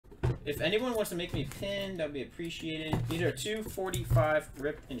If anyone wants to make me a pin, that would be appreciated. These are 245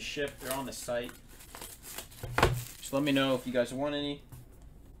 rip and ship. They're on the site. Just let me know if you guys want any.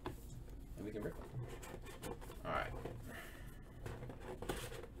 And we can rip them. Alright.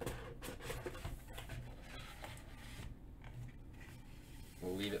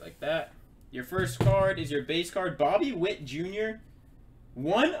 We'll leave it like that. Your first card is your base card, Bobby Witt Jr.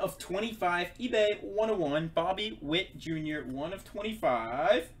 1 of 25. eBay 101. Bobby Witt Jr. 1 of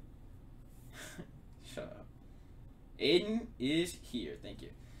 25. Shut up. Aiden is here. Thank you.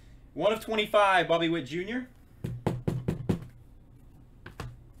 1 of 25. Bobby Witt Jr.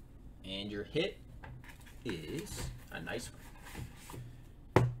 And your hit is a nice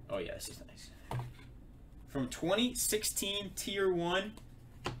one. Oh, yeah, this is nice. From 2016 Tier 1.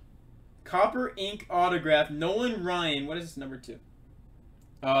 Copper Ink autograph. Nolan Ryan. What is this number 2?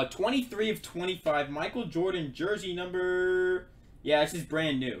 23 of 25. Michael Jordan jersey number. Yeah, this is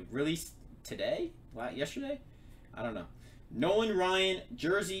brand new. Released today? Yesterday? I don't know. Nolan Ryan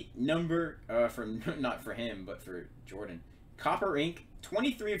jersey number. Not for him, but for Jordan. Copper Ink.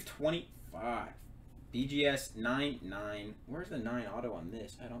 23 of 25. BGS 99. Where's the 9 auto on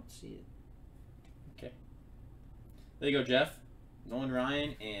this? I don't see it. Okay. There you go, Jeff. Nolan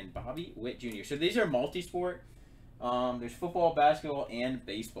Ryan and Bobby Witt Jr. So these are multi-sport. There's football, basketball, and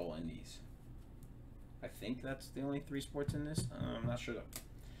baseball in these. I think that's the only 3 sports in this. I'm not sure though.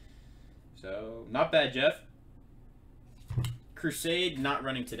 So not bad, Jeff. Crusade not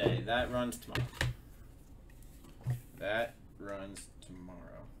running today. That runs tomorrow. That runs tomorrow.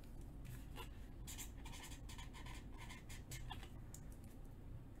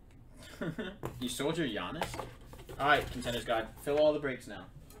 You sold your Giannis? Alright, Contenders Guide. Fill all the breaks now.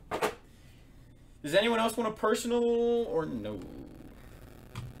 Does anyone else want a personal or no?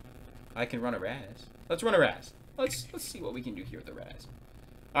 I can run a Raz. Let's run a Raz. Let's see what we can do here with the Raz.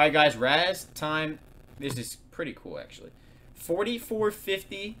 Alright guys, Raz time. This is pretty cool actually.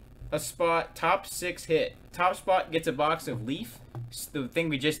 44.50 a spot, top 6 hit. Top spot gets a box of Leaf. It's the thing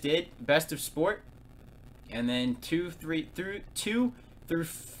we just did. Best of Sport. And then 2 through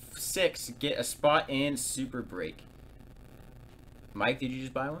 6 get a spot in Super Break. Mike, did you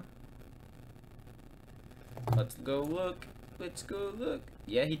just buy one? Let's go look. Let's go look.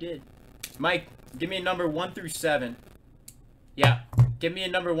 Yeah, he did. Mike, give me a number 1 through 7. Yeah, give me a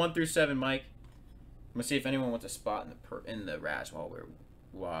number 1 through 7, Mike. I'm gonna see if anyone wants a spot in the Raz while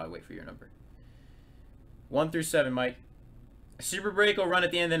I wait for your number. 1 through 7, Mike. Super Break will run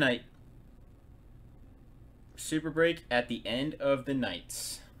at the end of the night. Super Break at the end of the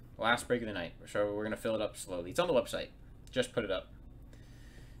night. Last break of the night. So we're gonna fill it up slowly. It's on the website. Just put it up.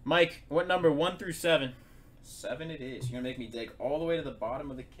 Mike, what number? 1 through 7? 7 it is. You're gonna make me dig all the way to the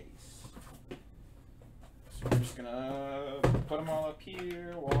bottom of the case. So I'm just gonna put them all up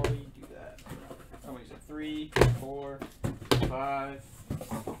here while we do that. How many is it? 3, 4, 5.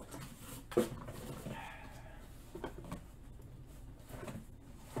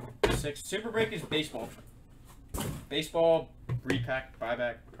 6. Super Break is baseball. Baseball repack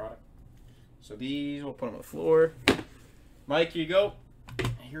buyback product. So these we'll put them on the floor. Mike, here you go.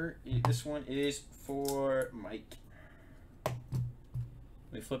 Here, this one is for Mike. Let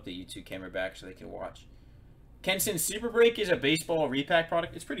me flip the YouTube camera back so they can watch. Kenson Super Break is a baseball repack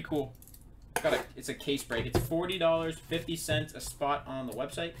product. It's pretty cool. It's a case break. It's $40, 50 cents a spot on the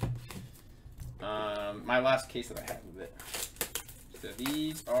website. My last case that I had with it. So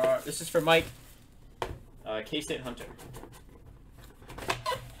these are. This is for Mike. K-State Hunter.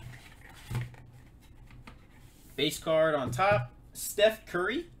 Base card on top. Steph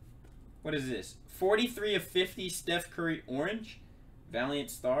Curry. What is this? 43 of 50 Steph Curry orange. Valiant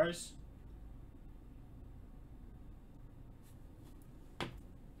Stars.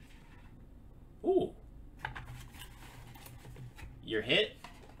 Ooh. Your hit.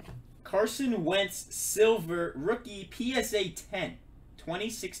 Carson Wentz silver rookie PSA 10.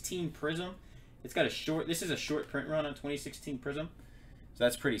 2016 Prism. It's got a short. This is a short print run on 2016 Prism. So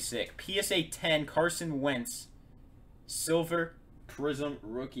that's pretty sick. PSA 10 Carson Wentz silver Prism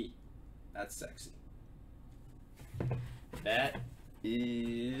rookie. That's sexy. That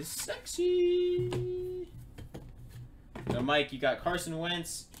is sexy. So Mike, you got Carson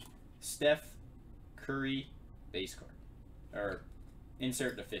Wentz, Steph Curry base card. Or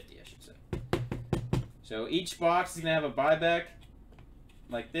insert the 50, I should say. So each box is gonna have a buyback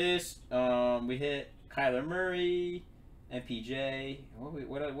like this. We hit Kyler Murray, MPJ.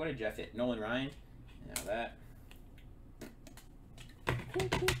 What did Jeff hit? Nolan Ryan. Now that.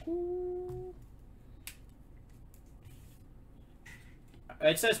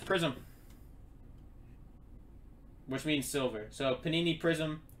 It says Prism, which means silver. So Panini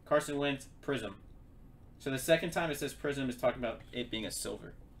Prism Carson Wentz, Prism. So the second time it says Prism is talking about it being a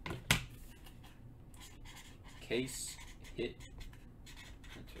silver. Case, hit,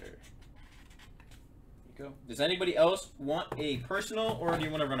 enter. There you go. Does anybody else want a personal, or do you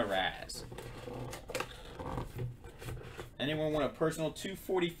want to run a Raz? Anyone want a personal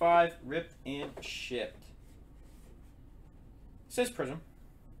 245 ripped and shipped? It says Prism.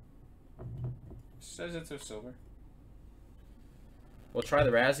 It says it's a silver. We'll try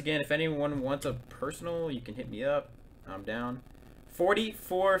the Raz again. If anyone wants a personal, you can hit me up. I'm down.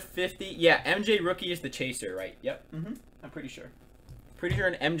 44.50. Yeah, MJ rookie is the chaser, right? Yep. I'm pretty sure. Pretty sure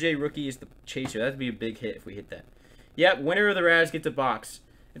an MJ rookie is the chaser. That'd be a big hit if we hit that. Yep, winner of the Raz gets a box.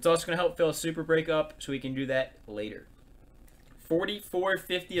 It's also going to help fill a super break up, so we can do that later.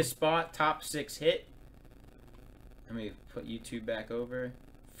 44.50 a spot, top 6 hit. Let me put YouTube back over.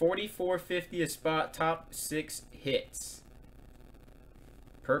 44.50 a spot, top 6 hits.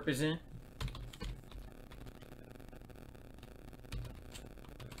 Perp is in.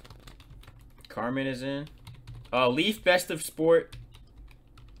 Carmen is in. Leaf Best of Sport.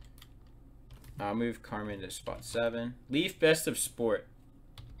 I'll move Carmen to spot 7. Leaf Best of Sport.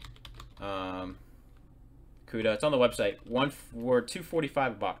 Cuda. It's on the website. One for $2.45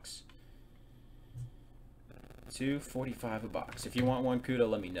 a box. $2.45 a box. If you want one, Cuda,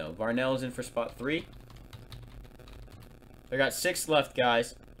 let me know. Varnell's in for spot 3. I got 6 left,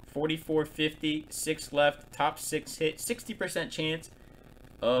 guys. 44.50. 6 left. Top 6 hit. 60% chance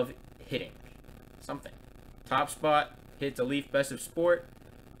of hitting something. Top spot hits a Leaf Best of Sport.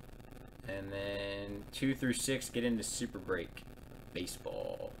 And then 2 through 6 get into Super Break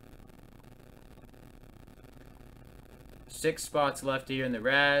Baseball. 6 spots left here in the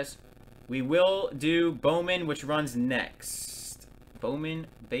Raz. We will do Bowman, which runs next. Bowman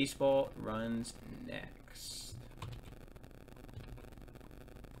Baseball runs next.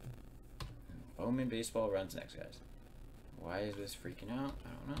 Bowman Baseball runs next, guys. Why is this freaking out? I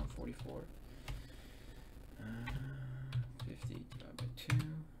don't know. 44. 50 divided by 2.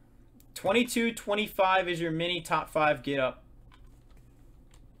 22.25 is your mini top 5 get up.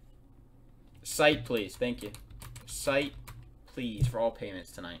 Site, please. Thank you. Site, please, for all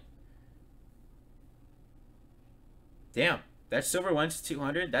payments tonight. Damn, that Silver Wentz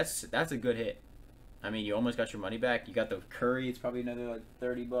 200. That's a good hit. I mean, you almost got your money back. You got the Curry. It's probably another like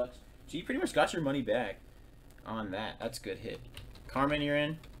 30 bucks. So you pretty much got your money back on that. That's a good hit. Carmen, you're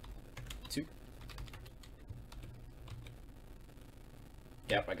in. 2.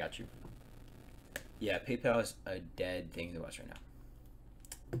 Yep, I got you. Yeah, PayPal is a dead thing to watch right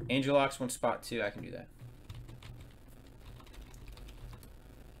now. Angelox wants spot 2. I can do that.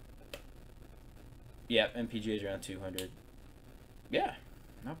 Yep, MPG is around 200. Yeah,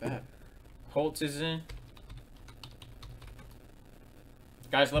 not bad. Holtz is in.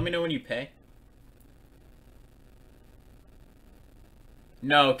 Guys, let me know when you pay.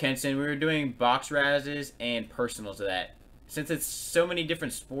 No, Kenson, we were doing box Razes and personals of that. Since it's so many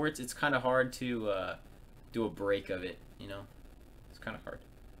different sports, it's kind of hard to do a break of it, you know? It's kind of hard.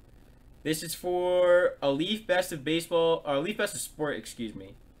 This is for a Leaf Best of Baseball, or Leaf Best of Sport, excuse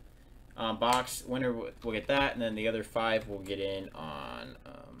me. Box winner will get that, and then the other 5 will get in on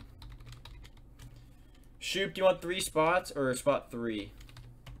Shoop. Do you want 3 spots or spot 3?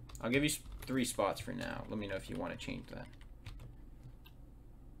 I'll give you 3 spots for now. Let me know if you want to change that.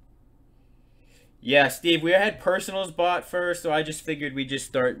 Yeah, Steve, we had personals bought first, so I just figured we'd just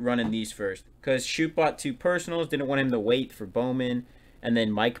start running these first. Because Shoop bought 2 personals, didn't want him to wait for Bowman, and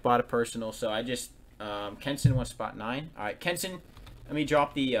then Mike bought a personal, so I just, Kenson wants spot 9. All right, Kenson, let me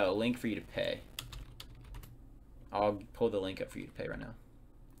drop the link for you to pay. I'll pull the link up for you to pay right now.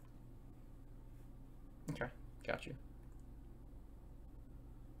 Okay, got you.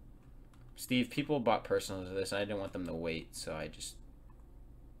 Steve, people bought personals of this, and I didn't want them to wait, so I just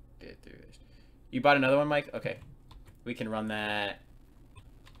did through this. You bought another one, Mike? Okay. We can run that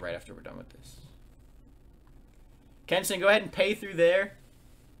right after we're done with this. Kenson, go ahead and pay through there.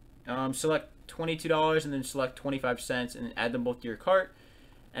 Select $22 and then select 25 cents and add them both to your cart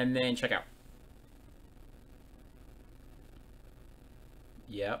and then check out.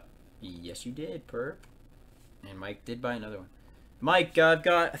 Yep. Yes, you did, perp. And Mike did buy another one. Mike, I've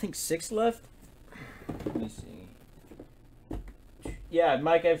got, I think, 6 left. Let me see. Yeah,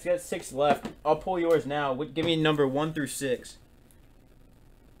 Mike, I've got 6 left. I'll pull yours now. Give me number 1 through 6.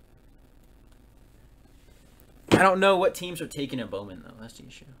 I don't know what teams are taking in Bowman, though. That's the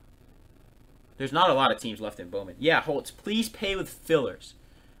issue. There's not a lot of teams left in Bowman. Yeah, Holtz, please pay with fillers.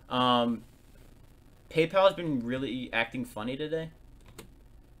 PayPal has been really acting funny today.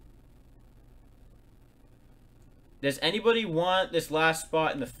 Does anybody want this last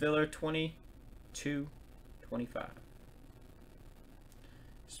spot in the filler 22, 25?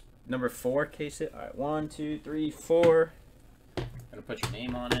 Number 4, case it. All right, 1, 2, 3, 4. Gotta put your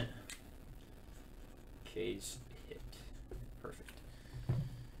name on it. Case hit. Perfect.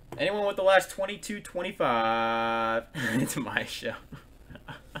 Anyone with the last 22, 25? It's my show.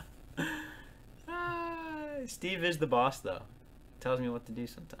 Steve is the boss, though. Tells me what to do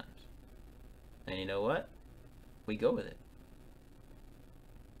sometimes. And you know what? We go with it.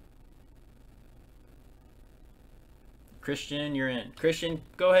 Christian, you're in. Christian,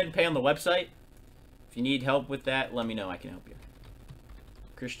 go ahead and pay on the website. If you need help with that, let me know. I can help you.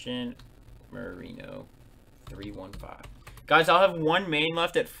 Christian Marino 315. Guys, I'll have one main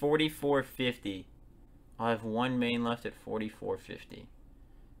left at 44.50. I'll have one main left at 44.50.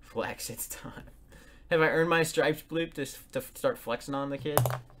 Flex, it's time. Have I earned my stripes bloop to start flexing on the kid?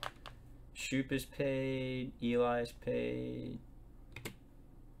 Shoop is paid. Eli's paid.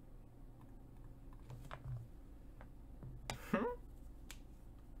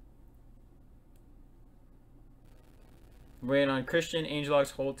 Waiting on Christian,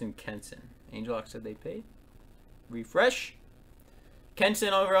 Angelox, Holt, and Kenson. Angelox said they paid. Refresh.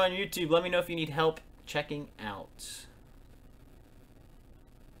 Kenson over on YouTube. Let me know if you need help checking out.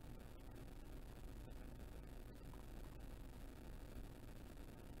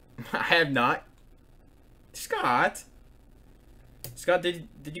 I have not. Scott, did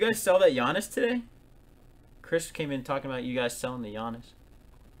you guys sell that Giannis today? Chris came in talking about you guys selling the Giannis.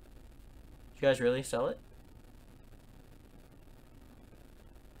 Did you guys really sell it?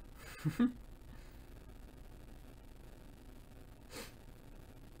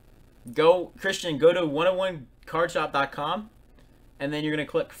 Go, Christian, go to 101cardshop.com and then you're going to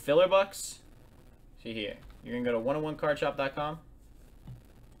click filler bucks. See here. You're going to go to 101cardshop.com.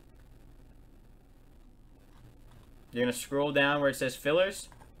 You're going to scroll down where it says fillers.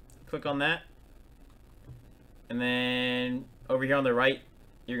 Click on that. And then over here on the right,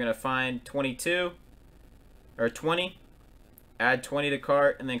 you're going to find 22 or 20. Add 20 to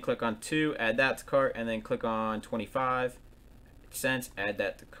cart and then click on 2. Add that to cart and then click on 25 cents. Add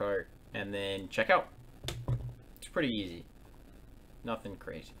that to cart and then check out. It's pretty easy. Nothing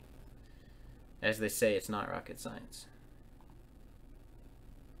crazy. As they say, it's not rocket science.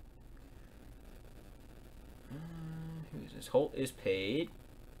 Who's this? Holt is paid.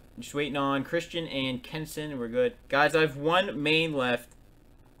 I'm just waiting on Christian and Kenson. We're good. Guys, I have one main left.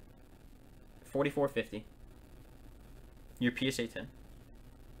 44.50. Your PSA 10.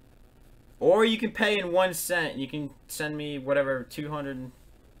 Or you can pay in 1 cent. You can send me whatever, 200.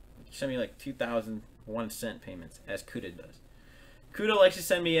 Send me like 2,000 1 cent payments, as Kuda does. Kuda likes to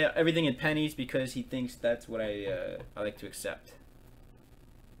send me everything in pennies because he thinks that's what I like to accept.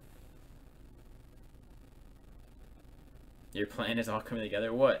 Your plan is all coming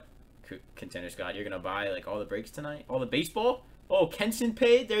together. What? Contender Scott, you're gonna buy like all the breaks tonight? All the baseball? Oh, Kenson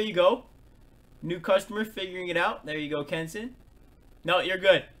paid. There you go. New customer figuring it out. There you go, Kenson. No, you're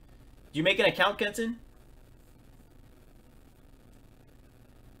good. Did you make an account, Kenson?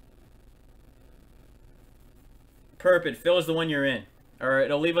 Perfect. Phil is the one you're in. Or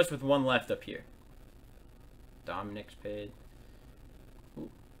it'll leave us with one left up here. Dominic's paid. Ooh.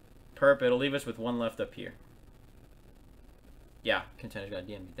 Perfect. It'll leave us with one left up here. Yeah, Contender's got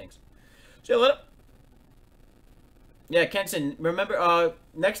DM me. Thanks. See you later. Yeah, Kenson, remember,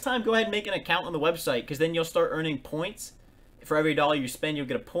 next time go ahead and make an account on the website because then you'll start earning points. For every dollar you spend, you'll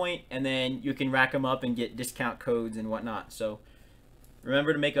get a point, and then you can rack them up and get discount codes and whatnot. So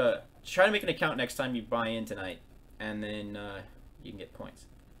remember to try to make an account next time you buy in tonight, and then you can get points.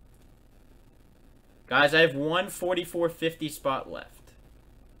 Guys, I have one 44.50 spot left.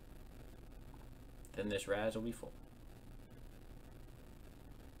 Then this Raz will be full.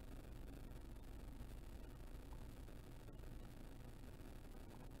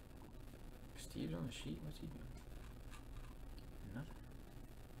 Steve's on the sheet. What's he doing? Nothing.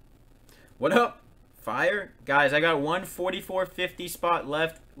 What up? Fire? Guys, I got one 44.50 spot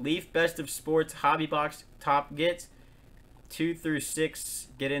left. Leaf Best of Sports Hobby Box top gets. 2 through 6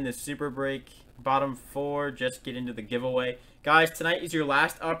 get into Super Break. Bottom 4 just get into the giveaway. Guys, tonight is your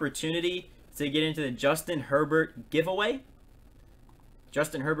last opportunity to get into the Justin Herbert giveaway.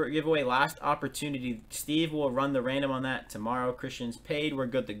 Justin Herbert giveaway, last opportunity. Steve will run the random on that tomorrow. Christian's paid. We're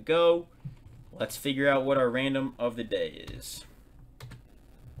good to go. Let's figure out what our random of the day is.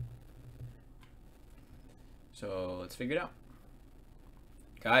 So let's figure it out.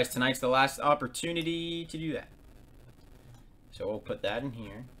 Guys, tonight's the last opportunity to do that. So we'll put that in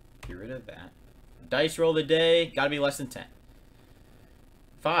here. Get rid of that. Dice roll of the day. Got to be less than 10.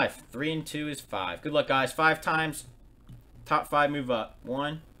 5. 3 and 2 is 5. Good luck, guys. 5 times. Top 5 move up.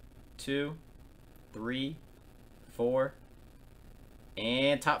 1, 2, 3, 4.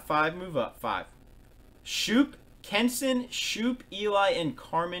 And top 5 move up. 5. Shoop, Kenson, Shoop, Eli, and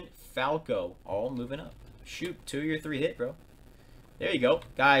Carmen Falco. All moving up. Shoop, 2 of your 3 hit, bro. There you go.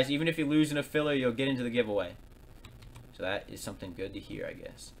 Guys, even if you lose in a filler, you'll get into the giveaway. So that is something good to hear, I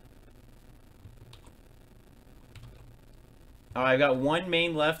guess. Alright, I've got one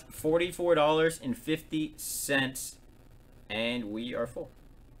main left. $44.50. And we are full.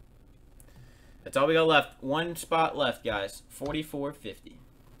 That's all we got left. One spot left, guys. $44.50.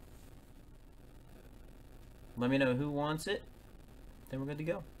 Let me know who wants it. Then we're good to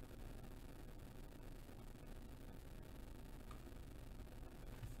go.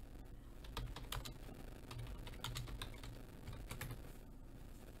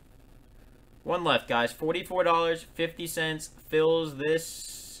 One left, guys. $44.50 fills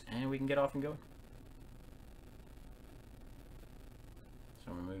this, and we can get off and go.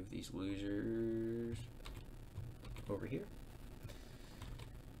 So I'm gonna move these losers over here.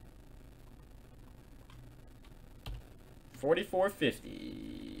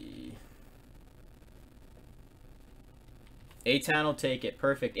 $44.50. A-Town will take it.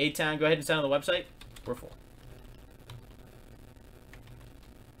 Perfect. A-Town, go ahead and sign on the website. We're full.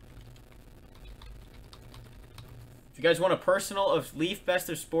 If you guys want a personal of Leaf Best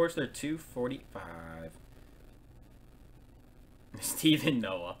of Sports, they're $245. Stephen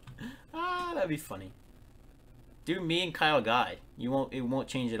Noah. Ah, that'd be funny. Do me and Kyle Guy. It won't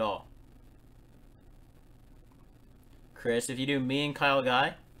change at all. Chris, if you do me and Kyle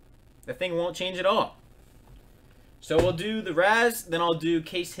Guy, the thing won't change at all. So we'll do the Raz, then I'll do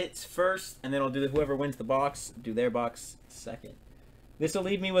case hits first, and then I'll do whoever wins the box, do their box second. This will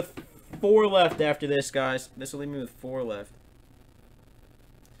leave me with 4 left after this, guys. This will leave me with 4 left.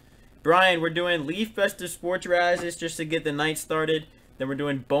 Brian, we're doing Leaf Best of Sports Razes just to get the night started. Then we're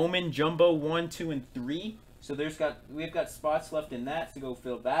doing Bowman Jumbo 1, 2, and 3. So we've got spots left in that to go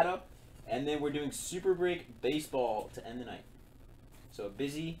fill that up. And then we're doing Super Break Baseball to end the night. So a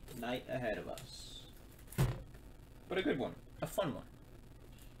busy night ahead of us. But a good one. A fun one.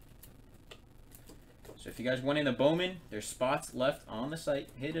 So if you guys want in the Bowman, there's spots left on the site.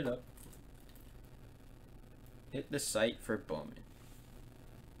 Hit it up. Hit the site for Bowman.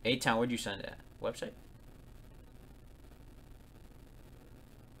 A-Town, where'd you send it at? Website?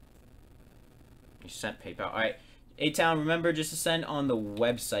 You sent PayPal. Alright. A-Town, remember just to send on the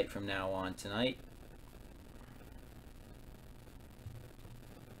website from now on tonight.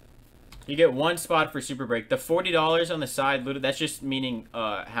 You get 1 spot for Super Break. The $40 on the side, that's just meaning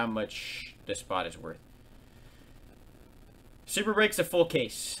how much the spot is worth. Super Break's a full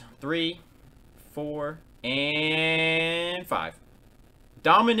case. 3, 4, and 5.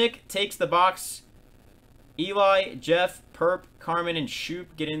 Dominic takes the box. Eli, Jeff, Perp, Carmen, and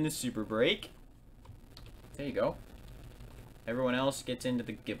Shoop get in the Super Break. There you go. Everyone else gets into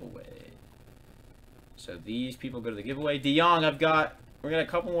the giveaway. So these people go to the giveaway. DeYoung, we're got a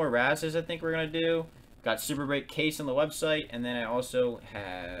couple more Razzes I think we're going to do. Got Super Break case on the website. And then I also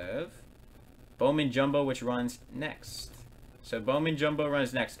have Bowman Jumbo, which runs next. So Bowman Jumbo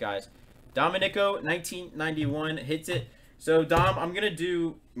runs next, guys. Dominico, 1991, hits it. So, Dom, I'm going to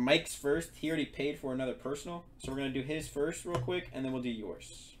do Mike's first. He already paid for another personal. So we're going to do his first real quick, and then we'll do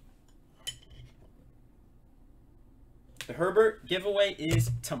yours. The Herbert giveaway is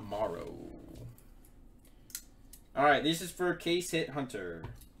tomorrow. Alright, this is for Case Hit Hunter.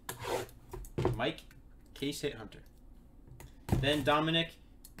 Mike, Case Hit Hunter. Then Dominic,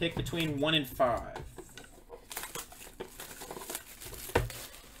 pick between 1 and 5.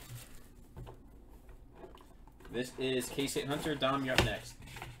 This is Case Hit Hunter. Dom, you're up next.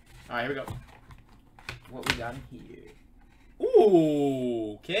 Alright, here we go. What we got in here?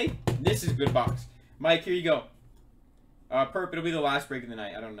 Ooh, okay. This is a good box. Mike, here you go. Perp, it'll be the last break of the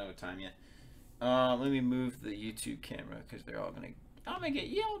night. I don't know what time yet. Let me move the YouTube camera because they're all I'm gonna get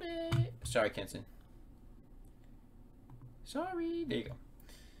yelled at. Sorry, Kenson. Sorry. There you go.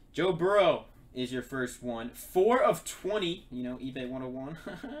 Joe Burrow is your first one. 4 of 20. You know, eBay 101.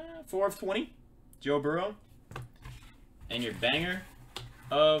 4 of 20. Joe Burrow. And your banger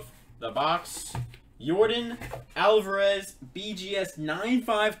of the box, Jordan Alvarez, BGS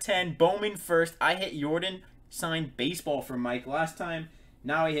 9510, Bowman first. I hit Jordan, signed baseball for Mike last time.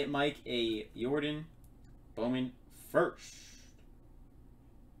 Now I hit Mike a Jordan Bowman first.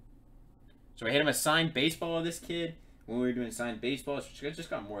 So I hit him a signed baseball of this kid when we were doing signed baseball. So I just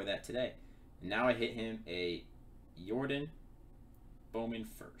got more of that today. Now I hit him a Jordan Bowman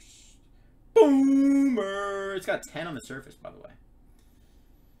first. Boomer! It's got 10 on the surface, by the way.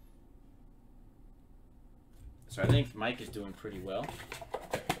 So I think Mike is doing pretty well.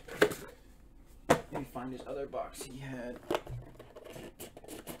 Let me find his other box he had.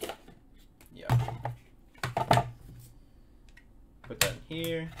 Yeah. Put that in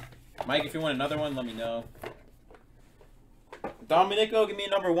here. Mike, if you want another one, let me know. Domenico, give me a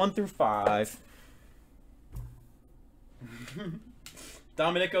number 1 through 5.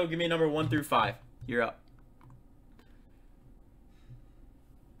 Domenico, give me a number 1 through 5. You're up.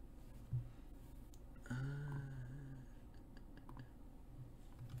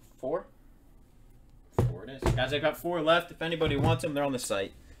 Four it is. Guys, I got 4 left. If anybody wants them, they're on the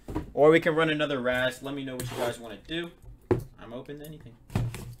site. Or we can run another Raz. Let me know what you guys want to do. I'm open to anything.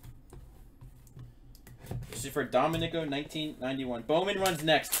 This is for Domenico 1991. Bowman runs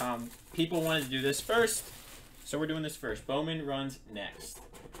next, Tom. People wanted to do this first, so we're doing this first. Bowman runs next.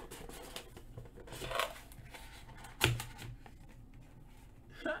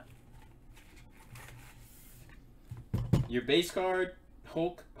 Your base card,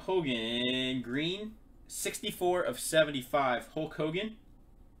 Hulk Hogan, green, 64 of 75. Hulk Hogan,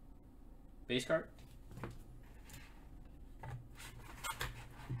 base card.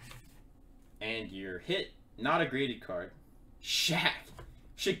 And your hit, not a graded card, Shaq.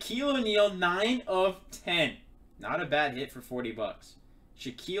 Shaquille O'Neal, 9 of 10. Not a bad hit for 40 bucks.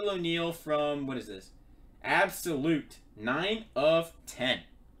 Shaquille O'Neal from, what is this? Absolute, 9 of 10.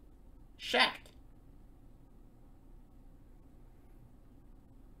 Shaq.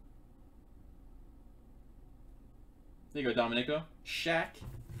 There you go, Domenico. Shaq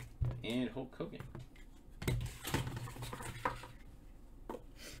and Hulk Hogan.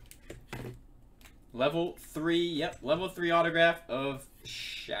 Level 3, yep, level 3 autograph of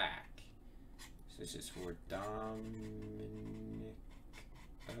Shaq. So this is for Domenico,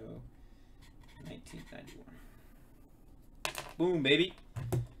 1991. Boom, baby.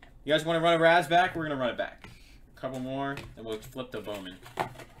 You guys want to run a Raz back? We're going to run it back. A couple more, then we'll flip to Bowman.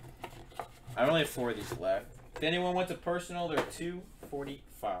 I only have 4 of these left. If anyone wants a personal, they're $245.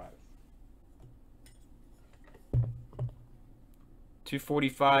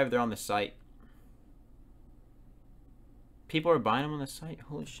 $245, they're on the site. People are buying them on the site?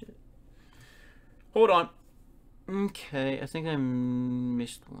 Holy shit. Hold on. Okay, I think I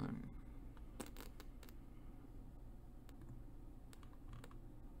missed one.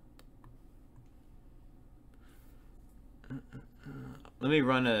 Let me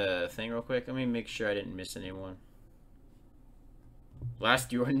run a thing real quick. Let me make sure I didn't miss anyone. Last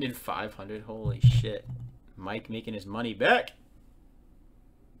Jordan did 500. Holy shit. Mike making his money back.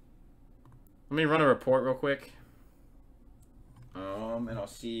 Let me run a report real quick. And I'll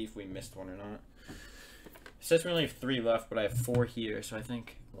see if we missed one or not. It says we only have 3 left, but I have 4 here, so I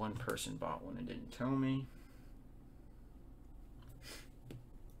think one person bought one and didn't tell me.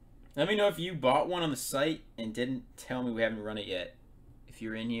 Let me know if you bought one on the site and didn't tell me we haven't run it yet. If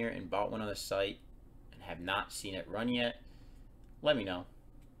you're in here and bought one on the site and have not seen it run yet, let me know.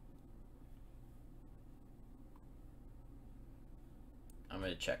 I'm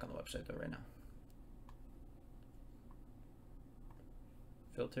going to check on the website though right now.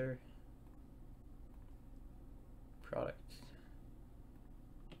 Filter. Product.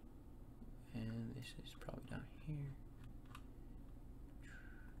 And this is probably down here.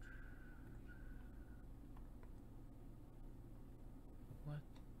 What?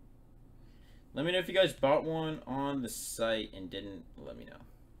 Let me know if you guys bought one on the site and didn't let me know.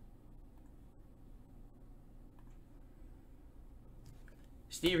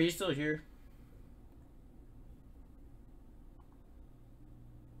 Steve, are you still here?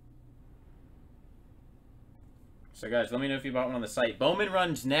 So guys, let me know if you bought one on the site. Bowman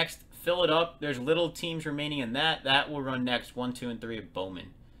runs next. Fill it up. There's little teams remaining in that. That will run next. 1, 2, and 3 of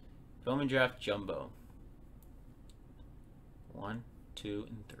Bowman. Bowman draft jumbo. 1, 2,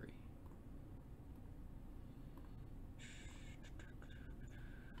 and 3.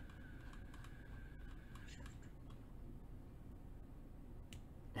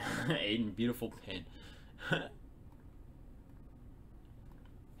 Aiden, beautiful pin.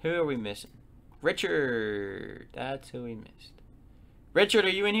 Who are we missing? Richard. That's who we missed. Richard, are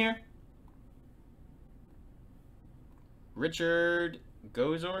you in here? Richard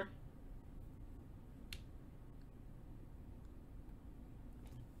Gozor?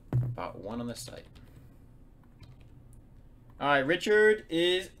 About one on the site. Alright, Richard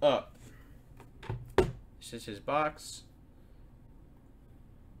is up. This is his box.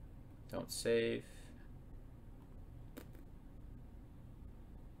 Don't save.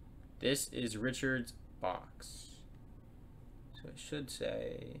 This is Richard's box. So it should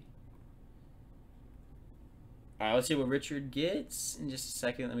say... Alright, let's see what Richard gets in just a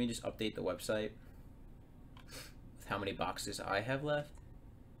second. Let me just update the website. how many boxes I have left.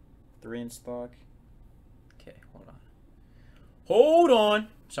 3 in stock. Okay, hold on. Hold on!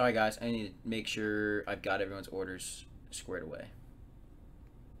 Sorry, guys. I need to make sure I've got everyone's orders squared away.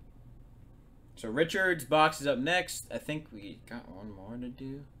 So Richard's box is up next. I think we got one more to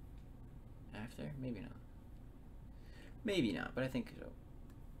do after. Maybe not. Maybe not, but I think so.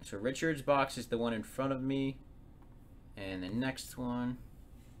 So Richard's box is the one in front of me. And the next one.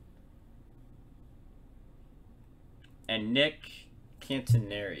 And Nick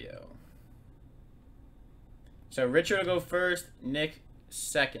Cantonario. So Richard will go first, Nick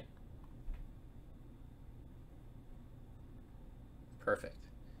second. Perfect.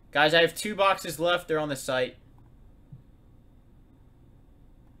 Guys, I have 2 boxes left. They're on the site.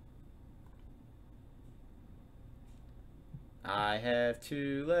 I have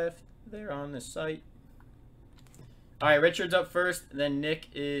 2 left. They're on the site. All right, Richard's up first. Then Nick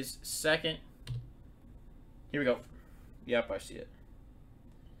is second. Here we go. Yep, I see it.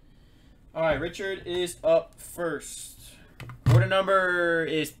 All right, Richard is up first. Order number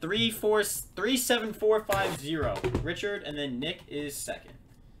is 37450. Richard, and then Nick is second.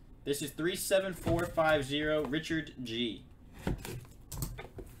 This is 37450. Richard G.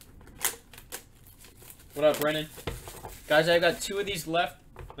 What up, Brennan? Guys, I've got 2 of these left.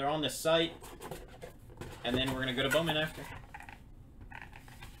 They're on the site. And then we're gonna go to Bowman after.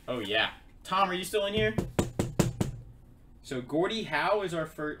 Oh yeah. Tom, are you still in here? So Gordie Howe is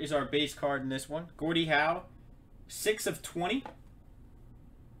our base card in this one. Gordie Howe, 6 of 20.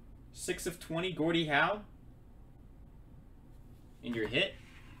 6 of 20, Gordie Howe. And your hit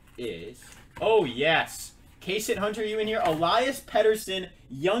is, oh yes, Case Hit Hunter, you in here? Elias Pettersson,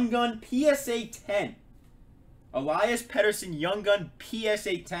 Young Gun, PSA 10. Elias Pettersson, Young Gun,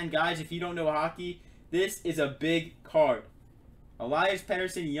 PSA 10. Guys, if you don't know hockey, this is a big card. Elias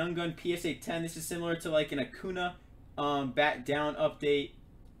Pettersson, Young Gun, PSA 10. This is similar to like an Acuna back down update,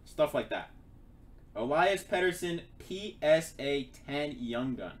 stuff like that. Elias Pettersson, PSA 10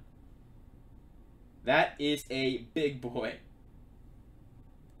 Young Gun. That is a big boy.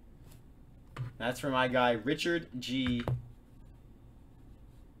 That's for my guy Richard G.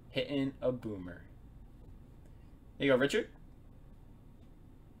 Hitting a boomer. There you go, Richard.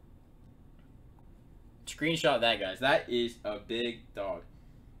 Screenshot that, guys. That is a big dog.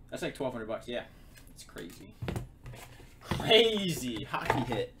 That's like $1,200. Yeah, it's crazy. Crazy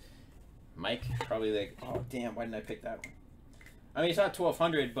hockey hit. Mike probably like, oh damn, why didn't I pick that one? I mean, it's not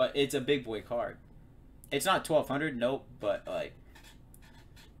 1,200, but it's a big boy card. It's not 1,200, nope, but like,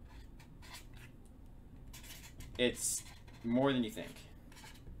 it's more than you think.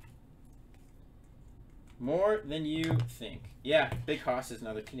 More than you think. Yeah, Big Hoss is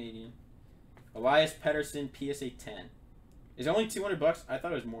another Canadian. Elias Pettersson, PSA 10. Is it only $200? I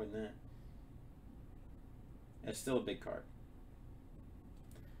thought it was more than that. It's still a big card.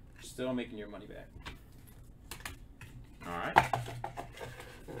 Still making your money back. Alright.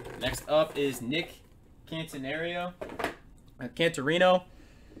 Next up is Nick Cantorino.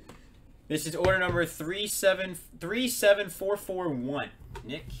 This is order number 37441.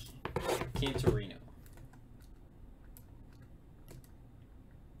 Nick Cantorino.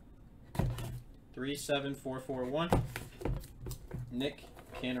 37441. Nick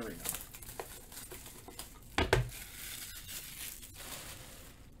Cantorino.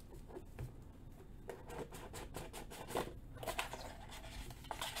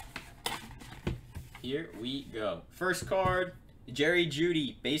 Here we go. First card, Jerry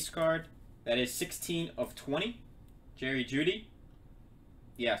Jeudy base card. That is 16 of 20. Jerry Jeudy.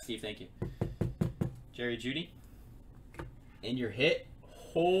 Yeah, Steve, thank you. Jerry Jeudy. And your hit.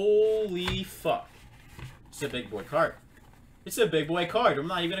 Holy fuck. It's a big boy card. It's a big boy card. I'm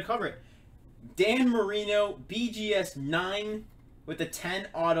not even going to cover it. Dan Marino, BGS 9 with a 10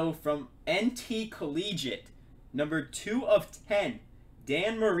 auto from NT Collegiate. Number 2 of 10.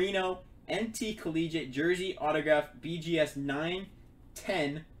 Dan Marino, NT Collegiate jersey autograph, BGS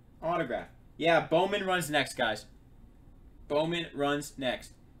 9/10 autograph. Yeah, Bowman runs next, guys. Bowman runs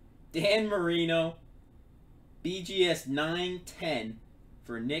next. Dan Marino, BGS 9/10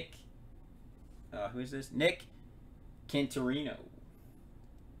 for Nick. Who is this? Nick Cantorino.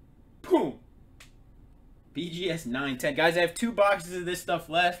 Boom. BGS 9/10. Guys, I have 2 boxes of this stuff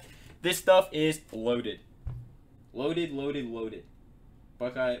left. This stuff is loaded. Loaded, loaded, loaded.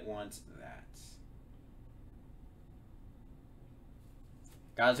 Buckeye wants that.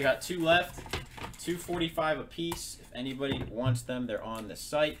 Guys, I got 2 left. $245 a piece. If anybody wants them, they're on the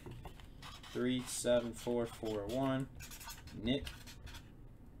site. 37441. Nick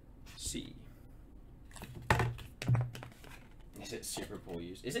C. Is it Super Bowl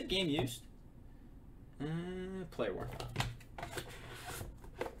used? Is it game used? Player one.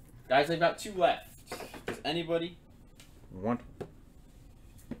 Guys, I've got 2 left. Does anybody want?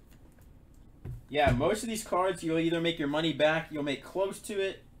 Yeah, most of these cards, you'll either make your money back, you'll make close to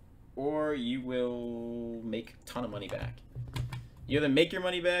it, or you will make a ton of money back. You either make your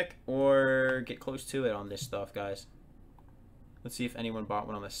money back or get close to it on this stuff, guys. Let's see if anyone bought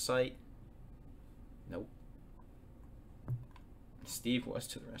one on the site. Nope. Steve was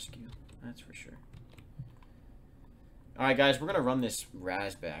to the rescue. That's for sure. Alright, guys, we're going to run this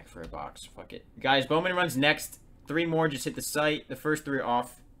Raz back for a box. Fuck it. Guys, Bowman runs next. 3 more just hit the site. The first 3 are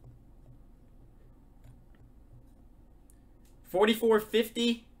off.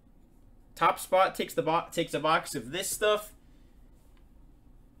 $44.50. Top spot takes a box of this stuff.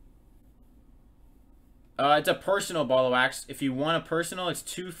 It's a personal ball of wax. If you want a personal, it's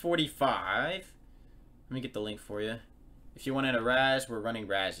 $245. Let me get the link for you. If you want it a Raz, we're running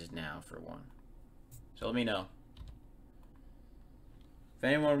Razes now for 1. So let me know. If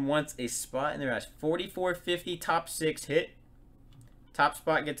anyone wants a spot in the Raz, $44.50, top 6 hit. Top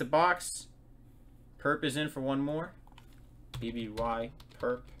spot gets a box. Perp is in for 1 more. BBY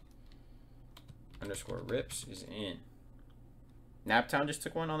perp underscore rips is in. Naptown just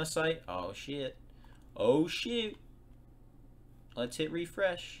took 1 on the site. Oh shit. Oh shit. Let's hit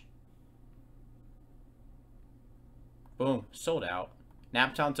refresh. Boom. Sold out.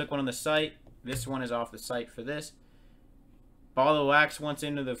 Naptown took 1 on the site. This one is off the site for this. Ball of Wax wants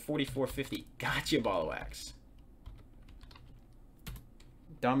into the $44.50. Gotcha, Ball of Wax.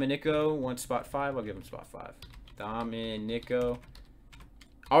 Dominico wants spot 5. I'll give him spot 5. Dominico.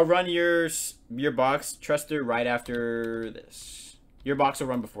 I'll run your box, Truster, right after this. Your box will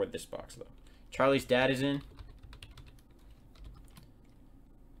run before this box, though. Charlie's dad is in.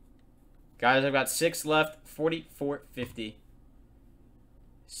 Guys, I've got 6 left. $44.50.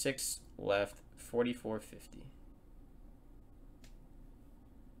 6 left. $44.50.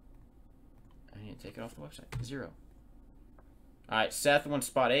 I need to take it off the website. 0. Alright, Seth wants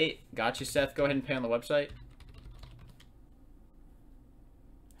spot 8. Gotcha, Seth. Go ahead and pay on the website.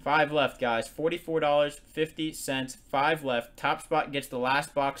 5 left, guys. $44.50. 5 left. Top spot gets the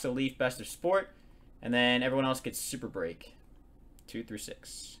last box of Leaf Best of Sport. And then everyone else gets Super Break. 2 through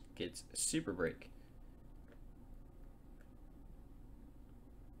 6 gets Super Break.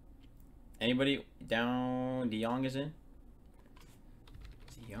 Anybody down? DeYoung is in.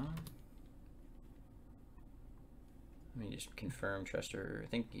 DeYoung? Let me just confirm, Truster. I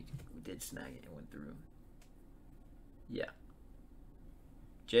think he did snag it and went through. Yeah.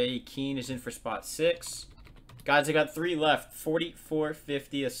 Jay Keene is in for spot 6. Guys, I got 3 left.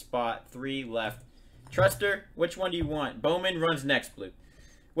 $44.50 a spot. 3 left. Truster, which one do you want? Bowman runs next, Blue.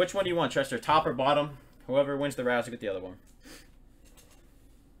 Which one do you want, Truster? Top or bottom? Whoever wins the rouse will get the other one.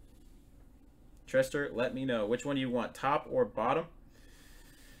 Truster, let me know. Which one do you want? Top or bottom?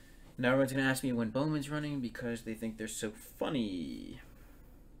 Now everyone's going to ask me when Bowman's running because they think they're so funny.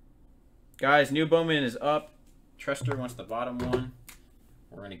 Guys, new Bowman is up. Truster wants the bottom one.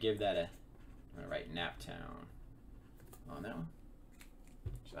 We're going to give that a... I'm going to write Naptown on that one.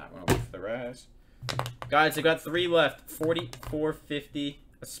 So that one will be for the Raz. Guys, I got 3 left. $44.50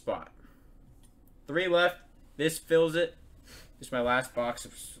 a spot. 3 left. This fills it. This is my last box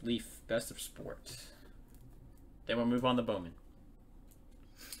of Leaf Best of Sport. Then we'll move on to Bowman.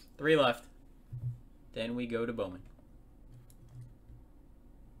 3 left. Then we go to Bowman.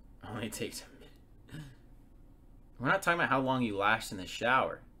 Only takes a minute. We're not talking about how long you last in the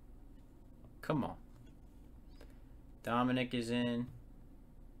shower. Come on. Dominic is in.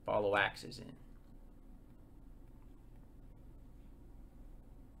 Ball of Wax is in.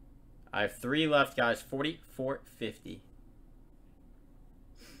 I have 3 left, guys. $44.50.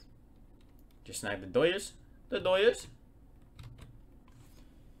 Just snag the Doyas. The Doyas.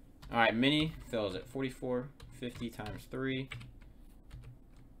 Alright, mini fills it. $44.50 times 3.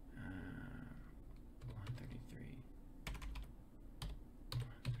 133.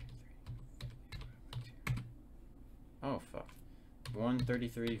 Oh, fuck.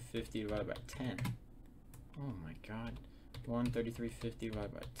 133.50 divided by 10. Oh, my God. 133.50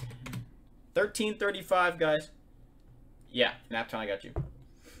 divided by 10. $13.35, guys. Yeah, Naptown, I got you.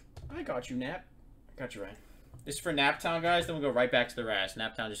 I got you, Nap. I got you, Ryan. This is for Naptown, guys. Then we'll go right back to the Raz.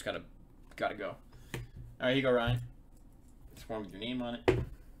 Naptown just gotta go. All right, here you go, Ryan. This one with your name on it.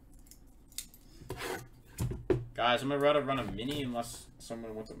 Guys, I'm gonna rather run a mini unless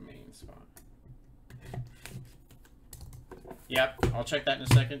someone wants a main spot. Yep, I'll check that in a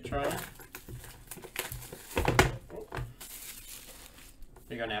second, Charlie. Here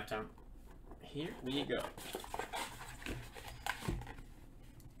you go, Naptown. Here we go.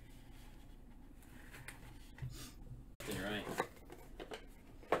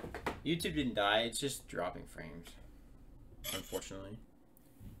 YouTube didn't die. It's just dropping frames, unfortunately.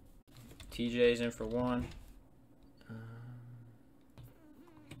 TJ's in for one.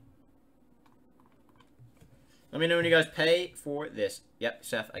 Let me know when you guys pay for this. Yep,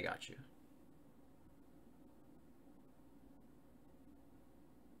 Seth, I got you.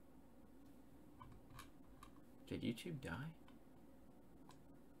 Did YouTube die?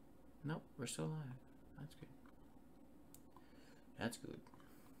 Nope, we're still alive. That's good. That's good.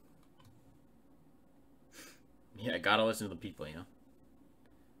 Yeah, gotta listen to the people, you know.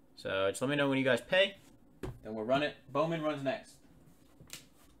 So just let me know when you guys pay. Then we'll run it. Bowman runs next.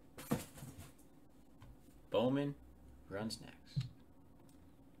 Bowman runs next.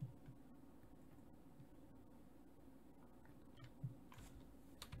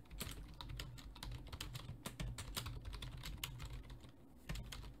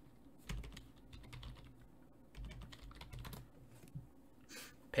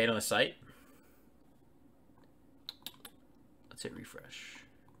 Paid on the site. Let's hit refresh.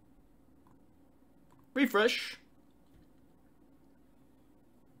 Refresh.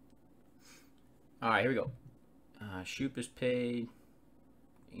 All right, here we go. Shoop is paid.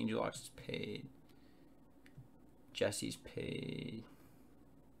 Angel Ox is paid. Jesse's paid.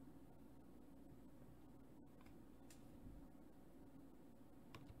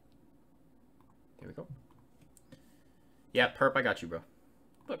 There we go. Yeah, Perp, I got you, bro.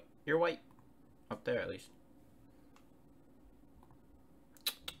 Look, you're white. Up there, at least.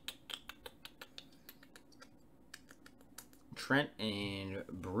 Trent and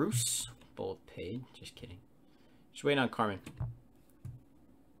Bruce both paid. Just kidding. Just waiting on Carmen.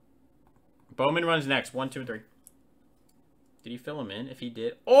 Bowman runs next. 1, 2, 3. Did he fill him in? If he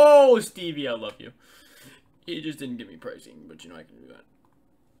did. Oh, Stevie, I love you. He just didn't give me pricing, but you know I can do that.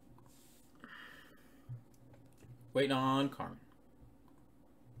 Waiting on Carmen.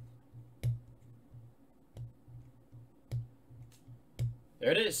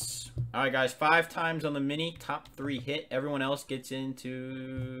 There it is. All right, guys. 5 times on the mini. Top 3 hit. Everyone else gets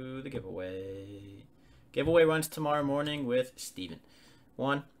into the giveaway. Giveaway runs tomorrow morning with Steven.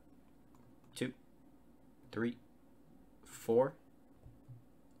 1, 2, 3, 4.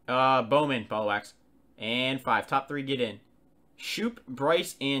 Bowman, follow wax. And 5. Top 3 get in. Shoop,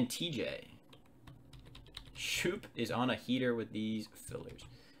 Bryce, and TJ. Shoop is on a heater with these fillers.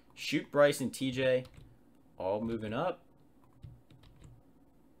 Shoop, Bryce, and TJ all moving up.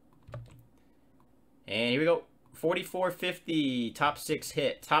 And here we go. 44.50. Top 6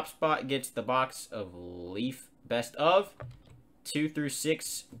 hit. Top spot gets the box of Leaf Best of. 2 through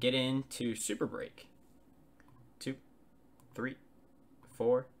 6 get into Super Break. 2, 3,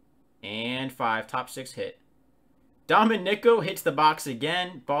 4, and 5. Top 6 hit. Dominico hits the box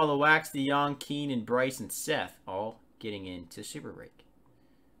again. Ball of Wax, DeYoung, Keen, and Bryce, and Seth all getting into Super Break.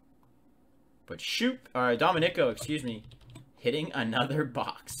 But Dominico, excuse me, hitting another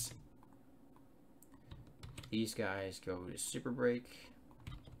box. These guys go to Super Break.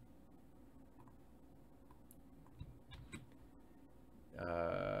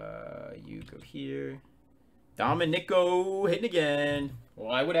 You go here. Dominico hitting again.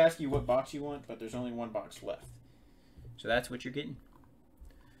 Well, I would ask you what box you want, but there's only 1 box left. So that's what you're getting.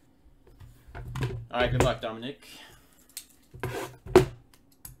 All right, good luck, Dominic. In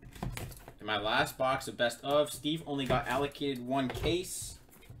my last box of Best of, Steve only got allocated 1 case.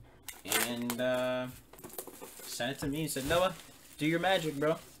 And, sent it to me and said, Noah, do your magic,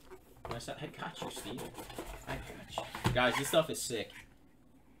 bro. I said, I got you, Steve. I got you. Guys, this stuff is sick.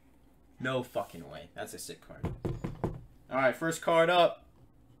 No fucking way. That's a sick card. Alright, first card up.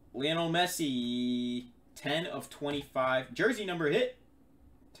 Lionel Messi. 10 of 25. Jersey number hit.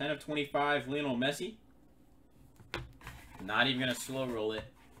 10 of 25. Lionel Messi. Not even going to slow roll it.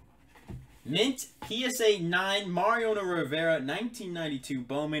 Mint. PSA 9. Mariano Rivera. 1992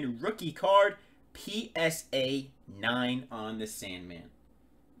 Bowman. Rookie card. PSA 9 on the Sandman.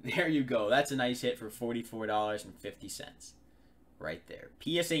 There you go. That's a nice hit for $44.50. Right there.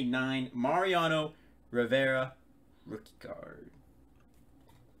 PSA 9 Mariano Rivera rookie card.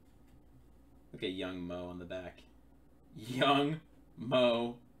 Look at Young Mo on the back. Young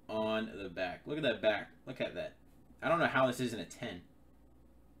Mo on the back. Look at that back. Look at that. I don't know how this isn't a 10.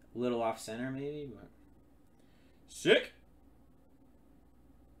 A little off center maybe, but sick.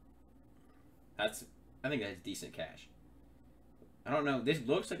 I think that's decent cash. I don't know. This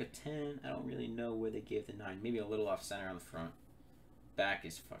looks like a 10. I don't really know where they gave the 9. Maybe a little off center on the front. Back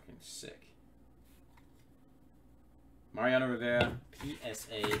is fucking sick. Mariano Rivera,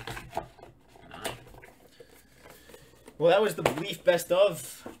 PSA 9. Well, that was the Leaf Best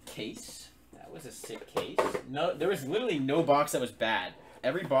of case. That was a sick case. No, there was literally no box that was bad.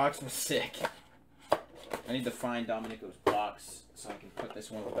 Every box was sick. I need to find Domenico's box so I can put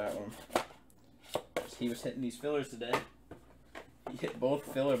this one with that one. He was hitting these fillers today. He hit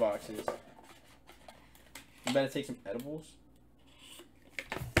both filler boxes. You better take some edibles.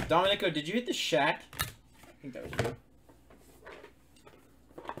 Domenico, did you hit the shack? I think that was you.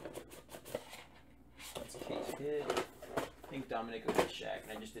 That's a case hit. I think Domenico hit the shack,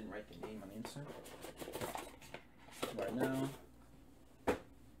 and I just didn't write the name on the inside. Right now.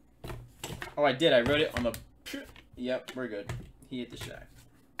 Oh, I did. I wrote it on the... Yep, we're good. He hit the shack.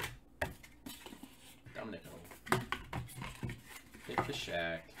 Domenico hit the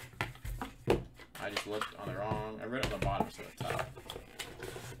shack. I just looked on the wrong... I wrote it on the bottom instead of the top.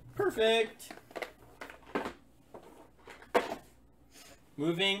 Perfect!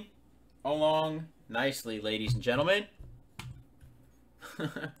 Moving along nicely, ladies and gentlemen.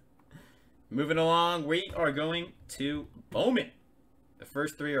 Moving along, we are going to Bowman. The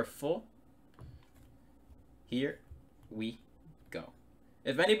first three are full. Here we go.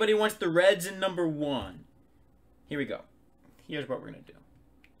 If anybody wants the reds in number 1, here we go. Here's what we're going to do.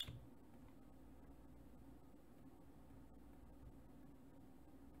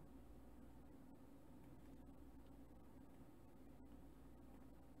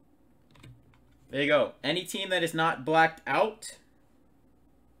 There you go. Any team that is not blacked out,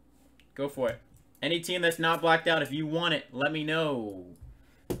 go for it. Any team that's not blacked out, if you want it, let me know.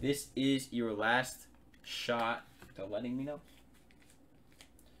 This is your last shot to letting me know.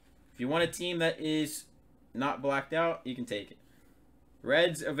 If you want a team that is not blacked out, you can take it.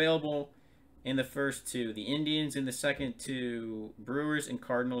 Reds available in the first 2. The Indians in the second 2. Brewers and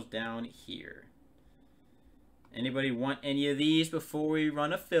Cardinals down here. Anybody want any of these before we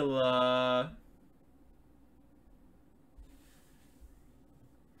run a filler?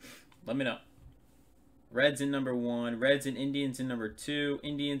 Let me know. Reds in number 1. Reds and Indians in number 2.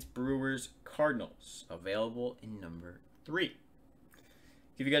 Indians, Brewers, Cardinals. Available in number 3.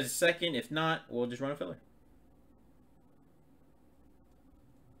 Give you guys a second. If not, we'll just run a filler.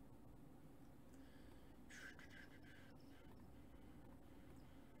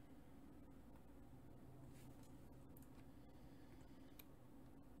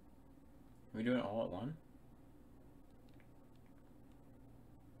 Are we doing it all at one?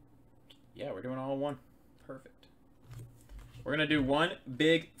 Yeah, we're doing all in one. Perfect. We're going to do one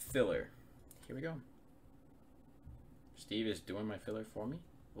big filler. Here we go. Steve is doing my filler for me.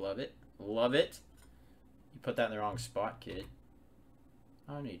 Love it. Love it. You put that in the wrong spot, kid.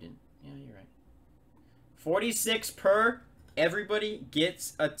 Oh, no, you didn't. Yeah, you're right. 46 per. Everybody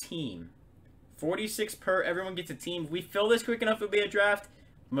gets a team. 46 per. Everyone gets a team. If we fill this quick enough, it'll be a draft.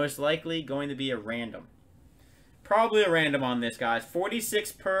 Most likely going to be a random. Probably a random on this, guys.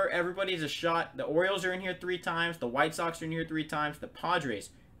 46 per. Everybody's a shot. The Orioles are in here 3 times. The White Sox are in here 3 times. The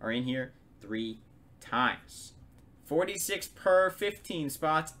Padres are in here 3 times. 46 per, 15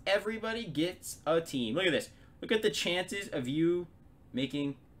 spots. Everybody gets a team. Look at this. Look at the chances of you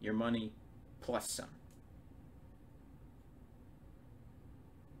making your money plus some.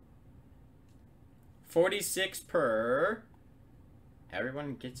 $46 per.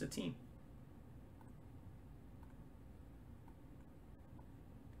 Everyone gets a team.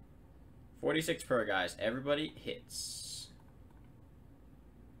 $46 per, guys. Everybody hits.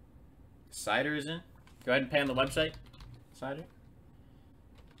 Cider is in. Go ahead and pay on the website. Cider.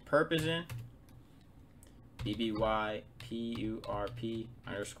 Perp is in. BBYPURP_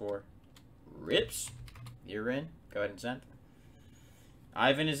 Rips. You're in. Go ahead and send.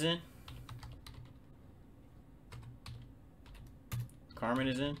 Ivan is in. Carmen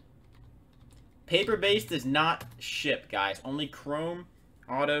is in. Paper base does not ship, guys. Only chrome,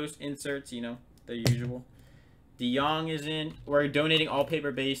 autos, inserts, you know, the usual. DeYoung is in. We're donating all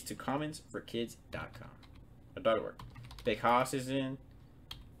paper base to commonsforkids.com. .org. Big Haas is in.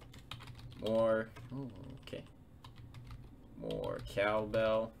 More. Ooh, okay. More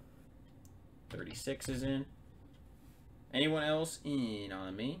cowbell. 36 is in. Anyone else in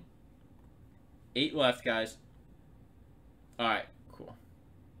on me? 8 left, guys. Alright, cool.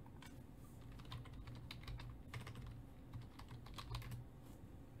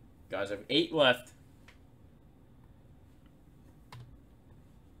 Guys, I have 8 left.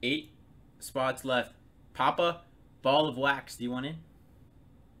 8 spots left. Papa, ball of wax. Do you want in?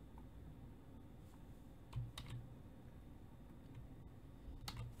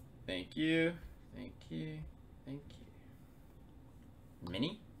 Thank you. Thank you. Thank you.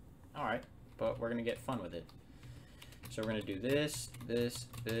 Mini? Alright. But we're going to get fun with it. So we're going to do this, this,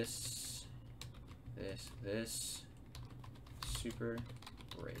 this, this, this. Super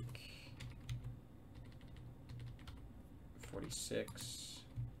break. 46.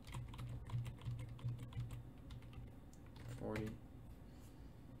 40.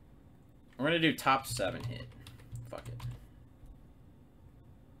 We're gonna do top 7 hit. Fuck it.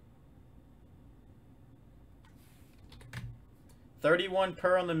 $31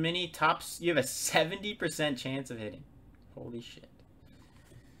 per on the mini. Tops. You have a 70% chance of hitting. Holy shit.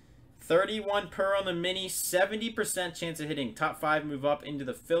 31 per on the mini. 70% chance of hitting. Top 5 move up into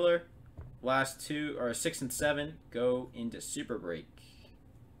the filler. Last 2 or 6 and 7 go into super break.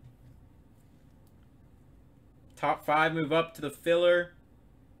 Top 5 move up to the filler.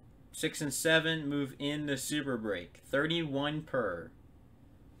 6 and 7 move in the super break. 31 per.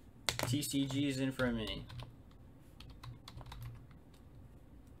 TCG is in for a mini.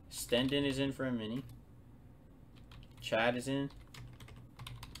 Stendon is in for a mini. Chad is in.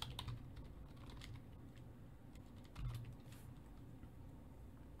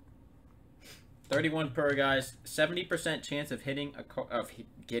 $31 per, guys. 70% chance of hitting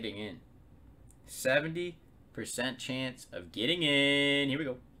getting in. 70% chance of getting in. Here we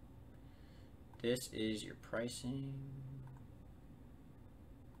go. This is your pricing.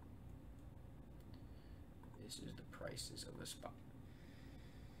 This is the prices of the spot.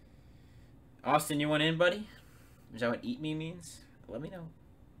 Austin, you want in, buddy? Is that what eat me means? Let me know.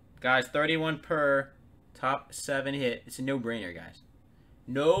 Guys, 31 per. Top 7 hit. It's a no-brainer, guys.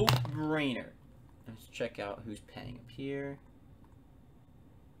 No-brainer. Let's check out who's paying up here.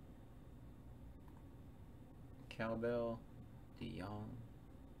 Cowbell. DeYoung.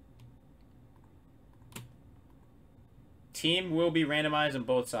 Team will be randomized on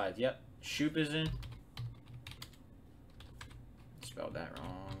both sides. Yep. Shoop is in. Spelled that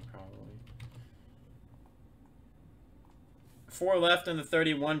wrong, probably. 4 left on the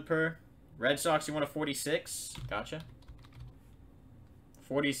 31 per. Red Sox, you want a 46? Gotcha.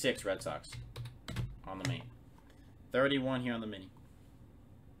 46 Red Sox on the main. 31 here on the mini.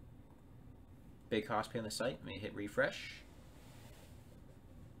 Big cost pay on the site. Let me hit refresh.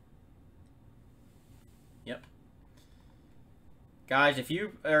 Yep. Guys, if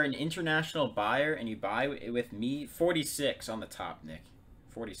you are an international buyer and you buy with me, 46 on the top, Nick.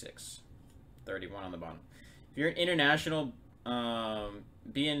 46. 31 on the bottom. If you're an international,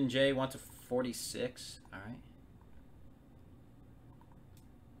 B&J wants a 46. All right.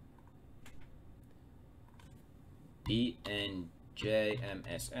 B&J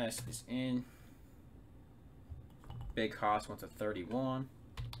MSS is in. Big Haas wants a 31.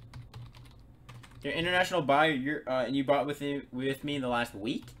 You're an international buyer, and you bought with me in the last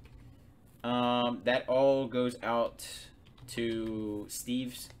week. That all goes out to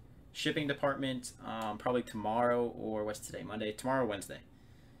Steve's shipping department probably tomorrow, or what's today? Monday? Tomorrow, Wednesday.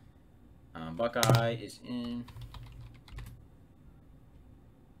 Buckeye is in.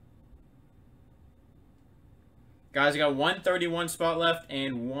 Guys, I got 131 spot left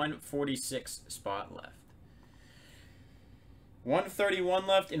and 146 spot left. 131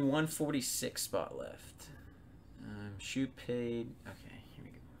 left and 146 spot left. Shoot paid. Okay, here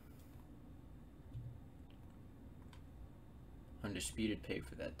we go. Undisputed paid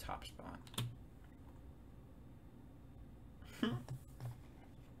for that top spot.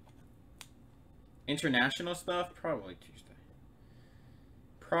 International stuff? Probably Tuesday.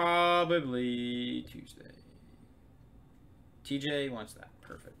 Probably Tuesday. TJ wants that.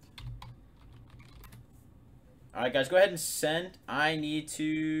 Perfect. Alright, guys, go ahead and send. I need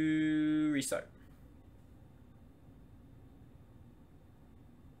to restart.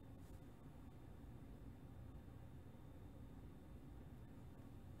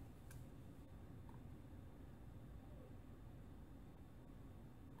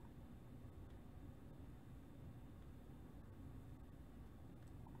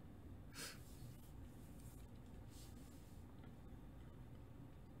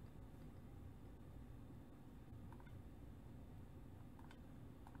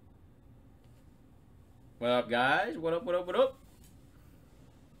 What up, guys? What up, what up, what up?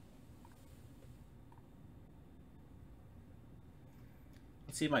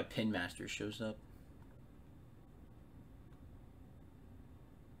 Let's see if my Pin Master shows up.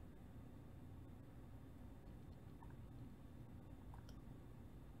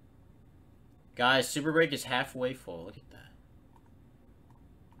 Guys, Super Break is halfway full. Look at that.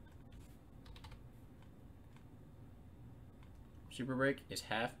 Super Break is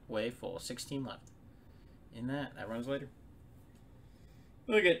halfway full. 16 left. In that runs later.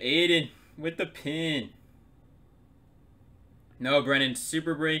 Look at Aiden with the pin. No, Brennan,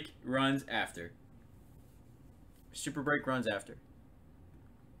 Super Break runs after. Super Break runs after.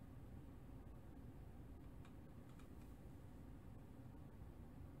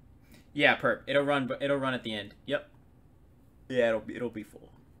 Yeah, perp. It'll run at the end. Yep. Yeah, it'll be full.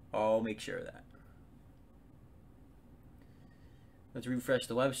 I'll make sure of that. Let's refresh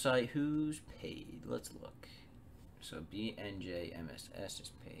the website. Who's paid? Let's look. So BNJMSS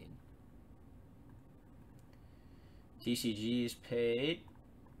is paid. TCG is paid.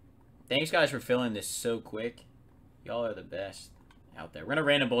 Thanks, guys, for filling this so quick. Y'all are the best out there. We're going to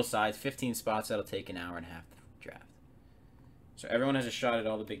random both sides. 15 spots. That'll take an hour and a half to draft. So everyone has a shot at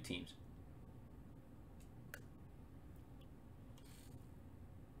all the big teams.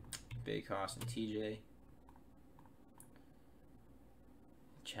 Big Hoss and TJ.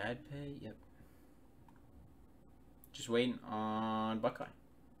 Chad pay? Yep. Just waiting on Buckeye.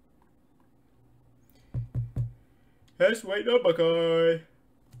 Just waiting on Buckeye.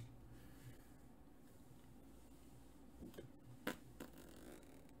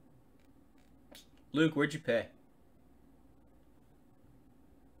 Luke, where'd you pay?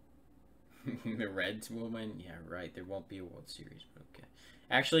 The Reds woman? Yeah, right. There won't be a World Series, but okay.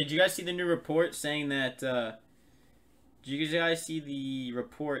 Actually, did you guys see the new report saying that, did you guys see the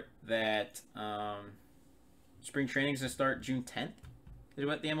report that, spring training is going to start June 10th? Is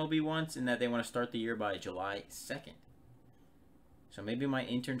what the MLB wants, and that they want to start the year by July 2nd. So maybe my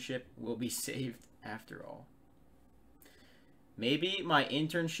internship will be saved after all. Maybe my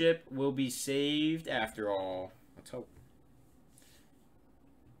internship will be saved after all. Let's hope.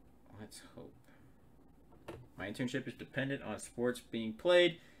 Let's hope. My internship is dependent on sports being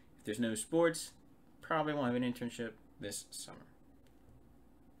played. If there's no sports, probably won't have an internship this summer.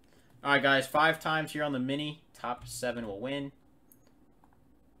 Alright, guys. 5 times here on the mini. Top 7 will win.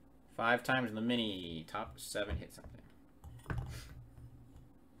 5 times in the mini. Top 7 hit something.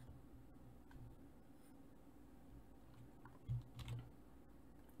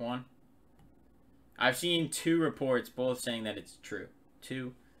 One. I've seen 2 reports, both saying that it's true.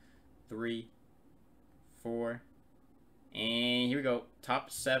 2, 3, 4, and here we go. Top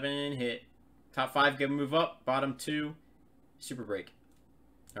 7 hit. Top 5 get move up. Bottom 2, super break,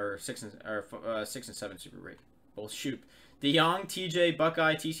 or 6 and 7 super break. Both Shoop. DeYoung, TJ,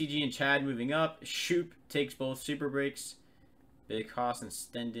 Buckeye, TCG, and Chad moving up. Shoop takes both super breaks. Big Hoss and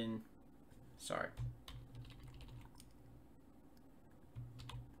Stendon. Sorry.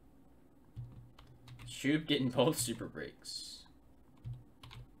 Shoop getting both super breaks.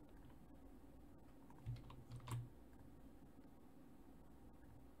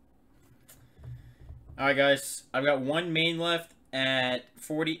 Alright, guys. I've got 1 main left at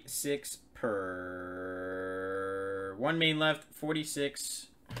 46 per. 1 main left, 46.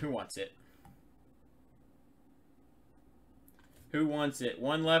 Who wants it? Who wants it?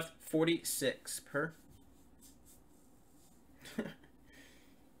 1 left, 46 per.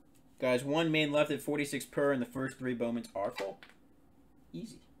 Guys, 1 main left at 46 per, and the first 3 Bowmans are full.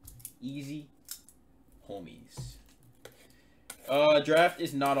 Easy. Easy homies. Draft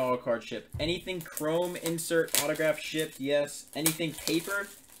is not all card shipped. Anything chrome, insert, autograph shipped, yes. Anything paper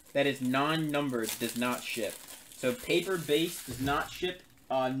that is non-numbered does not ship. So paper-based does not ship.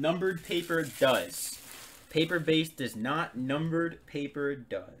 Numbered paper does. Paper-based does not. Numbered paper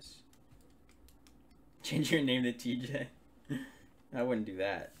does. Change your name to TJ. I wouldn't do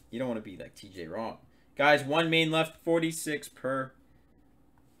that. You don't want to be like TJ wrong. Guys, 1 main left, 46 per.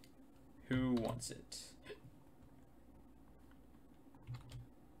 Who wants it?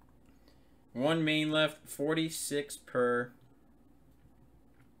 1 main left, 46 per.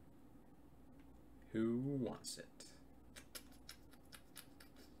 Who wants it?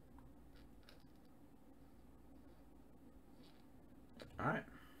 Alright.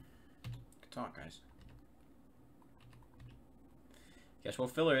 Good talk, guys. Guess we'll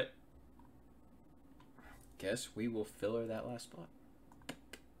filler it. Guess we will filler that last spot.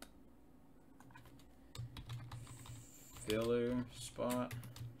 Filler spot.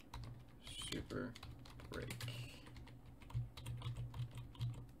 Super break.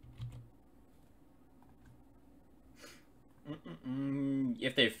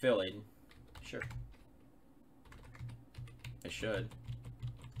 If they fill it, sure. They should.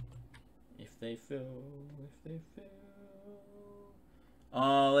 If they fill.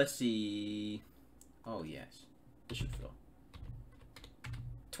 Let's see. Oh, yes. This should fill.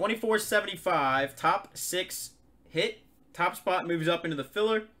 24.75. Top 6 hit. Top spot moves up into the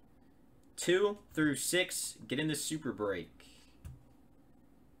filler. 2 through 6 get in the super break.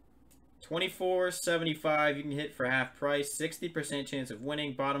 24.75 you can hit for half price. 60% chance of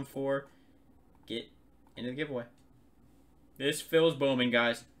winning. Bottom 4 get into the giveaway. This fills Bowman,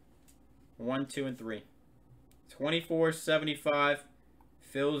 guys. 1, 2, and 3. 24.75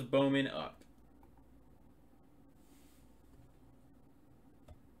 fills Bowman up.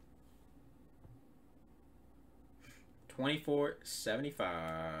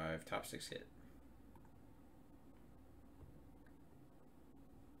 24.75. Top 6 hit.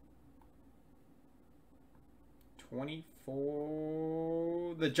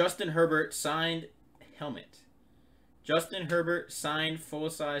 The Justin Herbert signed helmet. Justin Herbert signed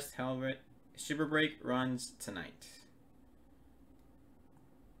full-sized helmet. Super Break runs tonight.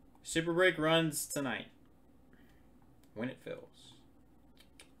 Super Break runs tonight. When it fills.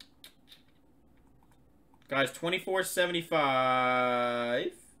 Guys,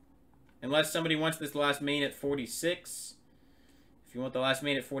 24.75. Unless somebody wants this last main at 46. If you want the last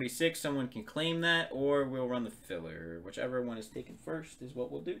main at 46, someone can claim that, or we'll run the filler. Whichever one is taken first is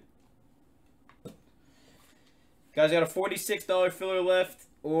what we'll do. Guys, got a $46 filler left,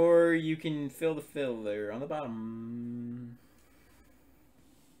 or you can fill the filler on the bottom.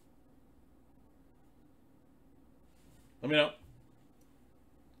 Let me know.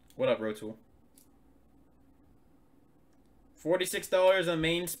 What up, Rotool? $46 on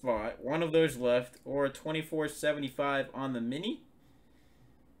main spot. One of those left, or $24.75 on the mini.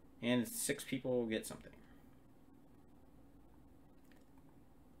 And 6 people will get something.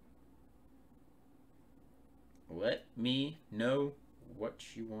 Let me know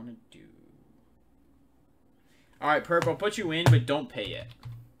what you want to do. Alright, Perp, I'll put you in, but don't pay yet.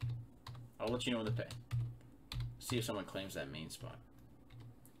 I'll let you know when to pay. See if someone claims that main spot.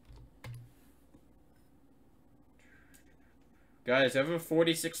 Guys, I have a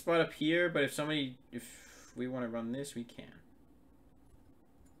 46 spot up here, but if we want to run this, we can.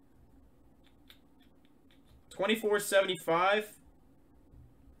 $24.75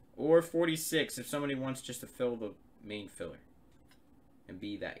 or 46 if somebody wants just to fill the main filler and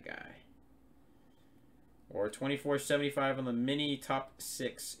be that guy. Or $24.75 on the mini top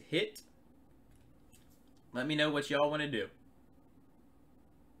 6 hit. Let me know what y'all want to do.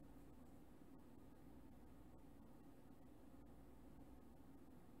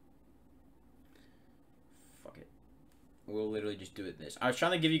 Fuck it. We'll literally just do it this. I was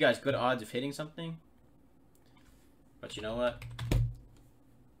trying to give you guys good odds of hitting something. But you know what?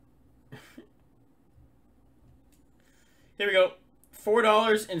 Here we go.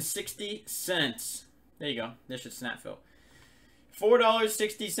 $4.60. There you go. This should snap fill.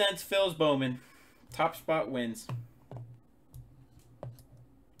 $4.60 fills Bowman. Top spot wins. I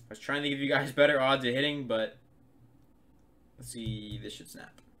was trying to give you guys better odds of hitting, but let's see. This should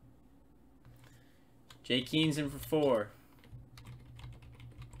snap. Jay Keen's in for 4.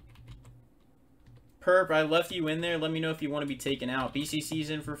 Perp, I left you in there. Let me know if you want to be taken out.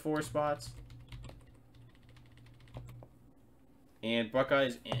 BCC's in for 4 spots. And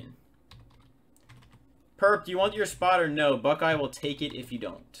Buckeye's in. Perp, do you want your spot or no? Buckeye will take it if you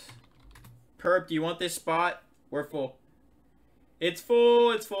don't. Perp, do you want this spot? We're full. It's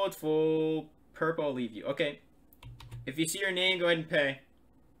full, it's full, it's full. Perp, I'll leave you. Okay. If you see your name, go ahead and pay.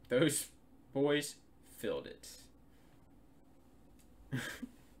 Those boys filled it.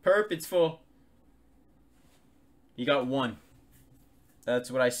 Perp, it's full. You got 1.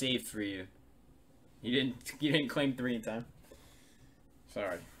 That's what I saved for you. You didn't claim 3 in time.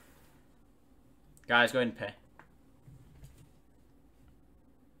 Sorry. Guys, go ahead and pay.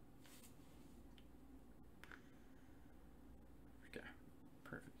 Okay.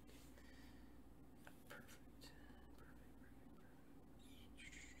 Perfect.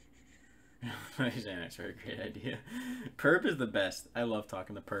 Perfect. Xanax, very great idea. Perp is the best. I love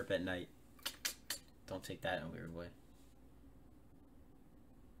talking to Perp at night. Don't take that in a weird way.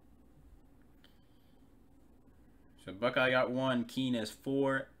 So Buckeye got 1, Keen has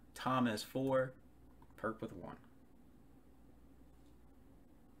 4, Tom has 4, Perp with 1.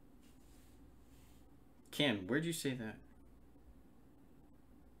 Cam, where'd you say that?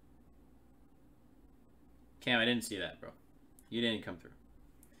 Cam, I didn't see that, bro. You didn't come through.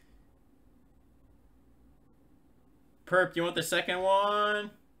 Perp, do you want the second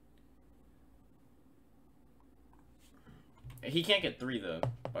one? He can't get 3 though,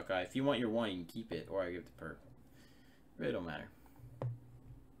 Buckeye. If you want your 1, you can keep it, or I give it to Perp. Really don't matter.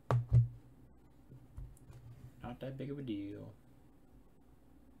 Not that big of a deal.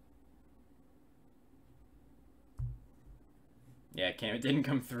 Yeah, Cam, it didn't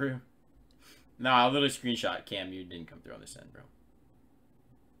come through. No, I'll literally screenshot. Cam, you didn't come through on this end, bro.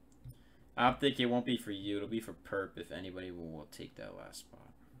 I don't think it won't be for you. It'll be for Perp if anybody will take that last spot.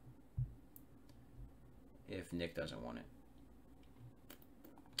 If Nick doesn't want it.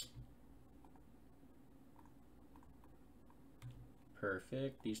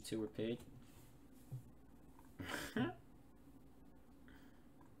 Perfect. These 2 were paid.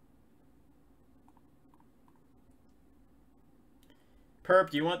 Perp,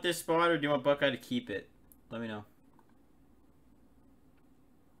 do you want this spot or do you want Buckeye to keep it? Let me know.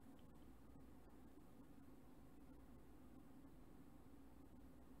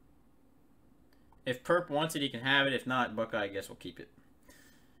 If Perp wants it, he can have it. If not, Buckeye, I guess we'll keep it.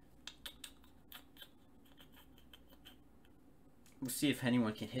 We'll see if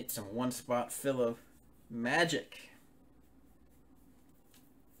anyone can hit some one-spot filler magic.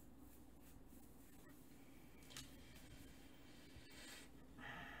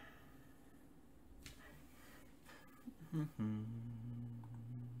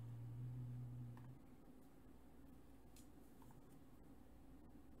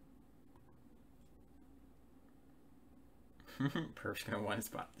 Perp's gonna one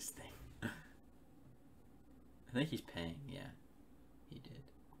spot this thing. I think he's paying, yeah. He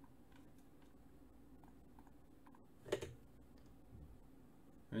did.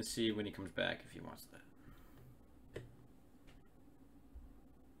 Let's see when he comes back if he wants that.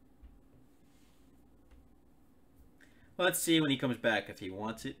 Let's see when he comes back if he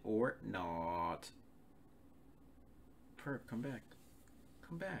wants it or not. Perp, come back.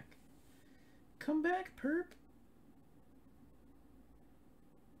 Come back. Come back, Perp.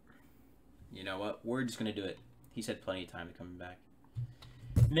 You know what? We're just going to do it. He's had plenty of time to come back.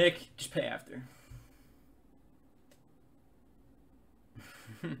 Nick, just pay after.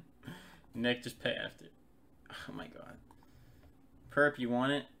 Nick, just pay after. Oh my god. Perp, you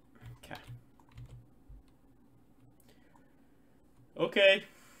want it? Okay. Okay.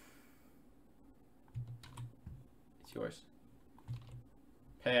 It's yours.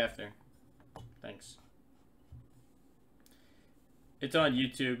 Pay after. Thanks. It's on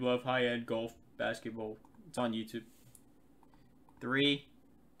YouTube. Love high-end golf, basketball. It's on YouTube. 3,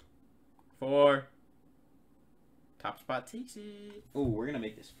 4. Top spot takes it. Oh, we're going to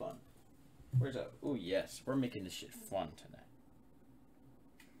make this fun. Where's that? Oh, yes. We're making this shit fun tonight.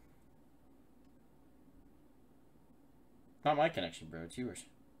 Not my connection, bro. It's yours.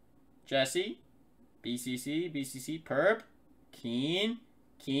 Jesse. BCC. BCC. Perp. Keen.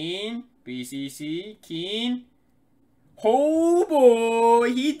 Keen. BCC. Keen. Oh,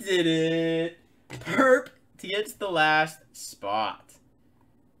 boy. He did it. Perp gets the last spot.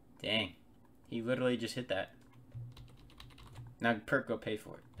 Dang. He literally just hit that. Now, Perp, go pay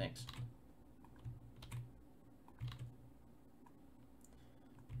for it. Thanks.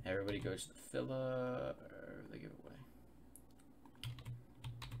 Everybody goes to the filler. They give away.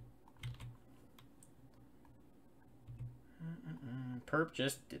 Perp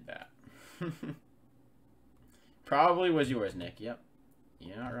just did that. Probably was yours, Nick. Yep.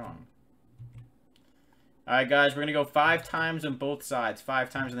 You're not wrong. Alright, guys. We're going to go 5 times on both sides. 5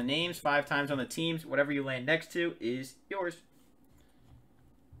 times on the names, 5 times on the teams. Whatever you land next to is yours.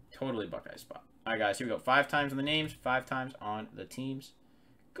 Totally Buckeye spot. Alright, guys. Here we go. 5 times on the names, 5 times on the teams.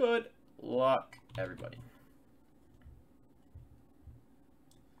 Good luck, everybody.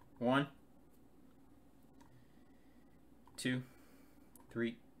 1, 2,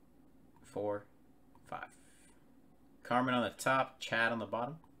 3, 4, 5. Carmen on the top, Chad on the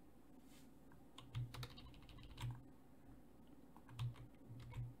bottom.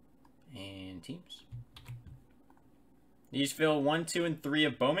 And teams. These fill 1, 2, and 3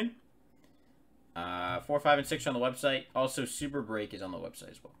 of Bowman. 4, 5, and 6 are on the website. Also, Super Break is on the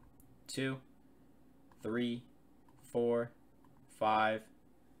website as well. 2, 3, 4, 5.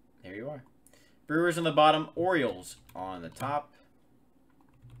 There you are. Brewers on the bottom. Orioles on the top.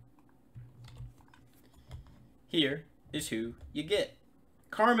 Here is who you get.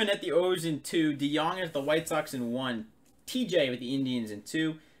 Carmen at the O's in 2. DeYoung at the White Sox in 1. TJ with the Indians in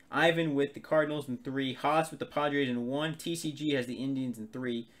 2. Ivan with the Cardinals in 3. Haas with the Padres in 1. TCG has the Indians in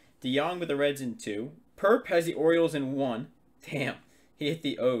 3. DeYoung with the Reds in 2. Perp has the Orioles in 1. Damn, he hit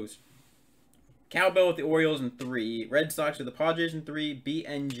the O's. Cowbell with the Orioles in 3. Red Sox with the Padres in 3.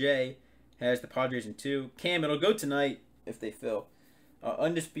 BNJ has the Padres in 2. Cam, it'll go tonight if they fill.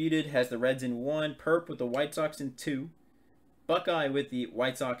 Undisputed has the Reds in 1. Perp with the White Sox in 2. Buckeye with the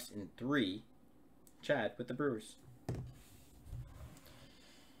White Sox in 3. Chad with the Brewers.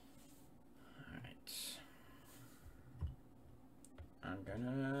 Alright. I'm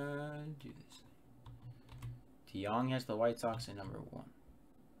gonna do this. DeYoung has the White Sox in number 1.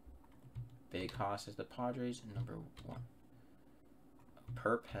 Big Haas has the Padres in number 1.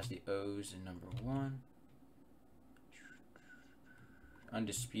 Perp has the O's in number 1.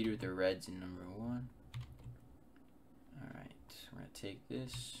 Undisputed with the Reds in number 1. Alright, we're going to take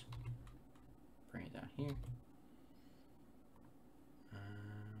this, bring it down here.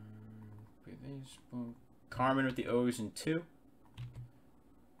 This, boom. Carmen with the O's in 2.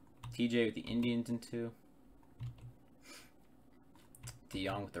 TJ with the Indians in 2.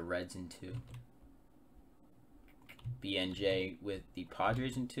 DeYoung with the Reds in 2. BNJ with the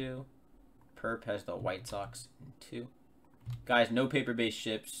Padres in 2. Perp has the White Sox in 2. Guys, no paper-based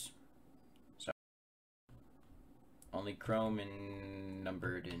ships. only chrome and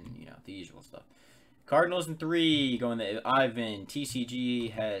numbered and, you know, the usual stuff. Cardinals in 3, going to Ivan.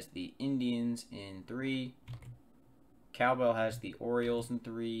 TCG has the Indians in 3. Cowbell has the Orioles in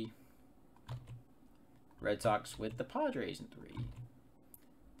 3. Red Sox with the Padres in 3.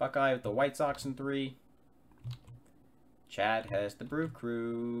 Buckeye with the White Sox in 3. Chad has the Brew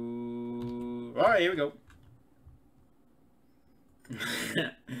Crew. All right, here we go.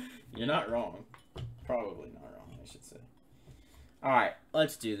 You're not wrong. Probably not wrong, I should say. All right,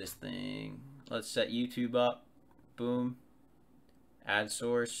 let's do this thing. Let's set YouTube up. Boom. Add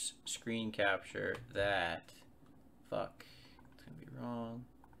source. Screen capture that. Fuck. It's going to be wrong.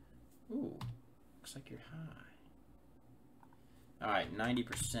 Ooh. Looks like you're high. All right,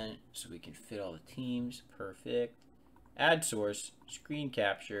 90% so we can fit all the teams. Perfect. Add source. Screen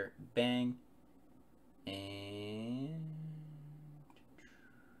capture. Bang. And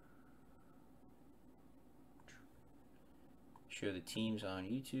show the teams on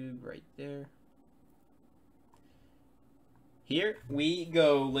YouTube right there. Here we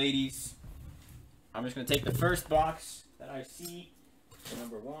go, ladies. I'm just going to take the first box that I see,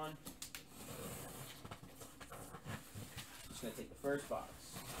 number 1. Just going to take the first box.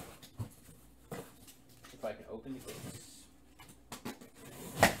 If I can open the case.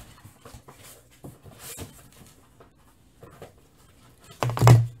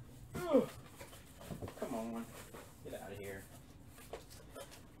 Come on. Get out of here.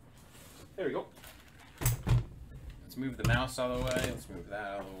 There we go. Let's move the mouse out of the way. Let's move that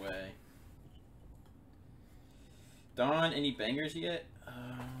out of the way. Don, any bangers yet?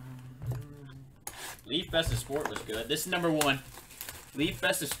 Leaf Best of Sport was good. This is number 1. Leaf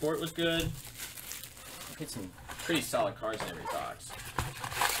Best of Sport was good. Hit some pretty solid cards in every box.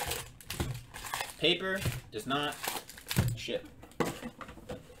 Paper does not ship.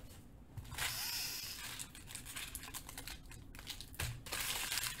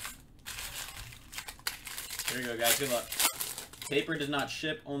 Here we go, guys. Good luck. Paper does not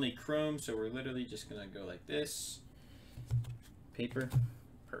ship, only chrome, so we're literally just going to go like this. Paper.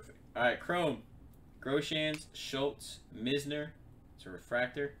 Perfect. All right, chrome. Groshans, Schultz, Misner. It's a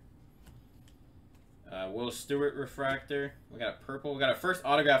refractor. Will Stewart refractor. We got a purple. We got our first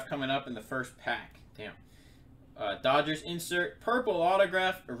autograph coming up in the first pack. Damn. Dodgers insert. Purple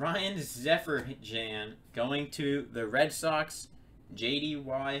autograph. Ryan Zefferjan going to the Red Sox.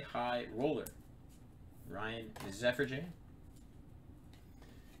 JDY High Roller. Ryan Zefferjan.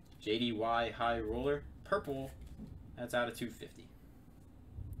 JDY High Roller. Purple. That's out of 250.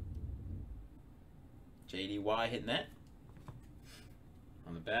 JDY hitting that.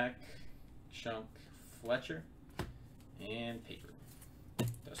 On the back, Chunk Fletcher. And paper.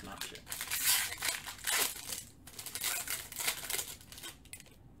 Does not ship.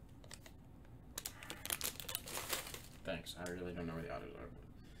 Thanks. I really don't know where the autos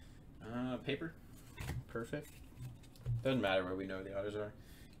are. Paper. Perfect. Doesn't matter where we know the autos are.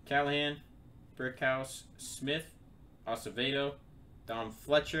 Callahan, Brickhouse, Smith, Acevedo, Dom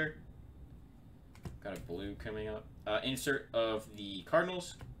Fletcher. Got a blue coming up. Insert of the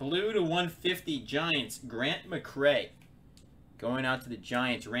Cardinals. Blue to 150 Giants, Grant McCray. Going out to the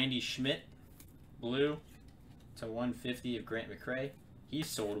Giants, Randy Schmidt. Blue to 150 of Grant McCray. He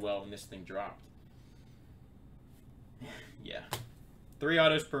sold well when this thing dropped. Yeah. 3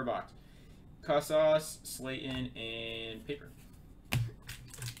 autos per box. Casas, Slayton, and paper.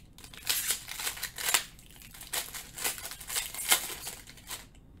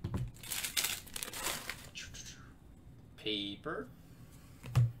 Paper.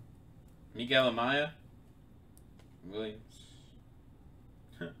 Miguel Amaya. Williams.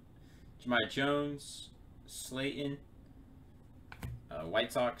 Jemai Jones. Slayton.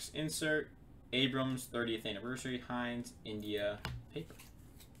 White Sox insert. Abrams 30th anniversary. Hines. India. Paper.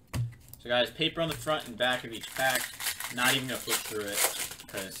 So guys, paper on the front and back of each pack. Not even going to flip through it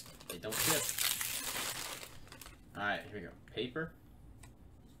because they don't ship. Alright, here we go. Paper.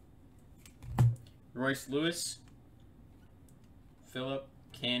 Royce Lewis. Phillip,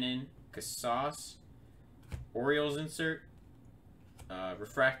 Cannon, Casas, Orioles insert,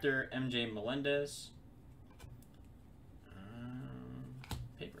 refractor, MJ Melendez,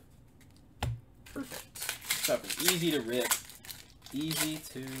 paper. Perfect. Stuff is easy to rip. Easy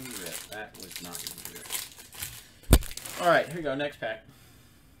to rip. That was not easy to rip. Alright, here we go. Next pack.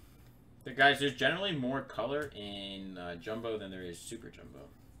 So guys, there's generally more color in Jumbo than there is Super Jumbo,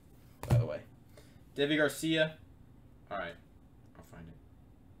 by the way. Debbie Garcia. Alright. Find it.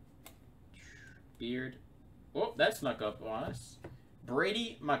 Beard. Oh, that snuck up on us.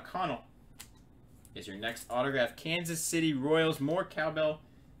 Brady McConnell is your next autograph. Kansas City Royals. More cowbell.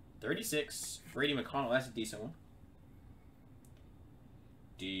 36. Brady McConnell. That's a decent one.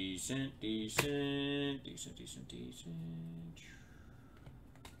 Decent.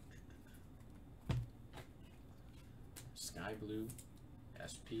 Sky Blue.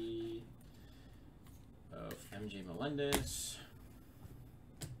 SP of MJ Melendez.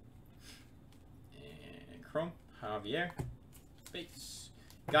 And Chrome. Javier. Base.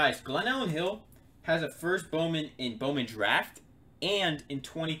 Guys, Glenn Allen Hill has a first Bowman in Bowman Draft and in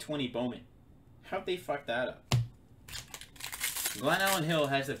 2020 Bowman. How'd they fuck that up? Glenn Allen Hill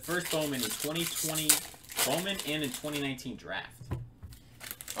has the first Bowman in 2020 Bowman and in 2019 Draft.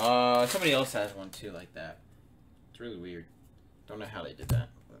 Somebody else has one too like that. It's really weird. Don't know how they did that,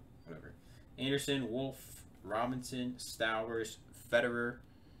 but whatever. Anderson, Wolf, Robinson, Stowers, Federer,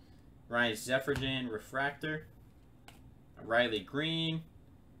 Ryan Zefferjan, Refractor, Riley Green,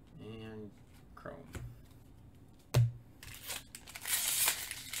 and Chrome.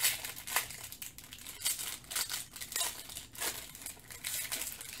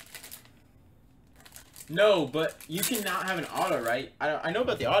 No, but you cannot have an auto, right? I know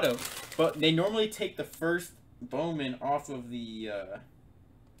about the auto, but they normally take the first Bowman off of the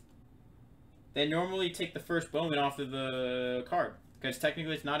card because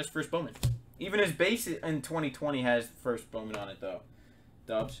technically it's not his first Bowman. Even his base in 2020 has first Bowman on it though.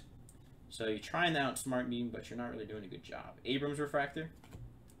 Dubs. So you're trying to outsmart me, but you're not really doing a good job. Abrams Refractor.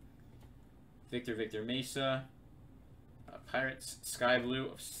 Victor Mesa. Pirates Sky Blue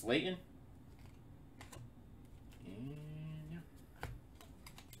of Slayton.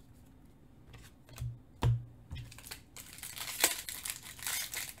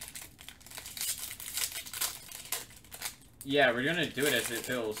 Yeah, we're gonna do it as it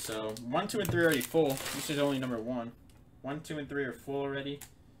fills. So 1, 2, and 3 are already full. This is only number 1. 1, 2, and 3 are full already.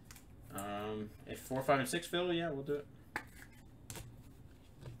 If 4, 5, and 6 fill, yeah, we'll do it.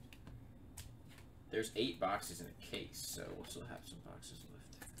 There's 8 boxes in a case, so we'll still have some boxes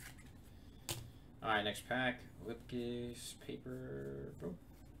left. All right, next pack. Lipkis, paper, boom.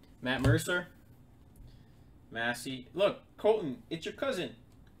 Matt Mercer. Massey. Look, Colton, it's your cousin.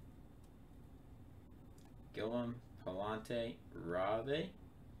 Gillum, Palante, Rave,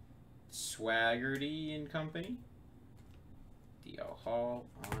 Swaggerty and Company. D.L. Hall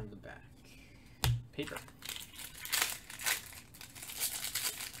on the back. Paper.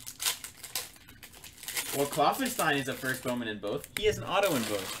 Well, Kloffenstein is a first Bowman in both. He has an auto in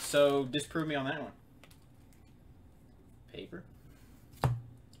both, so disprove me on that one. Paper.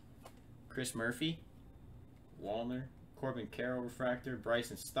 Chris Murphy. Wallner. Corbin Carroll Refractor.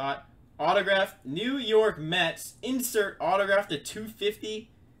 Bryson Stott. Autograph. New York Mets. Insert autograph to 250.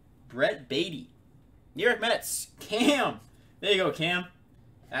 Brett Beatty. New York Mets. Cam. There you go, Cam.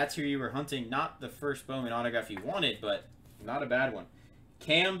 That's who you were hunting. Not the first Bowman autograph you wanted, but not a bad one.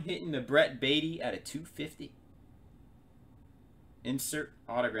 Cam hitting the Brett Beatty at a 250. Insert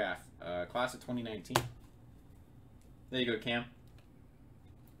autograph. Class of 2019. There you go, Cam.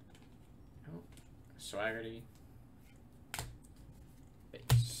 Oh, Swaggerty.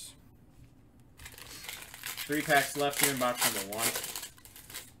 Base. 3 packs left here in box number 1.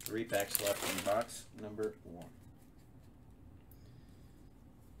 3 packs left in box number 1.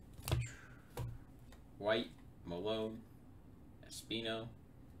 White, Malone, Espino.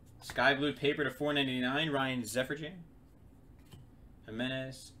 Sky Blue paper to 499. Ryan Zefferjan.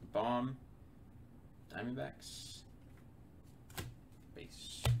 Jimenez. Baum. Diamondbacks.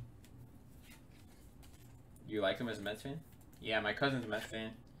 Base. You like him as a Mets fan? Yeah, my cousin's a Mets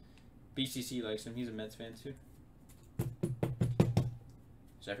fan. BCC likes him. He's a Mets fan too.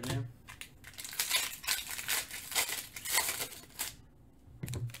 Zefferjan.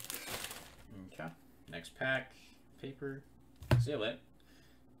 Okay. Next pack. Paper. See you later.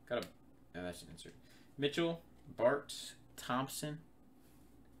 Got a... Oh, that's an insert. Mitchell. Bart. Thompson.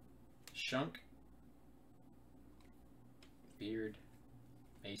 Shunk. Beard.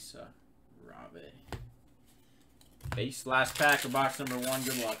 Mesa. Rave. Base. Last pack of box number 1.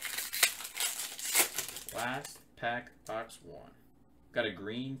 Good luck. Last pack, box 1. Got a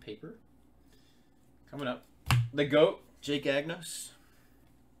green paper. Coming up. The GOAT. Jake Agnos.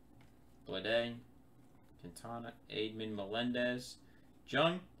 Blade. Quintana. Edmund Melendez.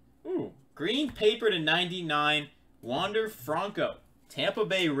 Jung. Ooh. Green paper to 99. Wander Franco. Tampa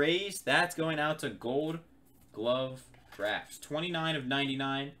Bay Rays. That's going out to Gold Glove Drafts. 29 of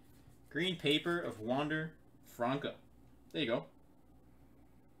 99. Green paper of Wander Franco. There you go.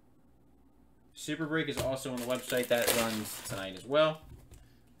 Super Break is also on the website. That runs tonight as well.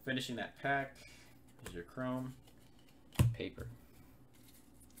 Finishing that pack is your Chrome paper.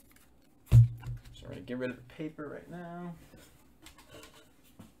 So we're going to get rid of the paper right now.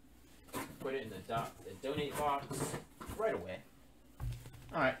 Put it in the donate box right away.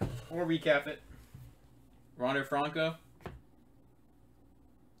 All right, we'll recap it. Rondo Franco.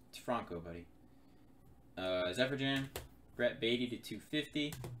 It's Franco, buddy. Zephyrin, Brett Beatty to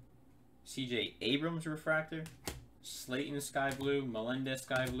 250. CJ Abrams refractor. Slayton Sky Blue. Melendez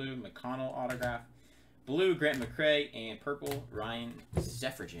Sky Blue. McConnell autograph. Blue Grant McCray. And purple Ryan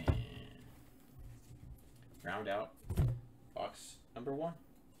Zephyrin. Round out box number 1.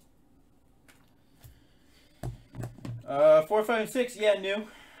 4, 5, and 6. Yeah, new.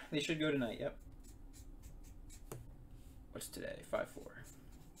 They should go tonight. Yep. What's today? 5, 4.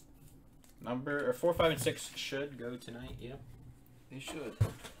 Number 4, 5, and 6 should go tonight. Yep. They should.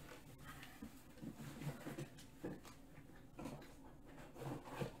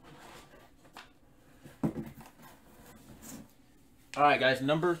 All right, guys.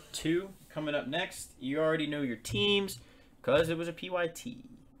 Number 2 coming up next. You already know your teams because it was a PYT.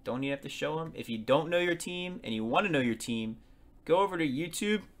 Don't even have to show them. If you don't know your team and you want to know your team, go over to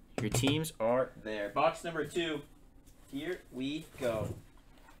YouTube. Your teams are there. Box number 2. Here we go.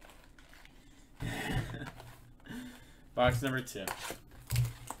 Box number 2.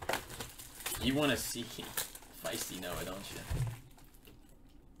 You want to see Feisty Noah, don't you?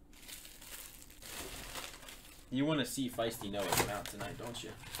 You want to see Feisty Noah come out tonight, don't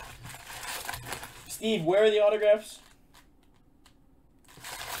you? Steve, where are the autographs?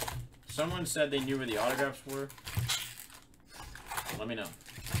 Someone said they knew where the autographs were. Let me know.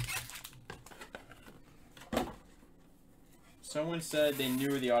 Someone said they knew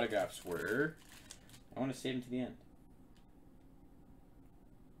where the autographs were. I want to save them to the end.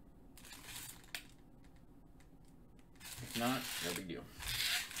 If not, no big deal.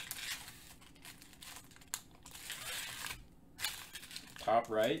 Top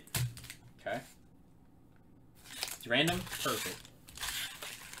right. Okay. It's random? Perfect.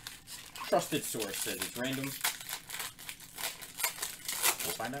 Trusted source says it's random. We'll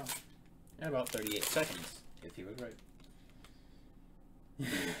find out. In about 38 seconds, if he was right.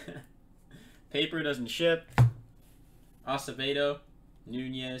 Paper doesn't ship. Acevedo,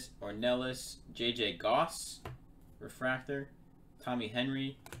 Nunez, Ornelas, JJ Goss, Refractor, Tommy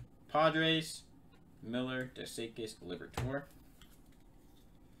Henry, Padres, Miller, DeSakis, Libertor.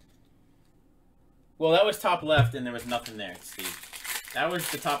 Well, that was top left, and there was nothing there, Steve. That was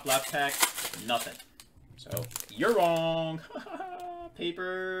the top left pack, nothing. So, you're wrong.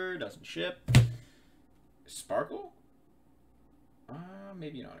 Paper doesn't ship. Sparkle?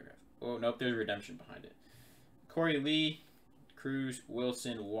 Maybe an autograph. Oh, nope, there's redemption behind it. Corey Lee, Cruz,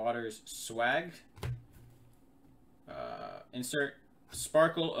 Wilson, Waters, Swag. Insert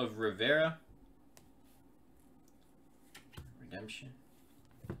Sparkle of Rivera. Redemption.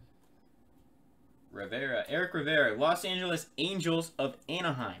 Rivera, Eric Rivera, Los Angeles Angels of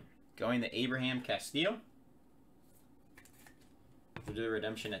Anaheim. Going to Abraham Castillo. We'll do the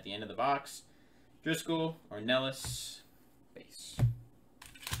redemption at the end of the box. Driscoll, Ornelas, base.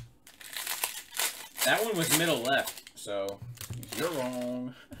 That one was middle left, so you're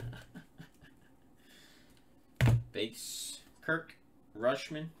wrong. Base. Kirk,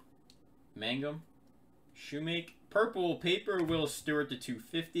 Rushman, Mangum, Shoemake. Purple paper, Will Stewart to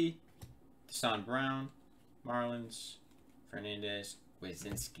 250. Son Brown, Marlins, Fernandez,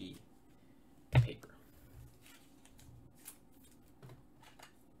 Wazinski, paper.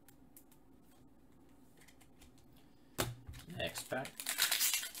 Next pack.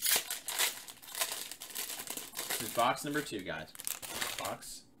 This is box number 2, guys.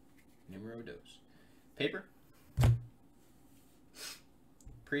 Box numero 2. Paper.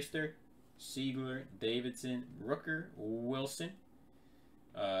 Priester, Siegler, Davidson, Rooker, Wilson.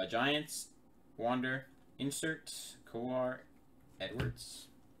 Giants, Wander, Insert, Kowar, Edwards.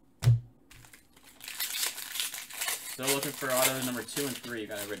 Still looking for auto number 2 and 3.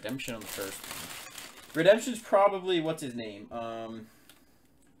 Got a redemption on the first one. Redemption's probably, what's his name? Fuck.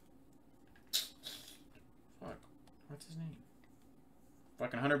 What's his name?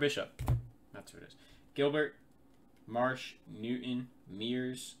 Fucking Hunter Bishop. That's who it is. Gilbert, Marsh, Newton,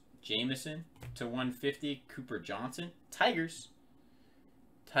 Mears, Jameson to 150. Cooper Johnson. Tigers.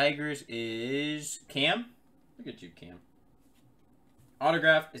 Tigers is Cam. Look at you, Cam.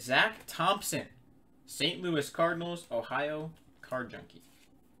 Autograph, Zach Thompson. St. Louis Cardinals, Ohio Card Junkie.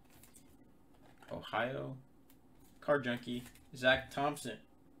 Ohio Card Junkie, Zach Thompson.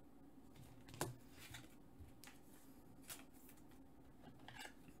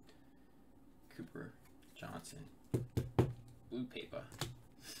 Cooper Johnson. Blue paper.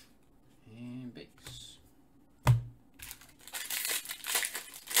 And base.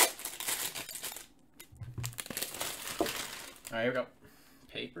 Alright, here we go.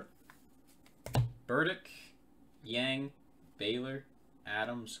 Paper. Burdick, Yang, Baylor,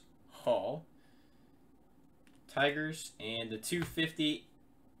 Adams Hall. Tigers. And the 250,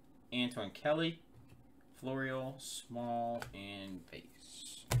 Antoine Kelly. Florial, small, and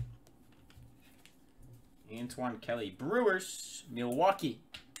base. Antoine Kelly. Brewers. Milwaukee.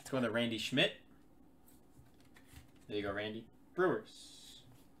 Let's go to Randy Schmidt. There you go, Randy. Brewers.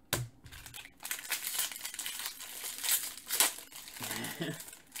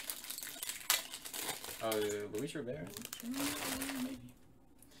 Oh, Luis Rivera? Maybe.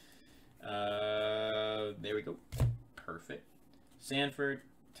 There we go. Perfect. Sanford,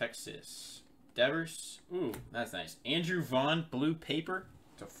 Texas. Devers. Ooh, that's nice. Andrew Vaughn, blue paper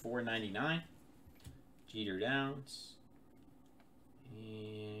to $4.99. Jeter Downs.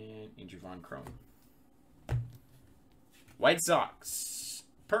 And Andrew Vaughn chrome. White Sox.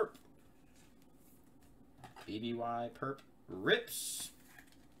 Perp. BBY Perp. Rips.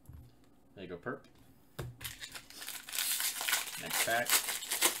 There you go, Perp. Next pack.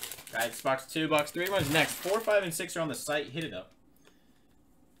 Guys, box 2, box 3 runs next. 4, 5, and 6 are on the site. Hit it up.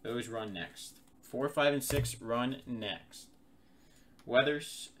 Those run next. 4, 5, and 6 run next.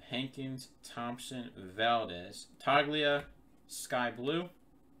 Weathers, Hankins, Thompson, Valdez, Taglia, Sky Blue,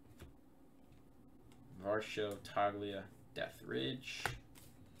 Varsho, Taglia, Death Ridge,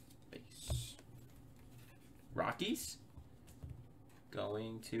 base. Rockies.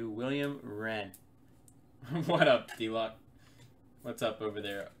 Going to William Wren. What up, D-Luck? What's up over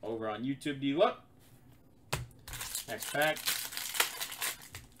there? Over on YouTube, D-Luck. Next pack.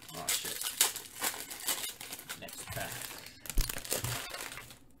 Oh, shit. Next pack.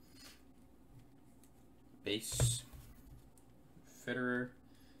 Base. Fitterer.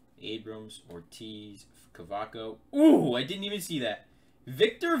 Abrams. Ortiz. Cavaco. Ooh, I didn't even see that.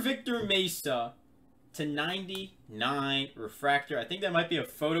 Victor Mesa to 99 refractor. I think that might be a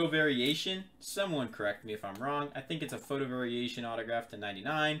photo variation. Someone correct me if I'm wrong. I think it's a photo variation autograph to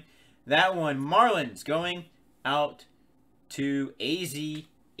 99. That one, Marlins, going out to AZ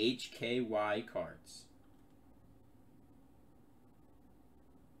HKY cards.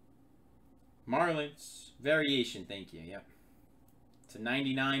 Marlins variation, thank you. Yep. To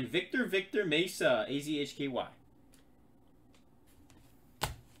 99, Victor Mesa, AZ HKY.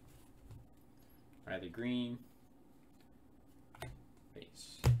 Rather green.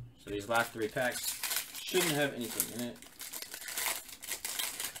 Base. So these last 3 packs shouldn't have anything in it.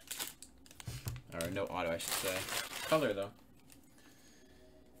 Or no auto, I should say. Color, though.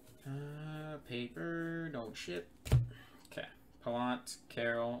 Paper, don't ship. Okay. Pallant,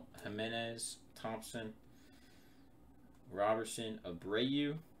 Carroll, Jimenez, Thompson, Robertson,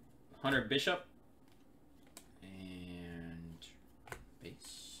 Abreu, Hunter Bishop, and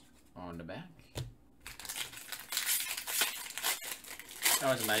base on the back.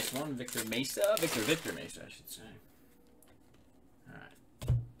 That was a nice one. Victor Mesa, I should say. Alright.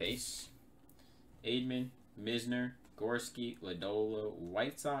 Base. Aidman, Misner, Gorski, Lodolo,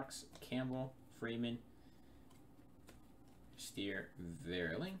 White Sox, Campbell, Freeman, Steer,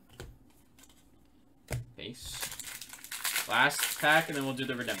 Verling. Base. Last pack, and then we'll do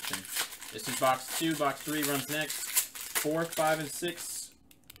the redemption. This is box 2. Box 3 runs next. 4, 5, and 6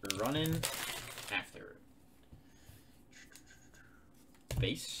 running after.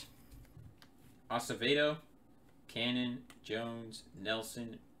 Base. Acevedo, Cannon, Jones,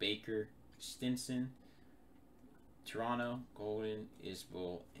 Nelson, Baker, Stinson, Toronto, Golden,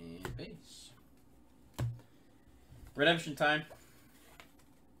 Isbell, and base. Redemption time.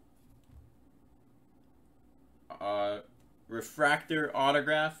 Refractor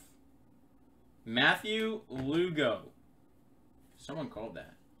autograph. Matthew Lugo. Someone called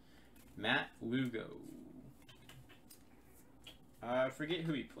that. Matt Lugo. I forget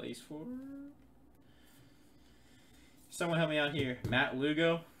who he plays for. Someone help me out here. Matt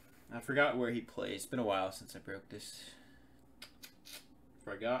Lugo. I forgot where he plays. It's been a while since I broke this.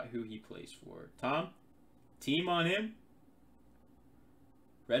 Forgot who he plays for. Tom? Team on him?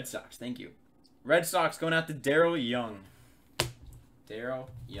 Red Sox. Thank you. Red Sox going out to Daryl Young. Daryl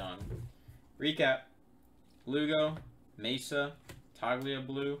Young. Recap. Lugo. Mesa. Taglia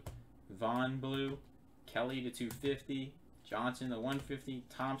blue. Vaughn blue. Kelly to 250. Johnson to 150.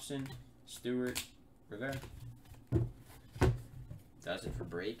 Thompson. Stewart. Rivera. Does it for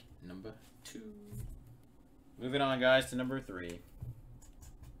break number 2. Moving on, guys, to number 3.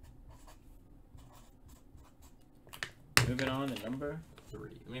 Moving on to number 3.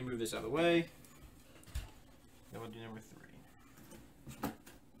 Let me move this out of the way. Then we'll do number 3.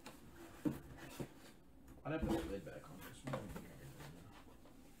 Why'd I put the lid back on this one?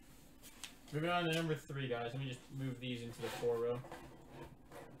 Moving on to number 3, guys. Let me just move these into the 4 row.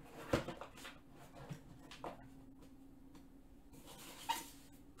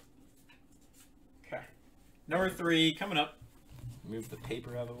 Number 3 coming up. Move the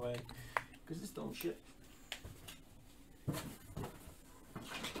paper out of the way because this don't ship.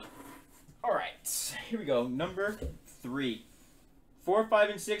 All right, here we go. Number 3. 4, 5,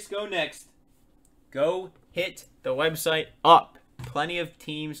 and 6 go next. Go hit the website up. Plenty of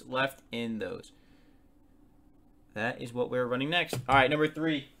teams left in those. That is what we're running next. All right, number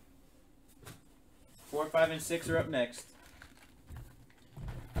 3. 4, 5, and 6 are up next.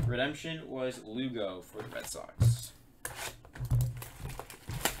 Redemption was Lugo for the Red Sox.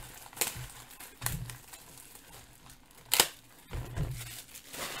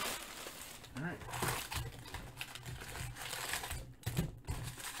 All right.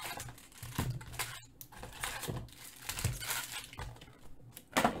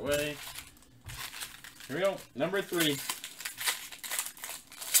 Out of the way. Here we go. Number 3.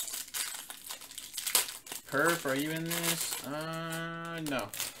 Perp, are you in this? No.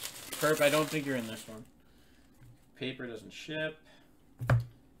 Perp, I don't think you're in this one. Paper doesn't ship.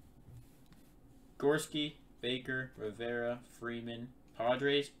 Gorski, Baker, Rivera, Freeman,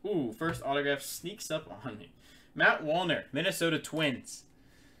 Padres. Ooh, first autograph sneaks up on me. Matt Wallner, Minnesota Twins.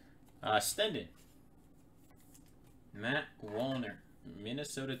 Stendon. Matt Wallner,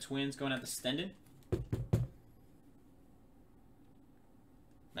 Minnesota Twins going out to Stendon.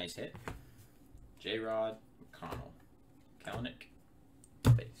 Nice hit. J-Rod, McConnell, Kalanick,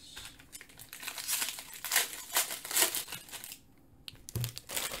 base.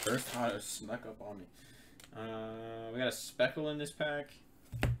 First auto snuck up on me. We got a speckle in this pack.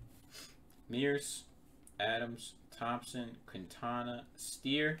 Mears, Adams, Thompson, Quintana,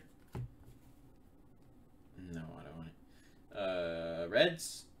 Steer. No, I don't want it.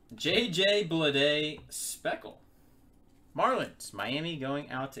 Reds, J.J. Bleday, speckle. Marlins, Miami going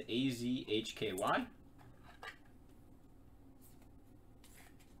out to AZHKY.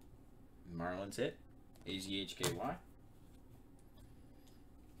 Marlins hit. AZHKY.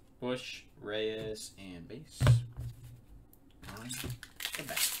 Bush, Reyes, and base. On the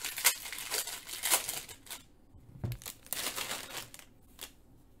back.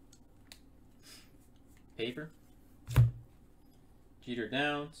 Paper. Jeter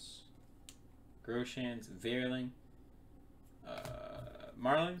Downs. Groshans, Verling.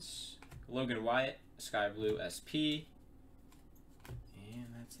 Marlins, Logan Wyatt, Sky Blue SP,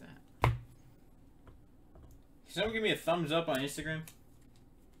 and that's that. Can someone give me a thumbs up on Instagram?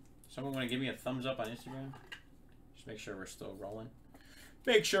 Someone want to give me a thumbs up on Instagram? Just make sure we're still rolling.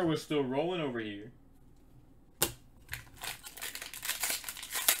 Make sure we're still rolling over here.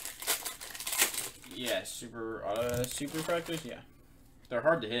 Yeah, super refractors, yeah. They're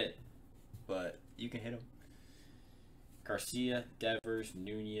hard to hit, but you can hit them. Garcia, Devers,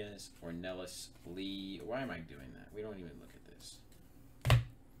 Nunez, Ornelas, Lee. Why am I doing that? We don't even look at this.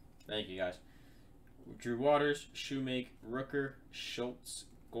 Thank you, guys. Drew Waters, Shoemake, Rooker, Schultz,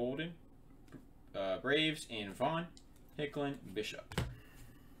 Golden, Braves, and Vaughn, Hicklin, Bishop.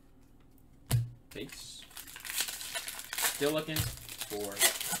 Base. Still looking for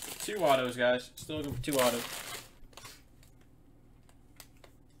 2 autos, guys. Still looking for 2 autos.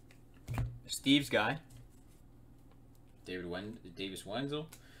 Steve's guy. Davis Wenzel.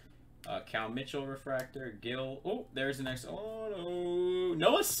 Cal Mitchell refractor. Gill. Oh, there's the next auto.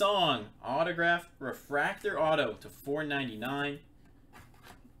 Noah Song. Autograph refractor auto to $4.99.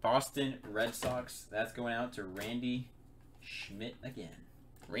 Boston Red Sox. That's going out to Randy Schmidt again.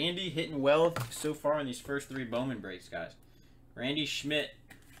 Randy hitting well so far in these first 3 Bowman breaks, guys. Randy Schmidt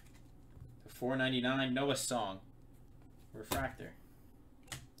to $4.99. Noah Song. Refractor.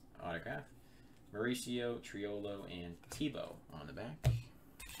 Autograph. Mauricio, Triolo, and Tebow on the back.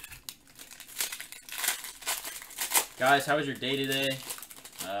 Guys, how was your day today?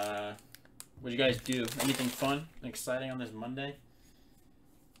 What'd you guys do? Anything fun, exciting on this Monday?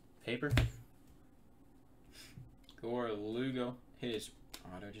 Paper. Gore Lugo hit his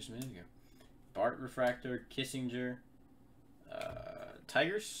auto just a minute ago. Bart refractor, Kissinger,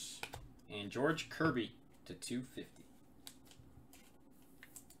 Tigers, and George Kirby to $2.50.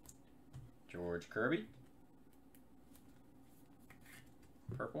 George Kirby.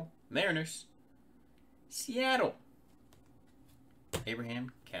 Purple. Mariners. Seattle.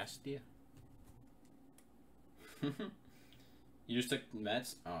 Abraham Castilla. You just took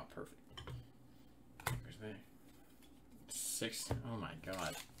Mets? Oh, perfect. Where's that? 6. Oh my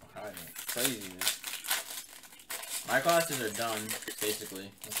god. Crazy. My classes are done, basically,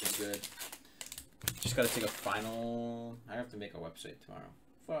 which is good. Just gotta take a final. I have to make a website tomorrow.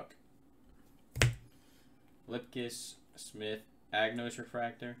 Fuck. Lipkiss, Smith, Agnos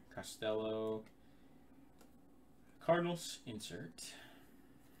refractor, Costello, Cardinals insert,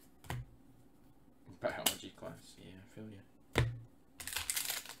 Biology class. Yeah, I feel you.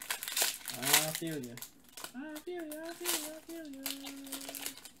 I feel you. I feel you. I feel you. I feel you.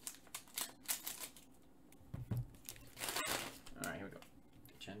 Alright, here we go.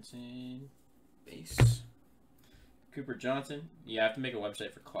 Jensen. Base. Cooper Johnson. Yeah, I have to make a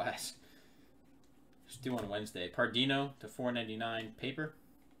website for class. Just do on Wednesday. Pardino to 4.99 paper.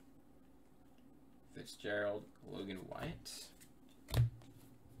 Fitzgerald. Logan Wyatt.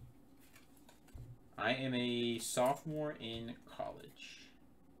 I am a sophomore in college.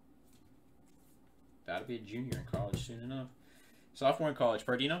 About to be a junior in college soon enough. Sophomore in college.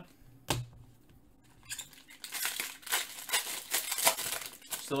 Pardino.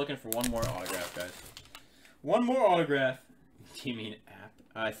 Still looking for one more autograph, guys. One more autograph. Do you mean app?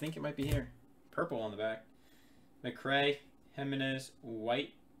 I think it might be here. Purple on the back. McRae, Jimenez,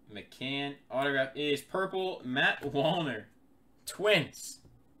 White, McCann. Autograph is purple. Matt Wallner. Twins.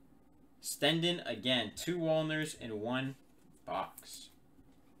 Stendon again. 2 Wallners in 1 box.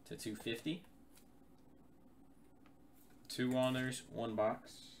 To 250. 2 Wallners, 1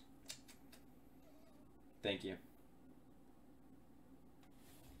 box. Thank you.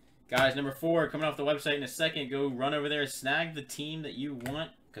 Guys, number 4 coming off the website in a second. Go run over there, snag the team that you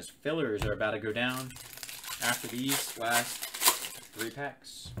want, because fillers are about to go down after these last 3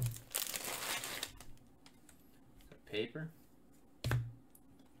 packs. Paper.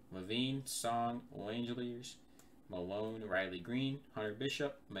 Levine, Song, Langeliers, Malone, Riley Green, Hunter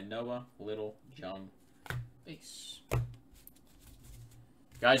Bishop, Manoa, Little, Jung, base.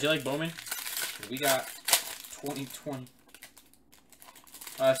 Guys, you like Bowman? We got 2020.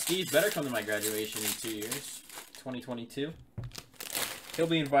 Steve better come to my graduation in 2 years. 2022. He'll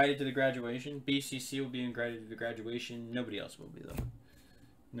be invited to the graduation. BCC will be invited to the graduation. Nobody else will be, though.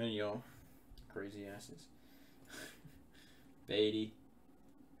 None of y'all. Crazy asses. Beatty.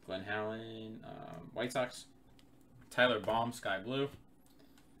 Glenn Hallen. White Sox. Tyler Baum, Sky Blue.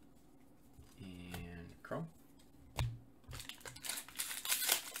 And Chrome.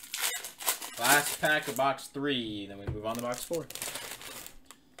 Last pack of box 3. Then we move on to box 4.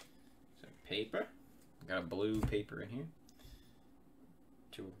 So paper. Got a blue paper in here.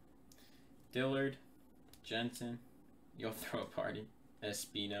 2. Dillard. Jensen. You'll throw a party.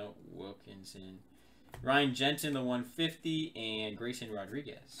 Espino. Wilkinson. Ryan Jensen, the 150. And Grayson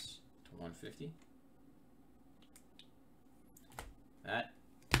Rodriguez to 150.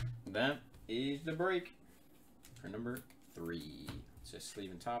 That is the break for number 3. Let's just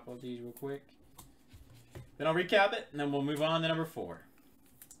sleeve and top load these real quick. Then I'll recap it, and then we'll move on to number 4.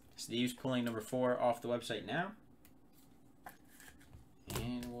 Steve's pulling number 4 off the website now.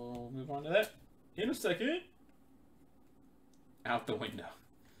 And we'll move on to that in a second. Out the window.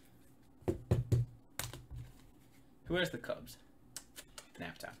 Who has the Cubs?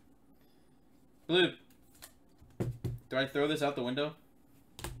 Nap time. Blue. Do I throw this out the window?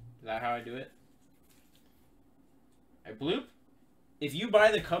 Is that how I do it? I bloop. If you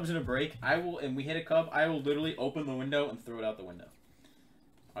buy the Cubs in a break, I will, and we hit a Cub, I will literally open the window and throw it out the window.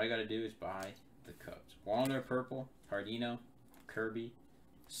 All you gotta do is buy the Cubs. Wallner purple, Pardino, Kirby,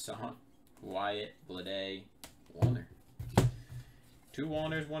 Song, Wyatt, Blade, Wallner. 2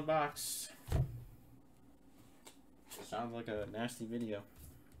 Wallners, 1 box. Sounds like a nasty video.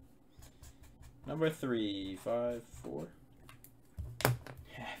 Number 3, 5, 4.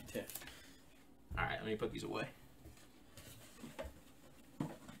 Have to. All right, let me put these away.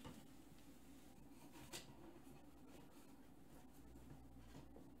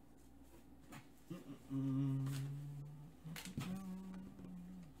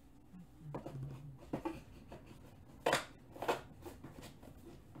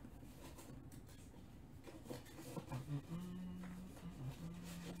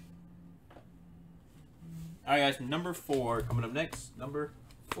 All right, guys. Number 4 coming up next. Number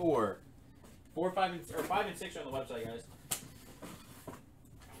 4, 4, 5, or 5 and 6 are on the website, guys.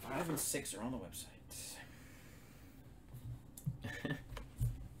 5 and 6 are on the website.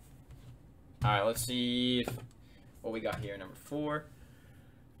 All right, let's see what we got here. Number 4,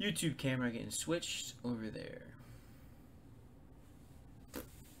 YouTube camera getting switched over there.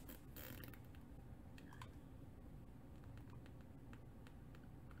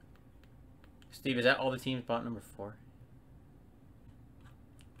 Steve, is that all the teams bought number 4?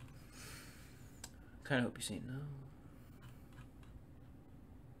 Kind of hope you say no.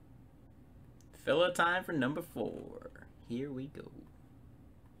 Filler time for number 4. Here we go.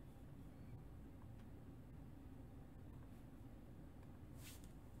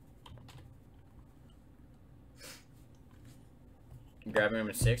 Grabbing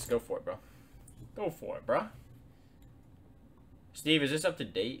number 6. Go for it, bro. Go for it, bro. Steve, is this up to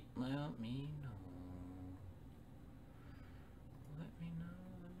date? Let me know.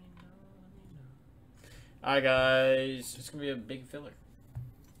 Alright, guys. It's going to be a big filler.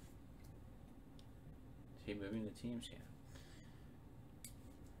 Is he moving the teams? Yeah.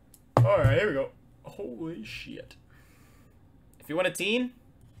 Alright, here we go. Holy shit. If you want a team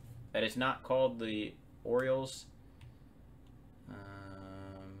that is not called the Orioles,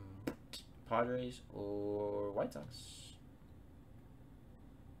 Padres, or White Sox.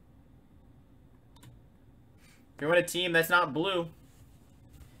 If you want a team that's not blue,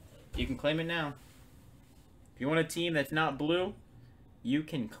 you can claim it now. If you want a team that's not blue, you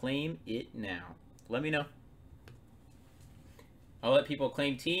can claim it now. Let me know. I'll let people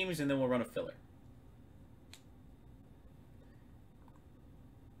claim teams, and then we'll run a filler.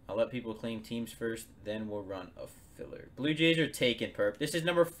 I'll let people claim teams first, then we'll run a filler. Blue Jays are taken, perp. This is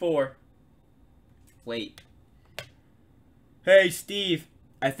number 4. Wait. Hey, Steve.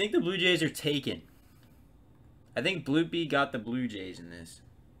 I think the Blue Jays are taken. I think Bloopy got the Blue Jays in this.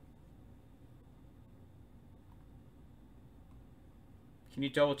 Can you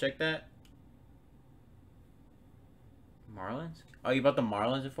double check that? Marlins? Oh, you bought the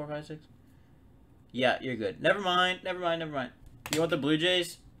Marlins at 456? Yeah, you're good. Never mind. Never mind. Never mind. You want the Blue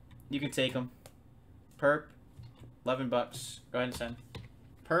Jays? You can take them. Perp. $11. Go ahead and send.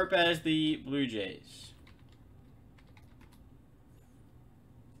 Perp as the Blue Jays.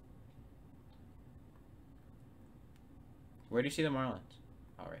 Where do you see the Marlins?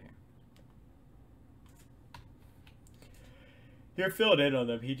 Oh, right here. You're filled in on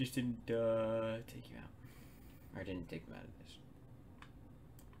them. He just didn't take you out. Or didn't take them out of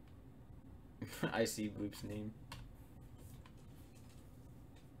this. I see Bloop's name.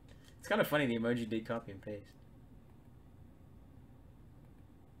 It's kind of funny the emoji did copy and paste.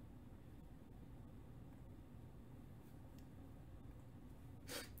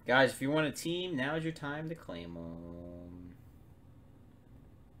 Guys, if you want a team, now is your time to claim them.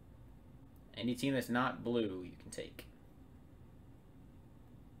 Any team that's not blue, you can take.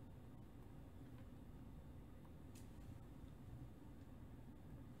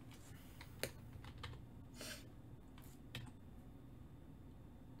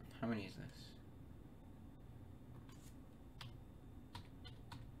 How many is this?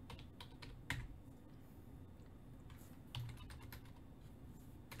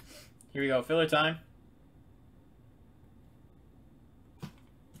 Here we go, filler time.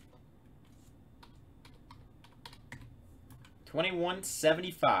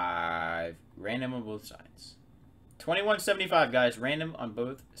 $21.75. Random on both sides. $21.75, guys. Random on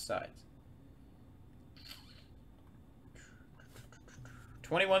both sides.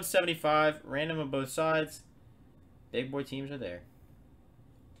 $21.75. Random on both sides. Big boy teams are there.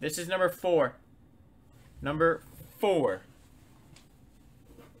 This is number 4. Number 4.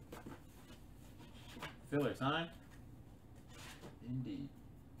 Filler time. Indeed.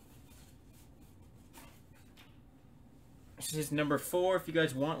 This is number 4. If you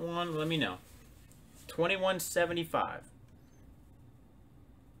guys want one, let me know. $21.75.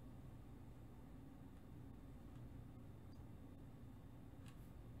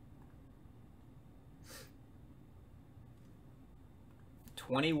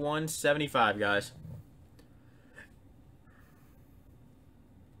 $21.75, guys.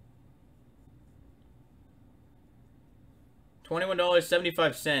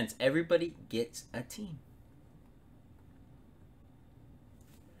 $21.75. Everybody gets a team.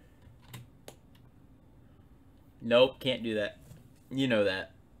 Nope, can't do that. You know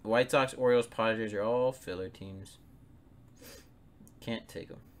that. White Sox, Orioles, Padres are all filler teams. Can't take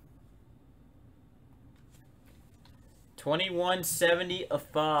them.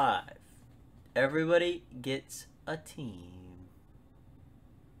 $21.75. Everybody gets a team.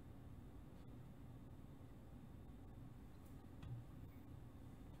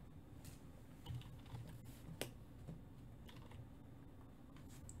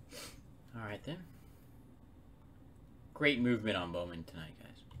 All right then. Great movement on Bowman tonight,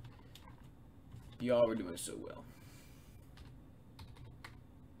 guys. Y'all were doing so well.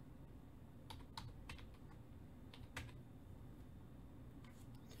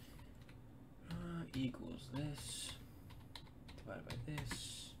 Equals this divided by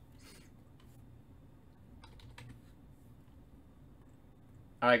this.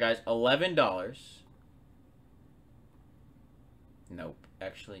 All right, guys. $11. Nope.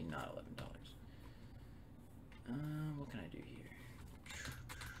 Actually, not $11. What can I do here?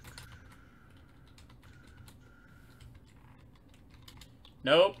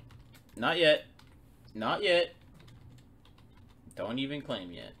 Nope. Not yet. Not yet. Don't even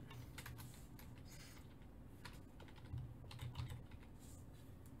claim yet.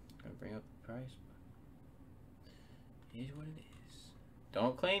 Gonna bring up the price. Here's what it is.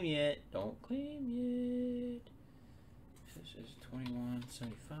 Don't claim yet. Don't claim yet. This is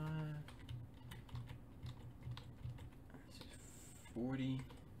 21.75. This is 40.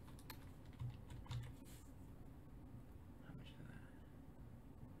 How much is that?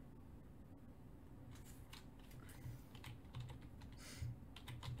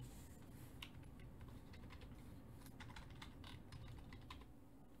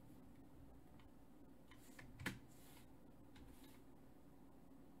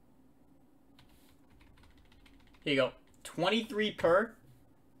 Here you go. 23 per.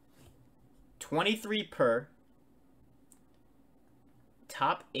 23 per.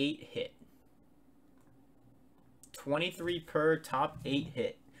 Top 8 hit. 23 per top 8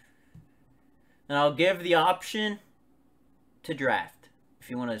 hit. And I'll give the option to draft if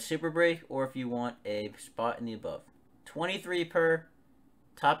you want a super break or if you want a spot in the above. 23 per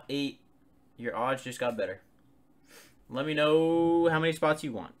top 8. Your odds just got better. Let me know how many spots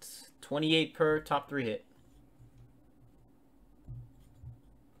you want. 28 per top 3 hit.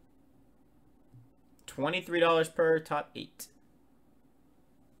 $23 per top 8.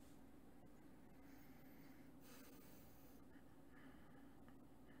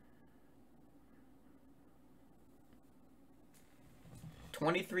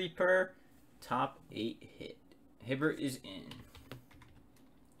 $23 per top 8 hit. Hibbert is in.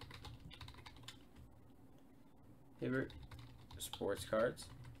 Hibbert sports cards.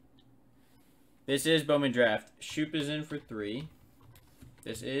 This is Bowman draft. Shoop is in for 3.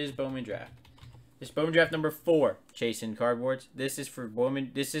 This is Bowman draft. This is Bowman draft number 4. Chasing cardboards. This is for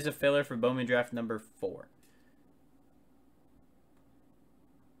Bowman. This is a filler for Bowman draft number 4.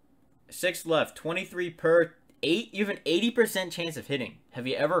 6 left. 23 per 8. You have an 80% chance of hitting. Have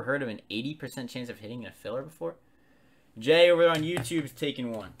you ever heard of an 80% chance of hitting in a filler before? Jay over there on YouTube is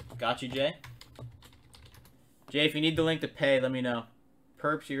taking one. Got you, Jay. Jay, if you need the link to pay, let me know.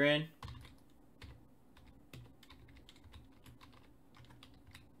 Perps, you're in.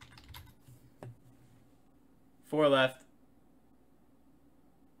 Four left.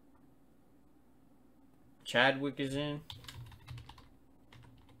 Chadwick is in.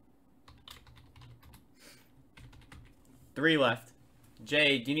 Three left.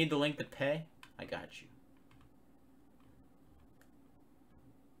 Jay, do you need the link to pay? I got you.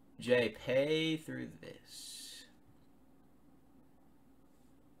 Jay, pay through this.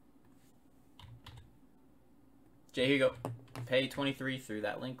 Jay, here you go. Pay 23 through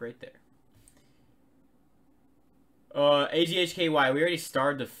that link right there. AGHKY, we already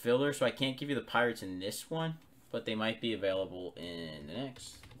started the filler, so I can't give you the Pirates in this one, but they might be available in the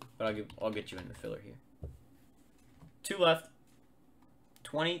next. But I'll get you in the filler here. 2 left.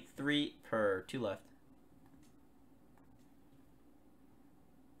 23 per. 2 left.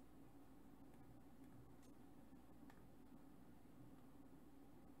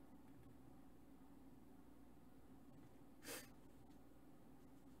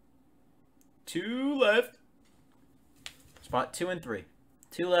 Two left. Spot 2 and 3.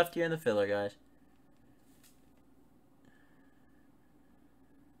 2 left here in the filler, guys.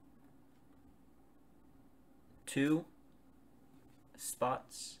 Two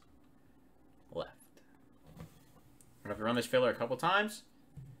spots left. I'm gonna have to run this filler a couple times.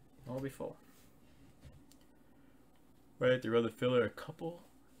 And we'll be full. Right, have to run the filler a couple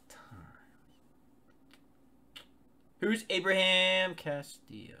times. Who's Abraham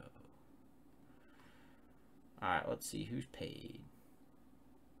Castillo? Alright, let's see who's paid.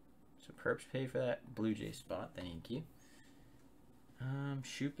 So Perps paid for that Blue Jay spot, thank you.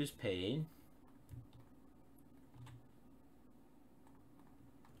 Shoop is paid.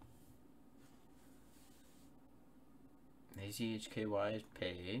 AZHKY is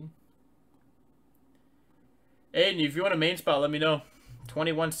paid. Aiden, if you want a main spot, let me know.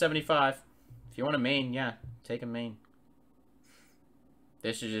 21.75. If you want a main, yeah, take a main.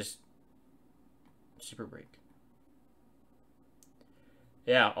 This is just super break.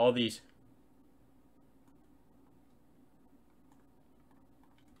 Yeah, all these.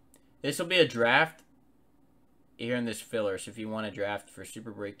 This will be a draft here in this filler, so if you want to draft for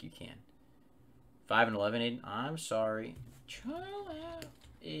super break, you can. 5 and 11, Aiden. I'm sorry. Chill out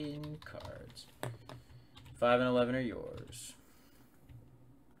in cards. 5 and 11 are yours.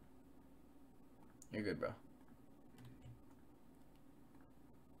 You're good, bro.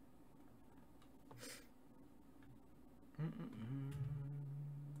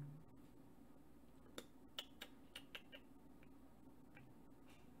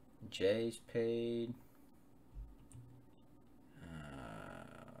 Jay's paid.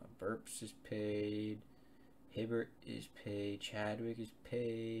 Burps is paid. Hibbert is paid. Chadwick is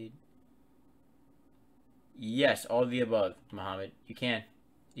paid. Yes, all of the above, Mohammed. You can.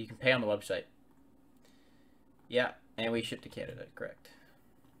 You can pay on the website. Yeah, and we ship to Canada, correct.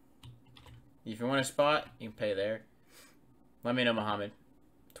 If you want a spot, you can pay there. Let me know, Mohammed.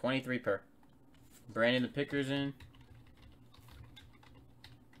 23 per. Brandon the pickers in.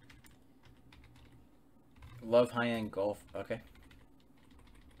 Love high-end golf. Okay.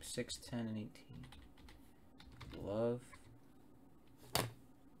 6, 10, and 18. Love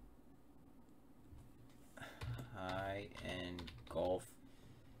high-end golf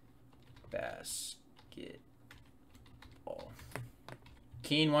basketball.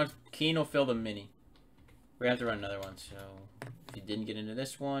 Keen will fill the mini. We're gonna have to run another one, so if you didn't get into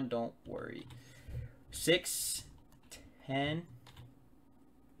this one, don't worry. 6, 10,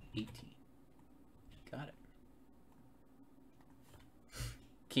 18. Got it.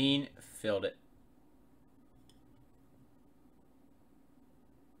 Keen filled it.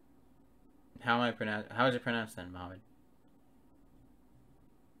 How is it pronounced then, Mohammed?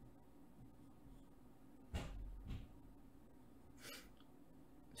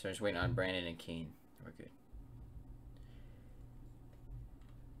 So I'm just waiting on Brandon and Keen. We're good.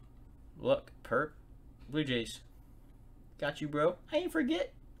 Look, Perp. Blue Jays. Got you, bro. I ain't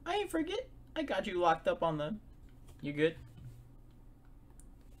forget. I got you locked up on them. You good?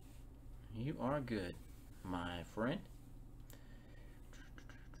 You are good, my friend.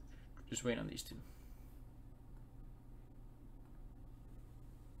 Just waiting on these two.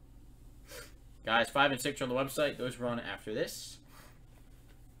 Guys, 5 and 6 are on the website. Those run after this.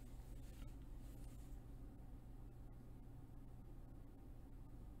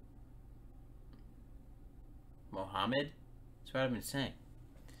 Mohammed? That's what I've been saying.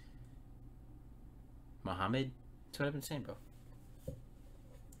 Mohammed? That's what I've been saying, bro.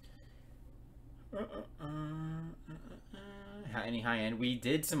 Any high end? We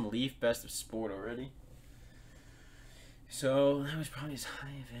did some Leaf Best of Sport already. So that was probably as high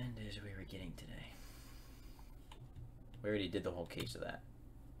of end as we were getting today. We already did the whole case of that.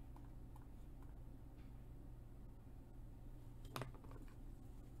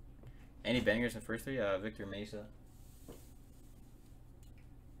 Any bangers in the first three? Victor Mesa.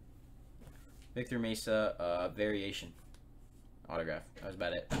 Victor Mesa, variation. Autograph. That was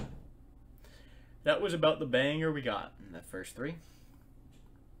about it. That was about the banger we got in the first three.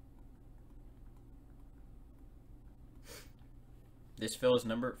 This fill is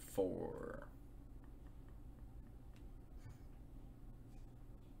number 4.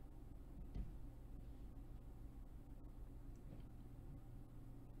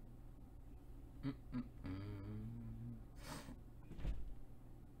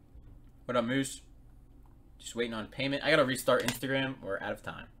 What up, Moose? Just waiting on payment. I gotta restart Instagram. We're out of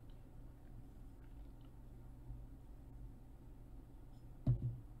time.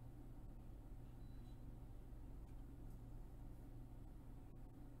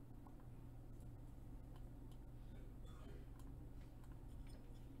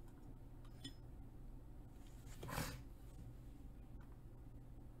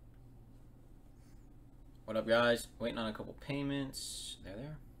 What up, guys? Waiting on a couple payments.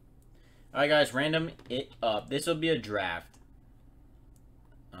 There. Alright, guys, random it up. This will be a draft.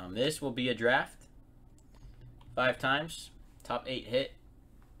 This will be a draft. 5 times. Top 8 hit.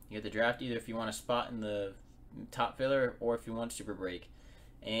 You get the draft either if you want a spot in the top filler or if you want super break.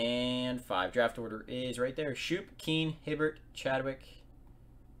 And 5. Draft order is right there. Shoop, Keen, Hibbert, Chadwick.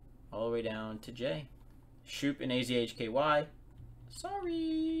 All the way down to J. Shoop and AZHKY.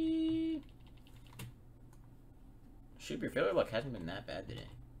 Sorry. Shoop, your filler luck hasn't been that bad today.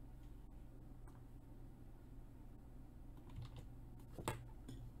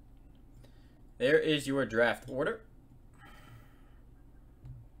 There is your draft order.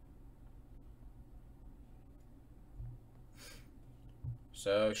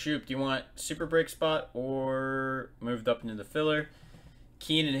 So, Shoop, do you want super break spot or moved up into the filler?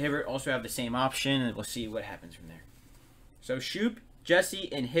 Keen and Hibbert also have the same option, and we'll see what happens from there. So, Shoop,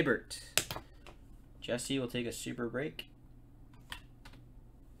 Jesse, and Hibbert. Jesse will take a super break.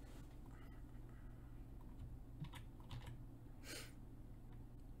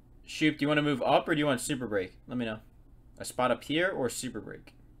 Shoop, do you want to move up or do you want super break? Let me know. A spot up here or super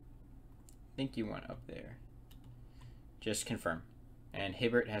break? I think you want up there. Just confirm. And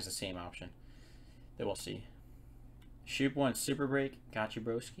Hibbert has the same option. Then we'll see. Shoop wants super break. Got you,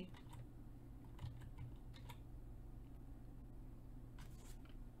 broski.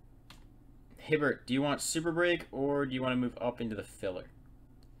 Hibbert, do you want super break or do you want to move up into the filler?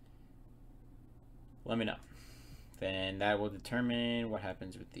 Let me know. Then that will determine what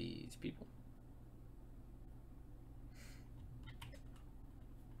happens with these people.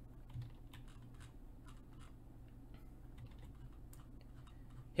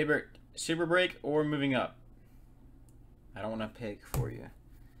 Hibbert, super break or moving up? I don't want to pick for you.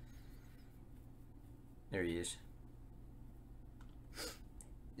 There he is.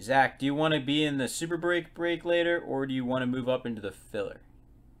 Zach, do you want to be in the super break later, or do you want to move up into the filler?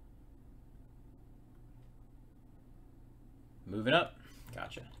 Moving up.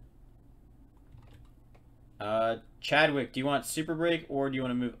 Gotcha. Chadwick, do you want super break, or do you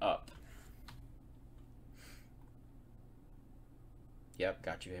want to move up? Yep,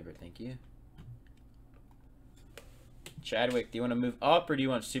 got you, Hibbert. Thank you. Chadwick, do you want to move up, or do you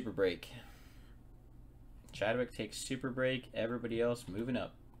want super break? Chadwick takes super break. Everybody else moving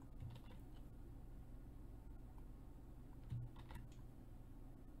up.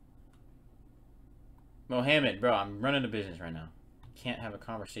 Mohammed, bro, I'm running a business right now. Can't have a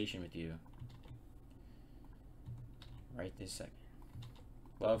conversation with you right this second.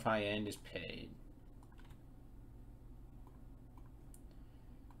 Love high end is paid.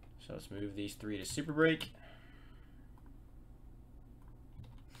 So let's move these 3 to super break.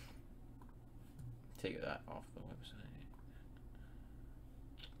 Take that off the website.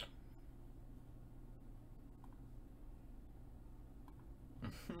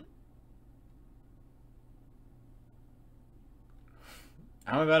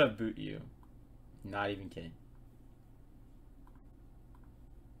 I'm about to boot you. Not even kidding.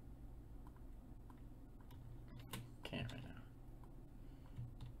 Can't right now.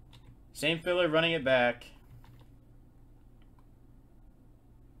 Same filler, running it back.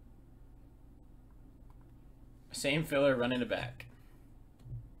 Same filler, running it back.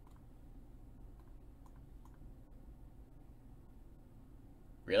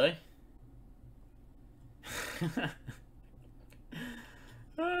 Really?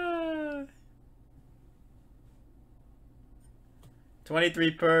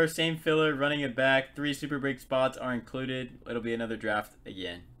 23 per, same filler, running it back. 3 super break spots are included. It'll be another draft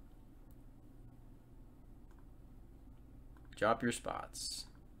again. Drop your spots.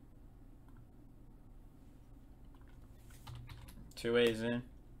 2 A's in.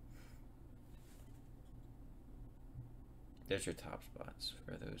 There's your top spots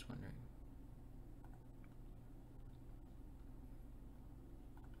for those wondering.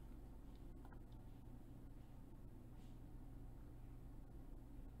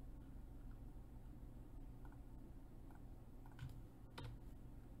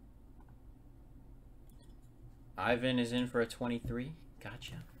 Ivan is in for a 23.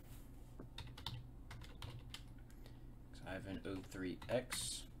 Gotcha. Ivan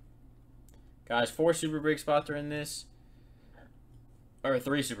 03X. Guys, 4 super break spots are in this. Or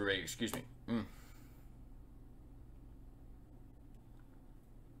 3 super break, excuse me.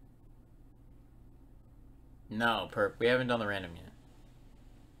 No, Perp. We haven't done the random yet.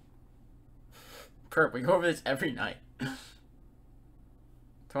 Perp, we go over this every night.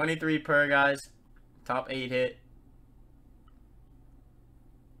 23 per, guys. Top 8 hit.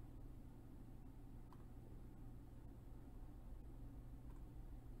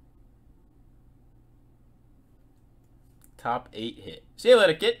 Top 8 hit. See you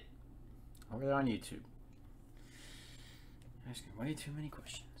later, kid. Over there on YouTube. Asking way too many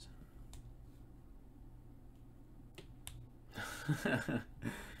questions.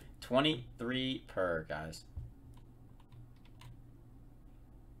 23 per, guys.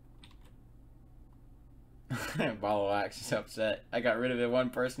 Ball of Wax is upset. I got rid of the one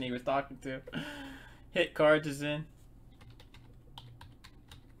person he was talking to. Hit cards is in.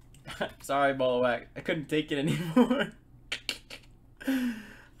 Sorry, Ball of Wax. I couldn't take it anymore.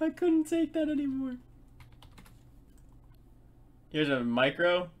 I couldn't take that anymore. Here's a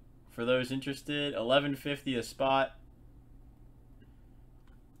micro for those interested. $11.50 a spot.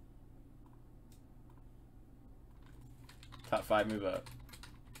 Top 5 move up.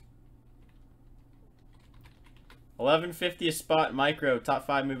 $11.50 a spot micro. Top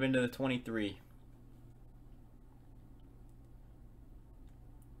 5 move into the 23.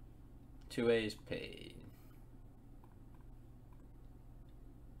 2 A's paid.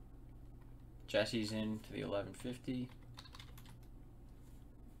 Jesse's in to the $11.50.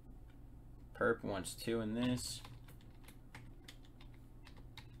 Perp wants 2 in this.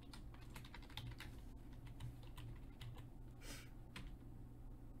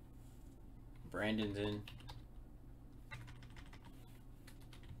 Brandon's in.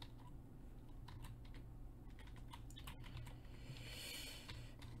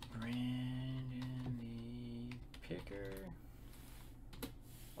 Brandon the picker.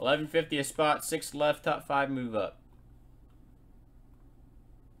 $11.50 a spot, 6 left, top 5 move up.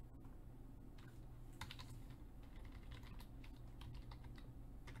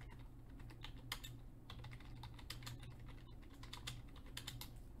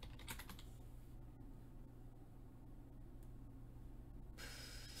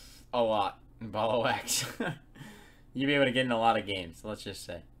 a lot in Bolo X. You'll be able to get in a lot of games, let's just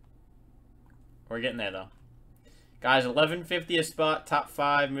say. We're getting there, though. Guys, $11.50 a spot. Top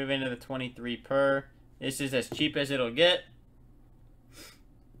 5, move into the 23 per. This is as cheap as it'll get.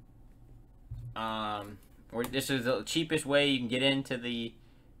 This is the cheapest way you can get into the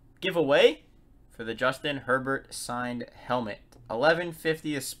giveaway for the Justin Herbert signed helmet.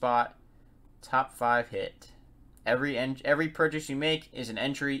 $11.50 a spot. Top 5 hit. Every purchase you make is an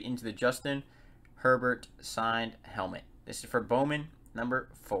entry into the Justin Herbert signed helmet. This is for Bowman number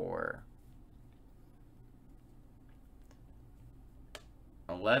 4.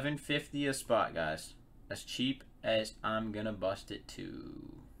 $11.50 a spot, guys. As cheap as I'm gonna bust it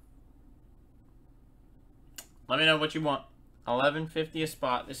to. Let me know what you want. $11.50 a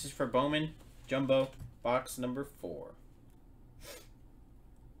spot. This is for Bowman Jumbo box number 4.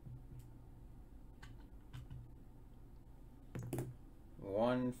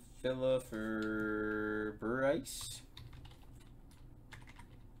 One filler for Bryce.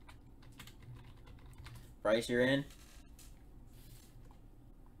 Bryce, you're in.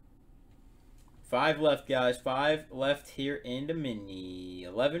 5 left, guys. 5 left here in the mini.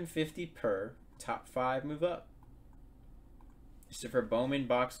 $11.50 per. Top 5 move up. This is for Bowman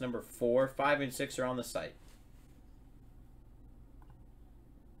box number 4. 5 and 6 are on the site.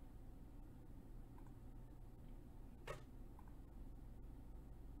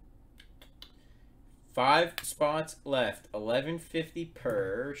 Five spots left. $11.50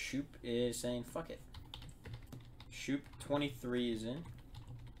 per. Shoop is saying fuck it. Shoop 23 is in.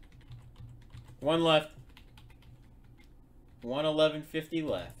 1 left. 11.50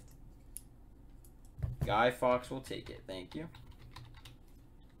 left. Guy Fox will take it. Thank you.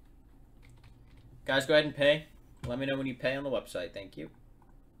 Guys, go ahead and pay. Let me know when you pay on the website. Thank you.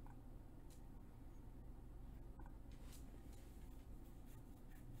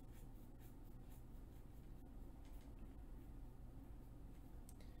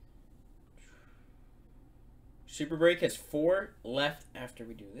 Super Break has 4 left after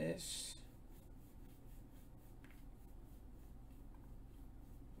we do this.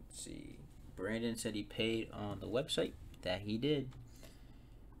 Let's see. Brandon said he paid on the website. That he did.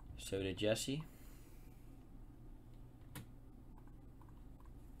 So did Jesse.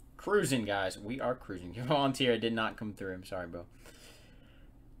 Cruising, guys. We are cruising. Your volunteer did not come through. I'm sorry, bro.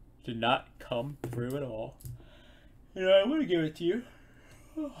 Did not come through at all. You know, I want to give it to you.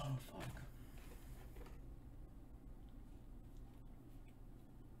 Oh, fuck.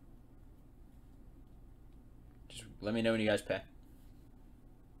 Just let me know when you guys pay.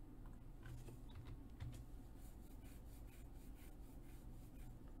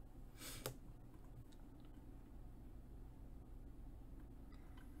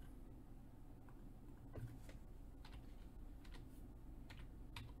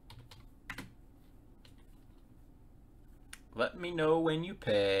 Let me know when you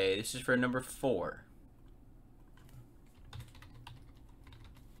pay. This is for number 4.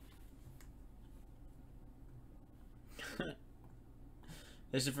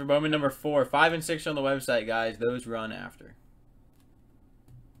 This is for Bowman number 4. 5 and 6 on the website, guys. Those run after.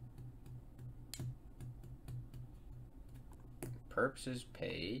 Perps is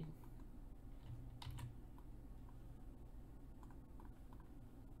paid.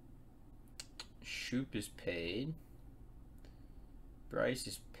 Shoop is paid. Bryce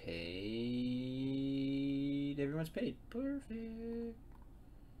is paid. Everyone's paid. Perfect.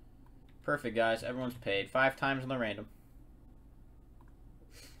 Perfect, guys. Everyone's paid. 5 times on the random.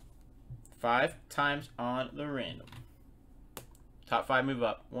 5 times on the random. Top 5 move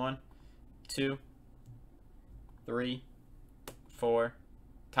up. 1, 2, 3, 4.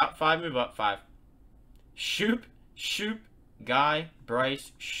 Top 5 move up. 5. Shoop, Shoop, Guy,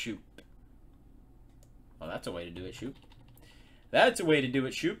 Bryce, Shoop. Well, that's a way to do it, Shoop. That's a way to do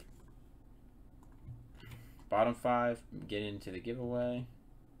it, Shoop. Bottom 5, get into the giveaway.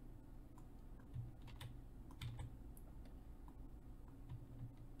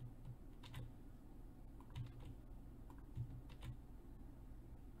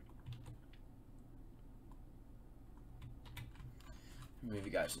 Move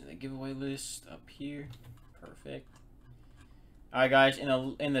you guys into the giveaway list up here. Perfect. All right, guys.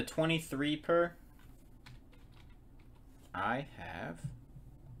 In the 23 per, I have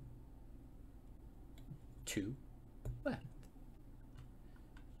 2 left.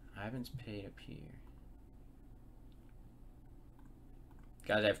 Ivan's paid up here.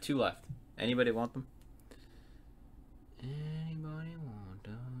 Guys, I have 2 left. Anybody want them? Anybody want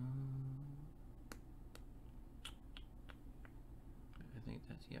them? I think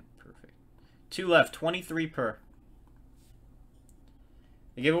that's, yep, perfect. 2 left, 23 per.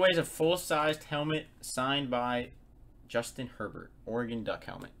 The giveaway is a full-sized helmet signed by Justin Herbert. Oregon Duck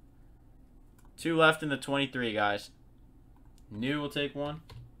helmet. 2 left in the 23, guys. New will take 1.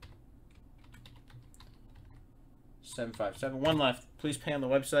 757. 1 left. Please pay on the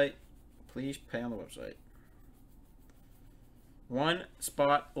website. Please pay on the website. 1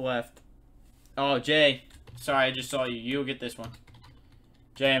 spot left. Oh, Jay. Sorry, I just saw you. You'll get this one.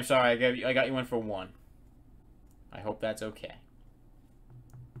 Jay, I'm sorry. I got you one for 1. I hope that's okay.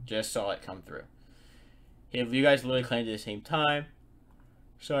 Just saw it come through. Hey, you guys literally claimed at the same time.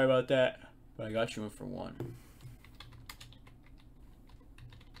 Sorry about that. But I got you one for 1.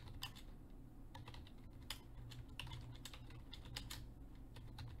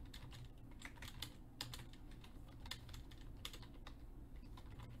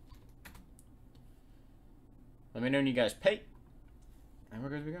 Let me know when you guys pay. And we're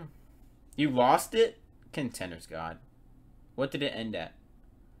good to go. You lost it? Contenders God. What did it end at?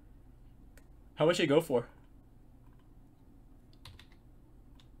 How much did it go for?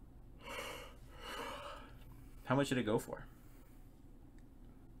 How much did it go for?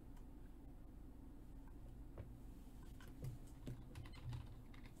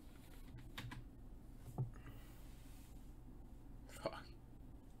 Fuck.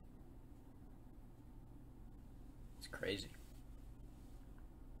 It's crazy.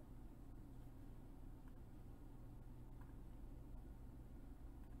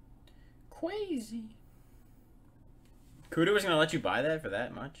 Crazy. Kuda was gonna let you buy that for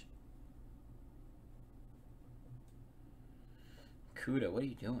that much? Kuda, what are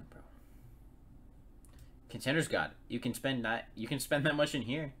you doing, bro? Contenders God. You can spend that. You can spend that much in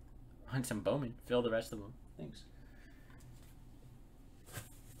here on some Bowman. Fill the rest of them. Thanks.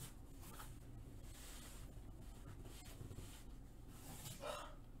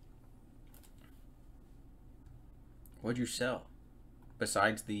 What'd you sell?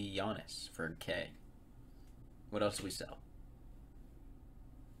 Besides the Giannis for K. What else do we sell?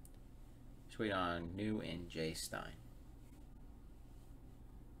 Just wait on New and J Stein.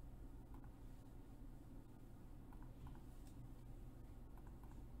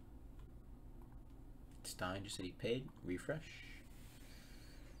 Stein just said he paid. Refresh.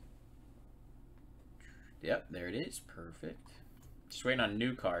 Yep, there it is. Perfect. Just waiting on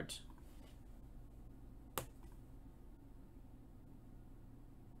new cards.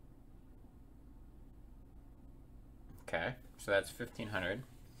 Okay, so that's 1,500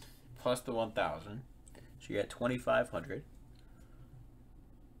 plus the 1,000. So you get 2,500.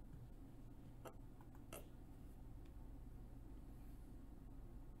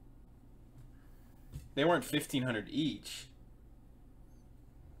 They weren't 1,500 each.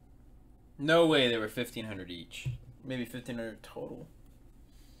 No way they were 1,500 each. Maybe 1,500 total.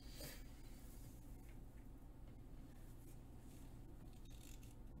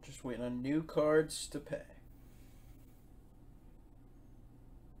 Just waiting on new cards to pay.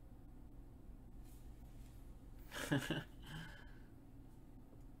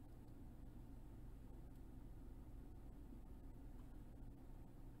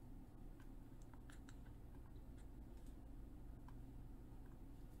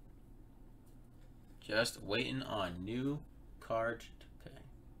 Just waiting on new cards to pay.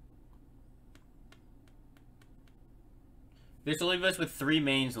 This will leave us with 3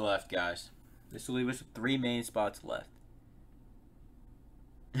 mains left, guys. This will leave us with 3 main spots left.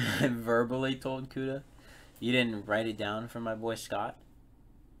 I verbally told Kuda. You didn't write it down for my boy Scott?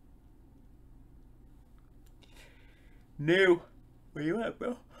 New. Where you at,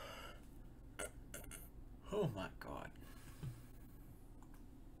 bro? Oh my god.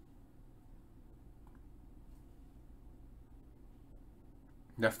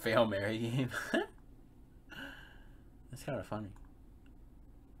 The Fail Mary game. That's kind of funny.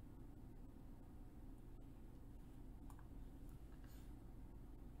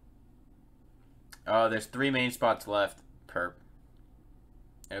 Oh, there's 3 main spots left. Perp.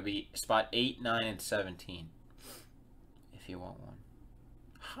 It'll be spot 8, 9, and 17. If you want one.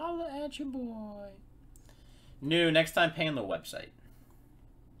 Holla at your boy. New, next time pay on the website.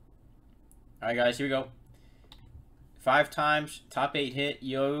 Alright guys, here we go. 5 times, top 8 hit,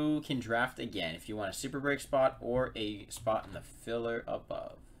 you can draft again if you want a super break spot or a spot in the filler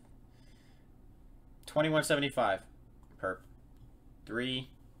above. 2175. Perp. 3,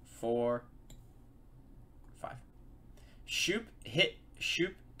 4, 5. Shoop, hit,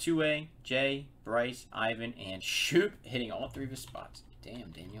 Shoop, 2A, Jay, Bryce, Ivan, and Shoop hitting all 3 of his spots. Damn,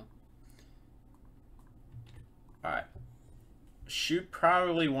 Daniel. Alright. Shoop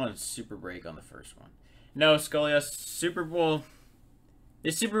probably won super break on the first one. No, Scullius, Super Bowl.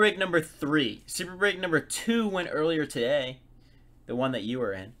 It's Super Break number 3. Super Break number 2 went earlier today. The one that you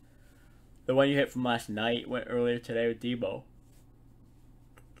were in. The one you hit from last night went earlier today with Debo.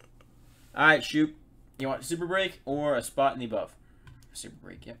 Alright, shoot. You want super break or a spot in the above? Super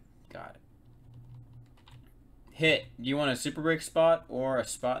break, yep. Got it. Hit. Do you want a super break spot or a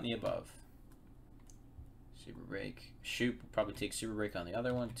spot in the above? Super break. Shoot. We'll probably take super break on the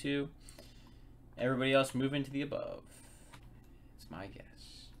other one too. Everybody else move into the above. It's my guess.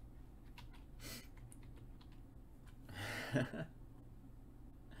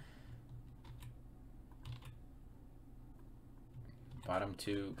 Bottom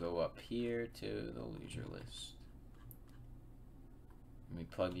two go up here to the loser list. Let me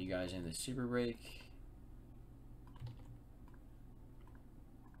plug you guys in the super break.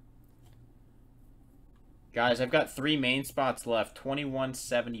 Guys, I've got 3 main spots left.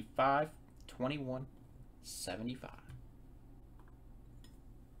 21.75. 21.75.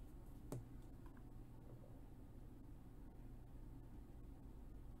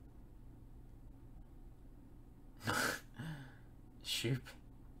 Shoop.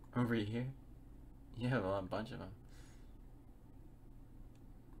 Over here. You have a bunch of them.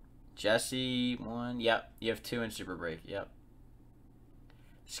 Jesse, 1. Yep. You have 2 in super break. Yep.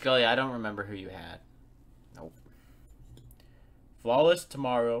 Scully, I don't remember who you had. Nope. Flawless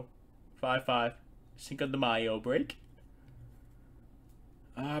tomorrow. 5-5. Cinco de Mayo break.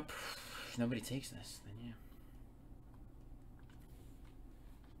 If nobody takes this, then yeah.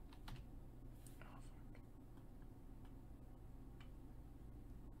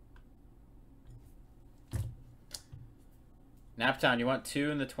 Naptown, you want 2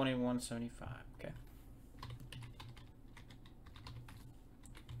 in the 21.75. Okay.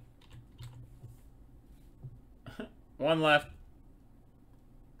 One left.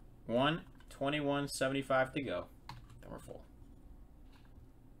 1, 21.75 to go. Then we're full.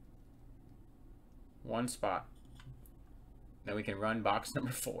 1 spot. Then we can run box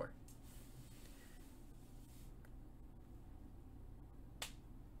number 4.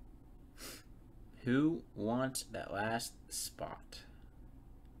 Who wants that last spot?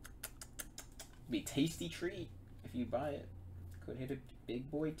 Be a tasty treat if you buy it. Could hit a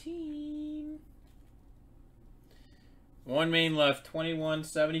big boy team. 1 main left,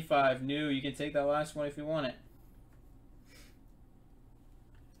 21.75 new. You can take that last one if you want it.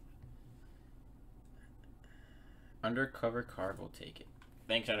 Undercover card will take it.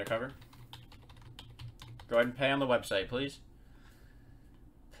 Thanks, Undercover. Go ahead and pay on the website, please.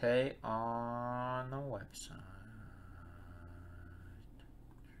 Pay on the website.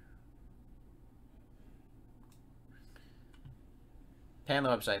 Pay on the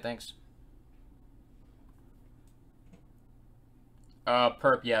website, thanks.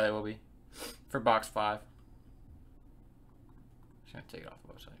 Perp, yeah, they will be. For box 5. Just gonna take it off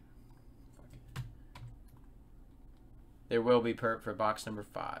the website. There will be perp for box number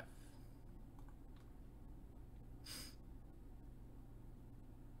 5.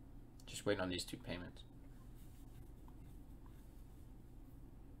 Just waiting on these 2 payments.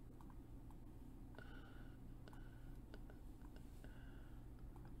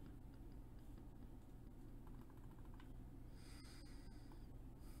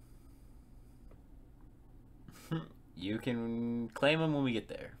 You can claim them when we get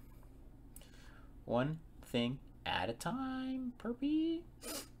there. 1 thing at a time, perpy.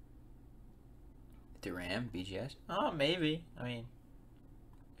 Duran, BGS? Oh, maybe. I mean,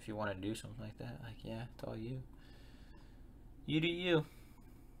 if you want to do something like that, like, yeah, it's all you. You do you.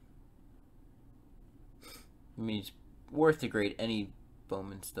 I mean, it's worth to grade any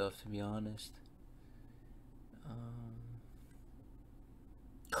Bowman stuff, to be honest.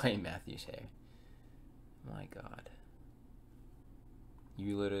 Clay Matthews' hair. My God.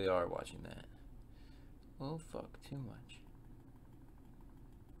 You literally are watching that. Oh, fuck, too much.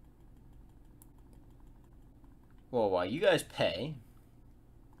 Well, while you guys pay,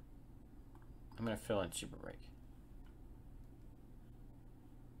 I'm going to fill in super break.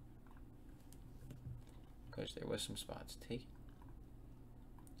 Because there was some spots taken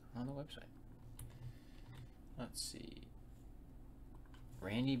on the website. Let's see.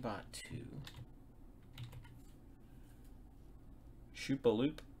 Randy bought 2. Shoop a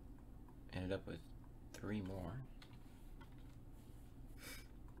loop. Ended up with 3 more.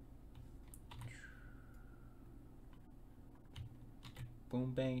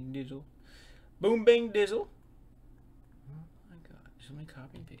 Boom bang dizzle. Boom bang dizzle. Oh my God. Just let me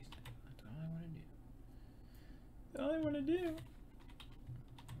copy and paste it. That's all I want to do. That's all I want to do.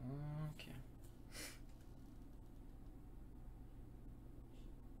 Okay.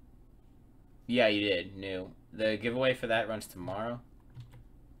 Yeah, you did. New. The giveaway for that runs tomorrow.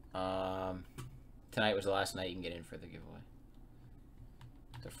 Tonight was the last night you can get in for the giveaway.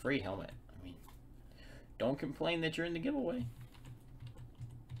 It's a free helmet. I mean, don't complain that you're in the giveaway.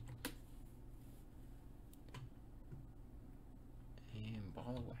 And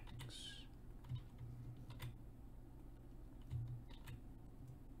ball of wax.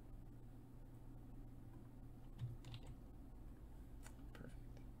 Perfect.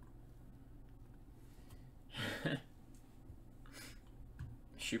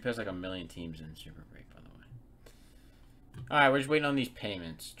 Shoop has like a million teams in Super Break, by the way. Alright, we're just waiting on these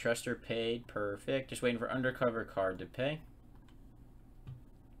payments. Truster paid. Perfect. Just waiting for Undercover card to pay.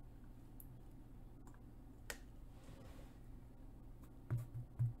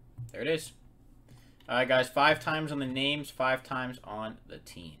 There it is. Alright, guys. 5 times on the names, 5 times on the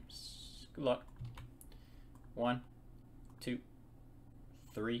teams. Good luck. 1, 2,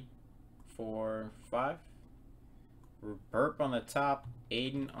 3, 4, 5. Burp on the top,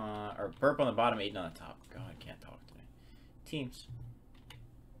 Aiden on, or Burp on the bottom, Aiden on the top. God, I can't talk today. Teams.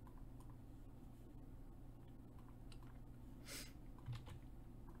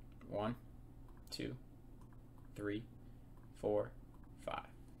 One, 2, 3, 4, 5.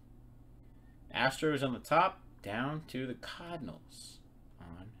 Astros on the top, down to the Cardinals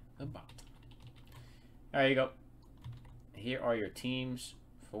on the bottom. There you go. Here are your teams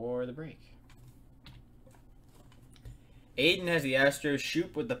for the break. Aiden has the Astros,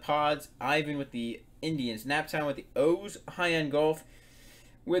 Shoop with the Pods, Ivan with the Indians, Naptown with the O's, High End Golf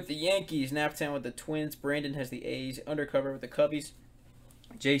with the Yankees, Naptown with the Twins, Brandon has the A's, Undercover with the Cubbies,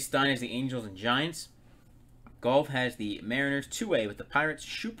 Jay Stein has the Angels and Giants, Golf has the Mariners, 2A with the Pirates,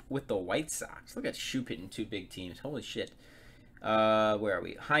 Shoop with the White Sox. Look at Shoop hitting 2 big teams. Holy shit. Where are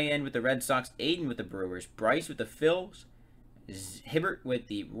we? High End with the Red Sox, Aiden with the Brewers, Bryce with the Phils, Hibbert with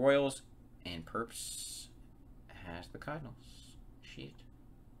the Royals, and Perps has the Cardinals. Shit.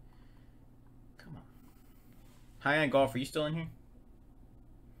 Come on. High End Golf, are you still in here?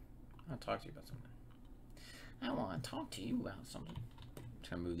 I want to talk to you about something. I want to talk to you about something. I'm just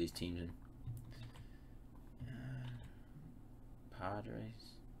going to move these teams in.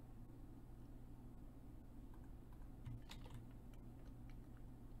 Padres.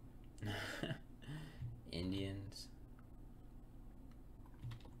 Indians.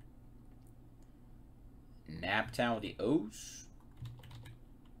 Naptown with the O's.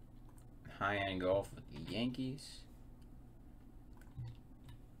 High End Golf with the Yankees.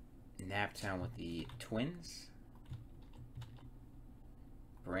 Naptown with the Twins.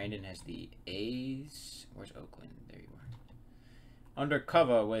 Brandon has the A's. Where's Oakland? There you are.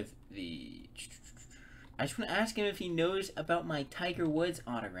 Undercover with the... I just want to ask him if he knows about my Tiger Woods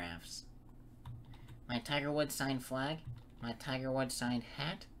autographs. My Tiger Woods signed flag. My Tiger Woods signed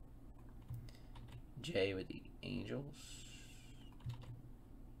hat. Jay with the Angels.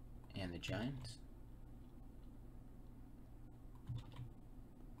 And the Giants.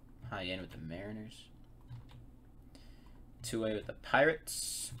 High End with the Mariners. 2A with the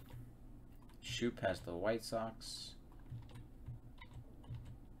Pirates. Shoop has the White Sox.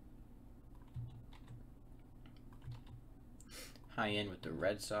 High End with the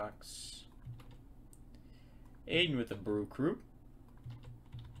Red Sox. Aiden with the Brew Crew.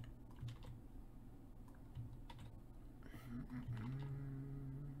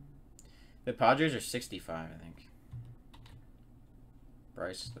 The Padres are 65, I think.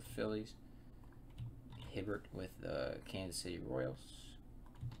 Bryce is the Phillies. Hibbert with the Kansas City Royals.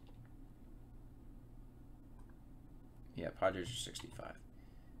 Yeah, Padres are 65.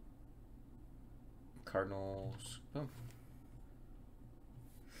 Cardinals. Boom.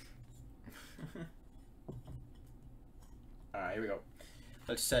 Alright, here we go.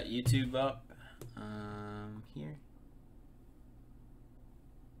 Let's set YouTube up. Here.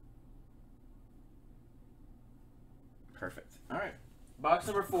 Perfect. Alright. Box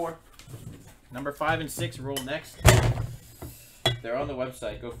number 4. Number 5 and 6 roll next. They're on the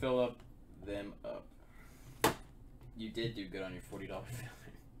website. Go fill up them up. You did do good on your $40 filler.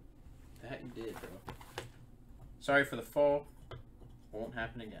 That you did, bro. Sorry for the fall. Won't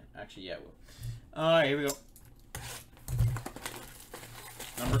happen again. Actually, yeah, it will. Alright, here we go.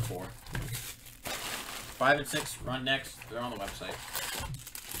 Number 4. 5 and 6 run next. They're on the website.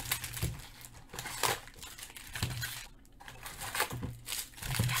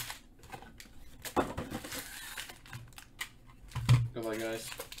 Good luck, guys.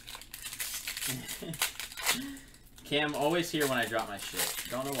 Cam always here when I drop my shit.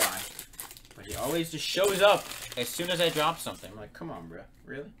 Don't know why. But he always just shows up as soon as I drop something. I'm like, come on, bro.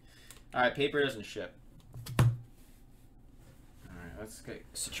 Really? Alright, paper doesn't ship. Alright, let's get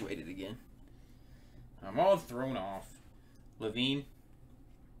situated again. I'm all thrown off. Levine,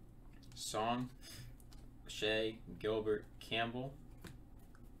 Song, Shea, Gilbert, Campbell,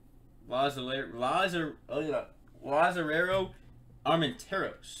 Lazarero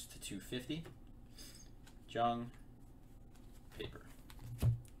Armenteros to 250. Jung paper.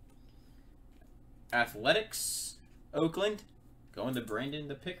 Athletics, Oakland, going to Brandon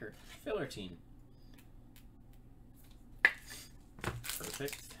the Picker. Filler team.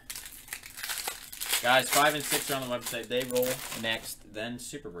 Perfect. Guys, 5 and 6 are on the website. They roll next, then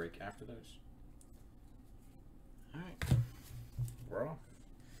Super Break after those. Alright. We're off.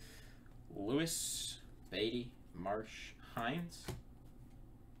 Lewis, Beatty, Marsh, Hines.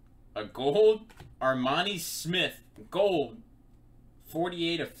 A gold Armani Smith. Gold.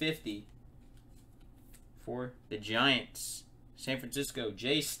 48 of 50. For the Giants. San Francisco.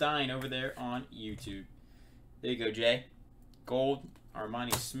 Jay Stein over there on YouTube. There you go, Jay. Gold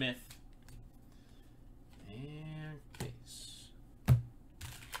Armani Smith. And base.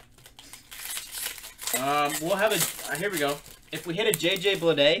 We'll have a... here we go. If we hit a JJ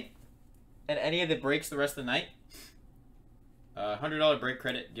Bleday at any of the breaks the rest of the night, $100 break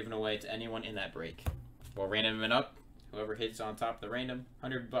credit given away to anyone in that break. We'll random it up. Whoever hits on top of the random,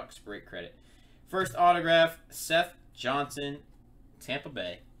 $100 break credit. First autograph, Seth Johnson, Tampa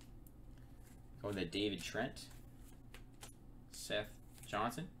Bay. Going to David Trent. Seth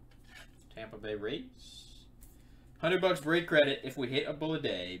Johnson, Tampa Bay Rays. $100 break credit if we hit a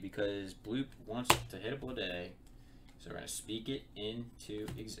Bleday, because Bloop wants to hit a Bleday. So we're going to speak it into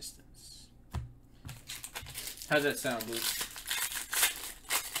existence. How's that sound, Bloop?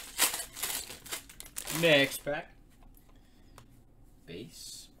 Next pack.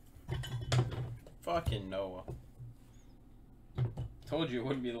 Base. Fucking Noah. Told you it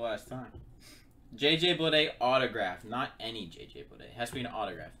wouldn't be the last time. JJ Bleday autograph. Not any JJ Bleday. Has to be an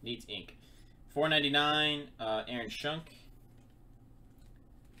autograph. Needs ink. $4.99. Aaron Shunk.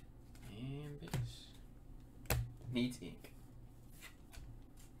 And base. Needs ink.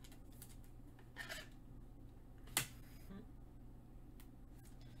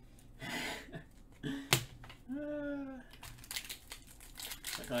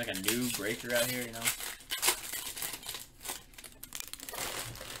 Looking like a new breaker out here, you know.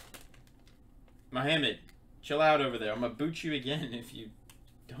 Mohammed, chill out over there. I'm gonna boot you again if you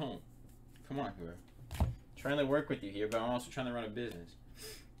don't. Come on, here. Trying to work with you here, but I'm also trying to run a business.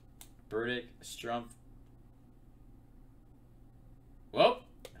 Burdick, Strumpf. Well,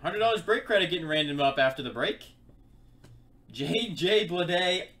 $100 break credit getting random up after the break. JJ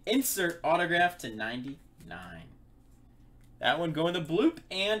Bleday, insert autograph to 99. That one going to Bloop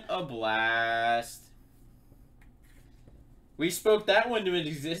and a blast. We spoke that one to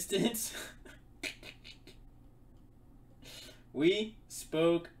existence. We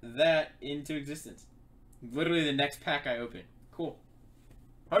spoke that into existence. Literally the next pack I open. Cool.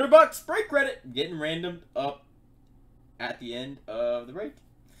 $100 break credit getting random up at the end of the break.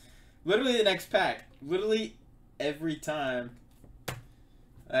 Literally the next pack. Literally every time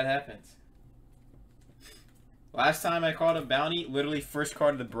that happens. Last time I called a bounty, literally first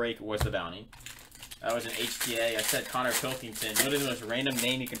card of the break was the bounty. That was an HTA. I said Connor Pilkington. Literally the most random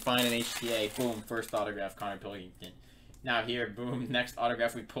name you can find in HTA. Boom, first autograph, Connor Pilkington. Now here, boom, next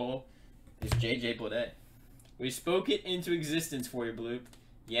autograph we pull is JJ Bleday. We spoke it into existence for you, Bloop.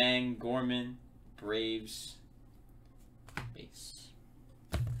 Yang, Gorman, Braves, base.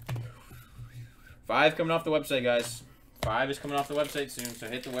 5 coming off the website, guys. 5 is coming off the website soon, so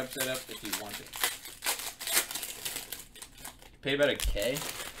hit the website up if you want it. Paid about a K.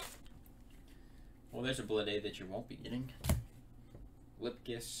 Well, there's a Bleday that you won't be getting.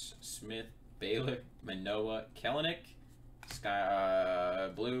 Lipkiss, Smith, Baylor, Manoa, Kellenick, Sky,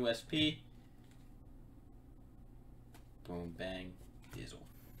 Blue, SP. Boom, bang, Dizzle.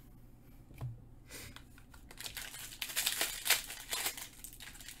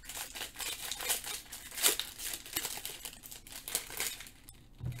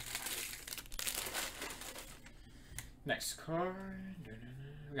 Next card.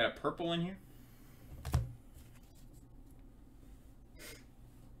 We got a purple in here.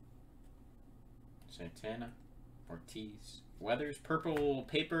 Santana, Ortiz, Weathers, purple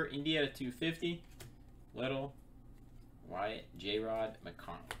paper, India to 250. Little, Wyatt, J-Rod,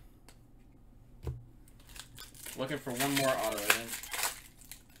 McConnell. Looking for one more auto, I think.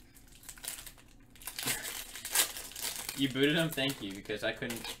 You booted him? Thank you, because I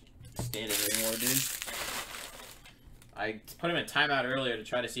couldn't stand it anymore, dude. I put him in timeout earlier to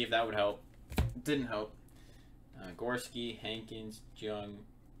try to see if that would help. It didn't help. Gorski, Hankins, Jung,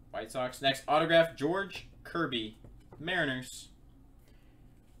 White Sox. Next autograph, George Kirby, Mariners.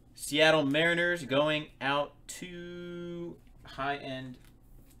 Seattle Mariners going out to high-end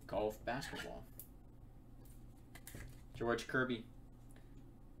golf basketball. George Kirby,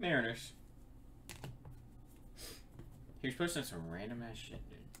 Mariners. He was posting some random ass shit,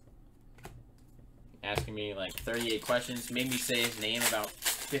 dude. Asking me like 38 questions. Made me say his name about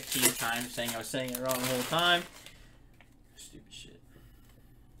 15 times, saying I was saying it wrong the whole time. Stupid shit.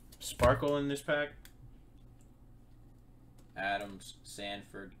 Sparkle in this pack. Adams,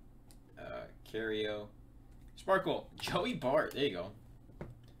 Sanford, Carrio. Sparkle, Joey Bart. There you go.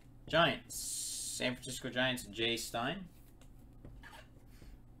 Giants, San Francisco Giants, Jay Stein.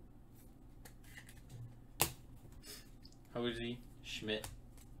 Hosey, Schmidt,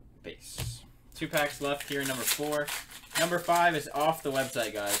 base. 2 packs left here, number 4. Number 5 is off the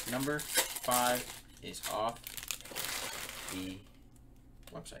website, guys. Number 5 is off the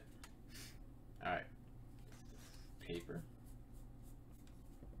website. Alright. Paper.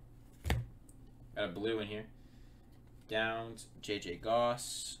 Got a blue in here. Downs, J.J.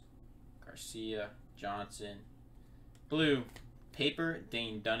 Goss, Garcia, Johnson. Blue. Paper,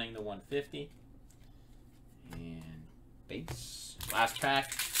 Dane Dunning, the 150. And base. Last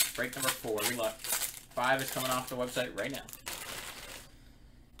pack. Break number 4. Good luck. 5 is coming off the website right now.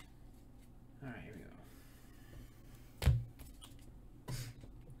 Alright, here we go.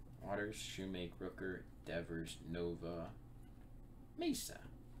 Waters, Shoemake, Rooker, Devers, Nova, Mesa.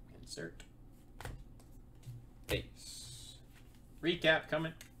 Insert. Base. Recap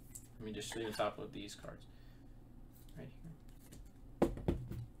coming. Let me just sleeve and top load these cards. Right here.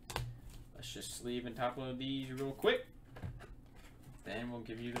 Let's just sleeve and top load these real quick. Then we'll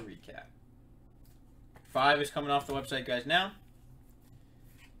give you the recap. 5 is coming off the website, guys, now.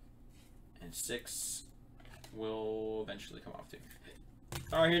 And 6 will eventually come off, too.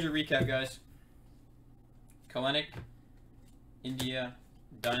 Alright, here's your recap, guys. Kalenic, India,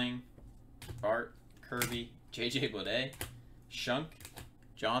 Dunning, Bart, Kirby, J.J. Bleday, Shunk,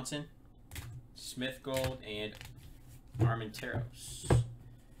 Johnson, Smith Gold, and Armenteros.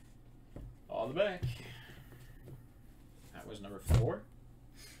 All the back. That was number 4.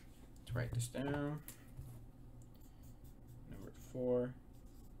 Let's write this down. Number 4,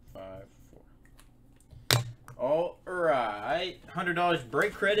 5, 4. All right. $100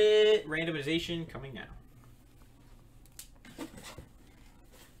 break credit. Randomization coming now.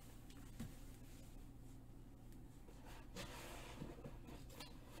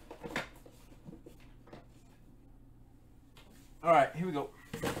 All right, here we go.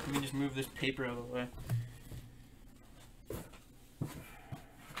 Let me just move this paper out of the way.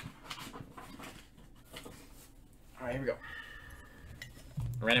 All right, here we go.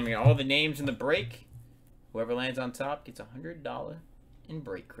 Randoming all the names in the break. Whoever lands on top gets $100 in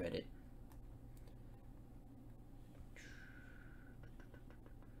break credit.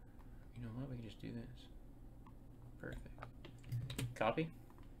 You know what? We can just do this. Perfect. Copy.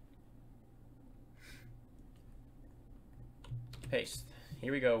 Paste.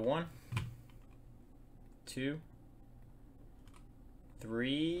 Here we go. 1, 2,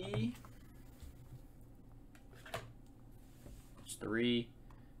 3. That's 3.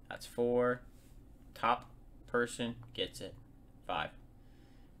 That's 4. Top person gets it. 5.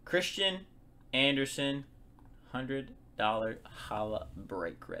 Christian Anderson, $100 holla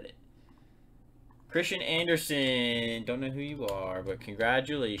break credit. Christian Anderson, don't know who you are, but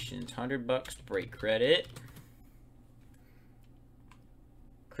congratulations. $100 break credit.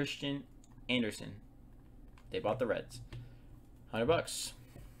 Christian Anderson. They bought the Reds. $100.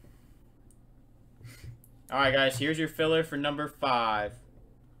 All right, guys. Here's your filler for number 5.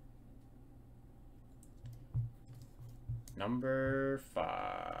 Number 5.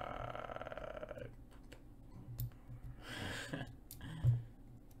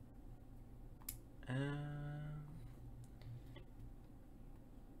 How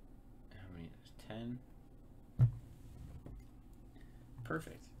many? 10.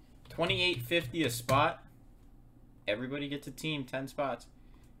 Perfect. $28.50 a spot. Everybody gets a team, 10 spots.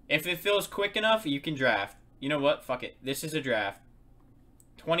 If it fills quick enough, you can draft. You know what? Fuck it. This is a draft.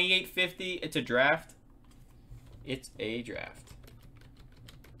 $28.50. It's a draft. It's a draft.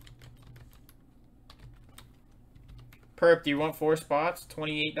 Perp, do you want 4 spots?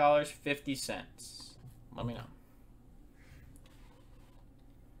 $28.50. Let me know.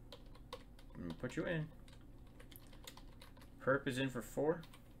 I'm gonna put you in. Perp is in for 4.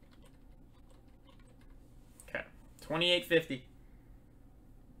 Okay. $28.50.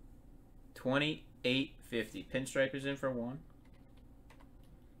 $28.50. Pinstripe is in for 1.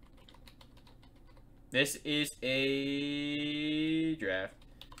 This is a draft.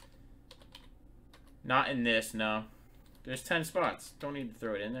 Not in this, no. There's 10 spots. Don't need to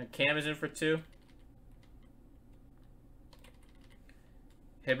throw it in there. Cam is in for 2.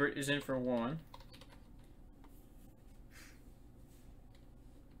 Hibbert is in for 1.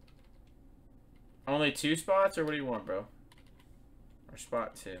 Only 2 spots, or what do you want, bro? Or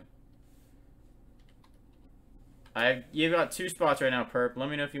spot 2? You got 2 spots right now, Perp. Let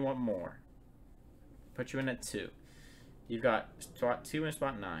me know if you want more. Put you in at 2. You've got spot 2 and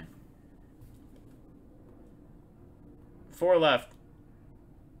spot 9. 4 left.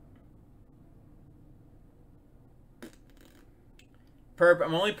 Perp,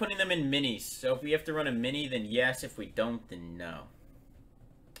 I'm only putting them in minis. So if we have to run a mini, then yes. If we don't, then no.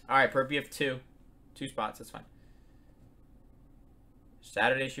 Alright, Perp, you have 2. 2 spots, that's fine.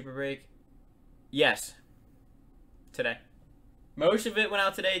 Saturday Super Break? Yes. Today. Most of it went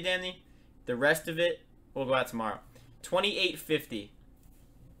out today, Danny. The rest of it will go out tomorrow. 28.50.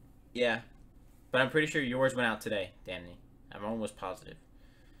 Yeah. But I'm pretty sure yours went out today, Danny. I'm almost positive.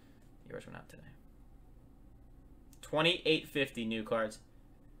 Yours went out today. 28.50 new cards.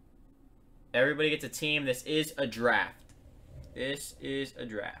 Everybody gets a team. This is a draft. This is a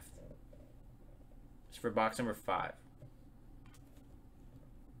draft. It's for box number 5.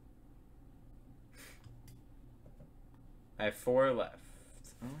 I have 4 left.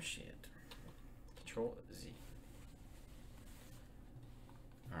 Oh shit. Control Z.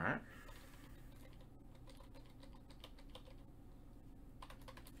 Alright.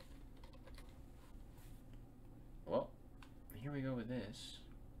 Well, here we go with this.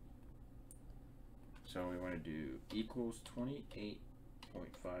 So we want to do equals 28.5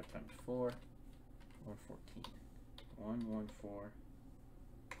 times 4, 114. 114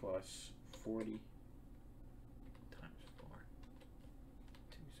 plus 40 times 4,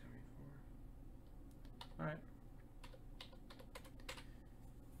 274. Alright.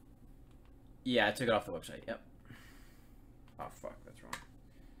 Yeah, I took it off the website. Yep. Oh, fuck. That's wrong.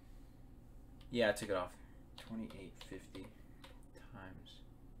 Yeah, I took it off. 28.50 times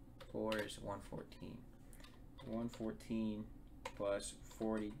 4 is 114. 114 plus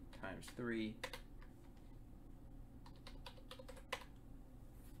 40 times 3.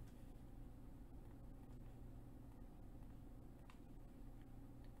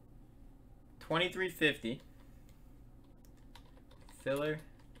 $23.50. Filler.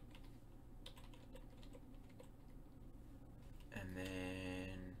 And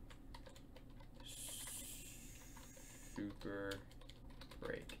then Super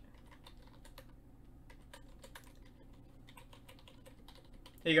Break.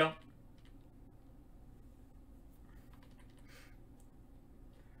 There you go.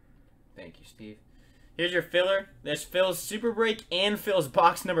 Thank you, Steve. Here's your filler. There's Phil's Super Break and Phil's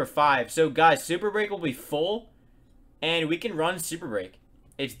box number 5. So, guys, Super Break will be full, and we can run Super Break.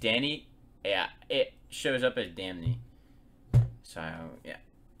 It's Danny. Yeah, it shows up as Damney. So, yeah.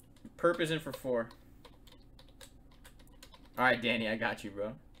 Perp is in for 4. Alright, Danny, I got you,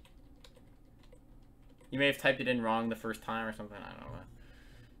 bro. You may have typed it in wrong the first time or something. I don't know.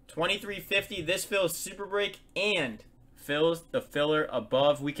 $23.50. This fills Super Break and fills the filler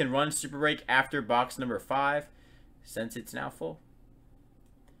above. We can run Super Break after box number 5 since it's now full.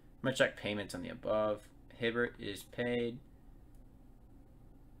 I'm going to check payments on the above. Hibbert is paid.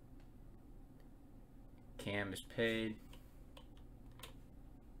 Cam is paid.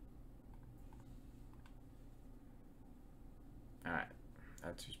 Alright.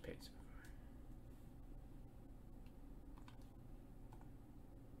 That's who's paid so far.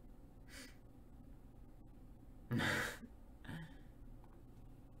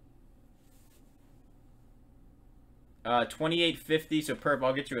 $28.50. So Perp,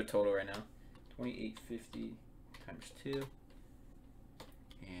 I'll get you a total right now. $28.50 times 2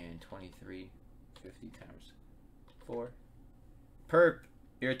 and $23.50 times 4. Perp,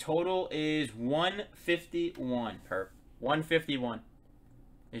 your total is $151. Perp, $151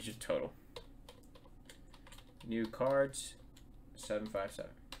 is your total. New cards,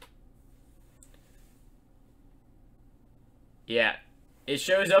 757. Yeah. It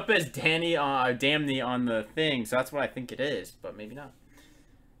shows up as Danny Damney on the thing, so that's what I think it is, but maybe not.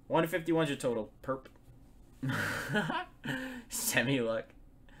 151 is your total. Perp. Semi-luck.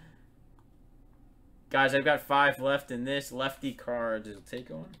 Guys, I've got 5 left in this. Lefty cards. It'll take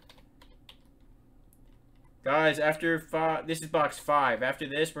on. Guys, after 5, this is box 5. After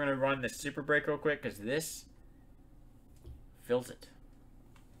this, we're going to run the Super Break real quick, because this fills it.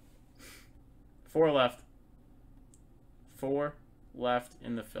 4 left. 4 left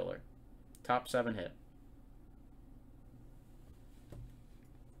in the filler. Top 7 hit.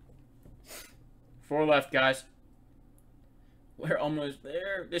 4 left, guys. We're almost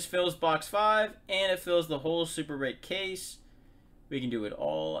there. This fills box 5, and it fills the whole Super Break case. We can do it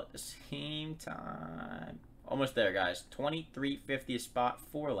all at the same time. Almost there, guys. $23.50 a spot.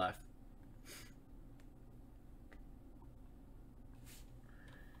 4 left.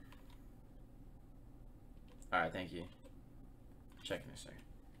 Alright, thank you. Checking a second.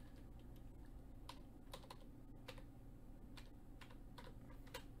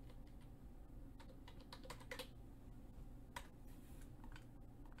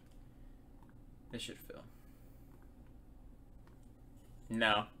 This should fill.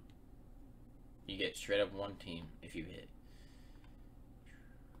 No. You get straight up one team if you hit.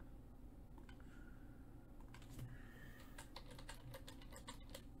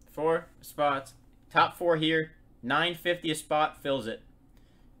 Four spots. Top four here. 950 a spot fills it.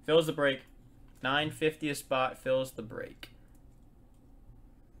 Fills the break. 950 a spot fills the break.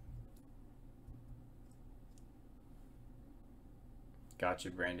 Gotcha,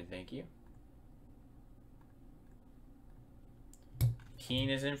 Brandon. Thank you. Keen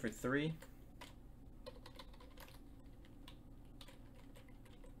is in for 3.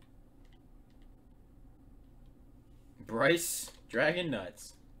 Bryce, Dragon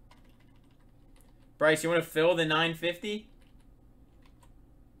Nuts. Bryce, you want to fill the 950?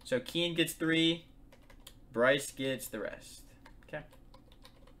 So Keen gets 3. Bryce gets the rest. Okay.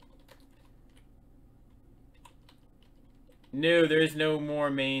 No, there's no more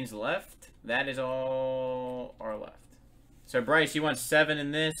mains left. That is all are left. So Bryce, you want 7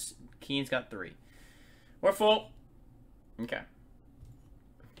 in this. Keen's got 3. We're full. Okay.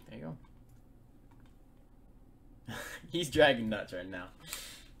 There you go. He's dragging nuts right now.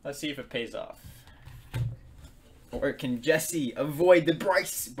 Let's see if it pays off. Or can Jesse avoid the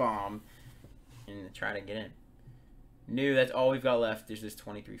Bryce bomb and try to get in? No, that's all we've got left. There's this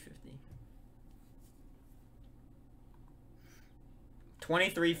 2350.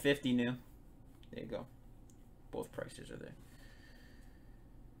 2350 new. There you go. Both prices are there.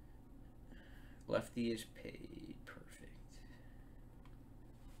 Lefty is paid. Perfect.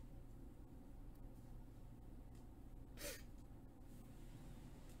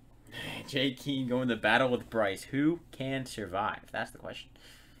 Jay Keen going to battle with Bryce. Who can survive? That's the question.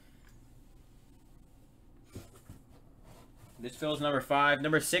 This fills number 5.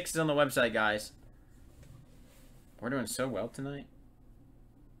 Number 6 is on the website, guys. We're doing so well tonight.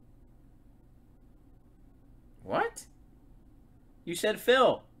 What? You said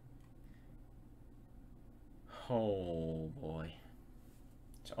Phil. Oh, boy.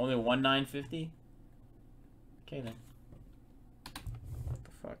 It's only 1,950? Okay, then. What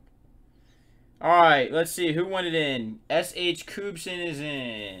the fuck? Alright, let's see. Who won it in? S.H. Kubson is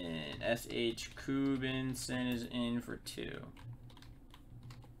in. S.H. Kubinson is in for 2.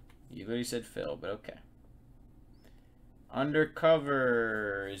 You literally said Phil, but okay.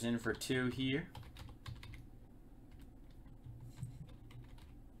 Undercover is in for 2 here.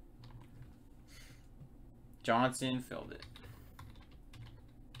 Johnson filled it.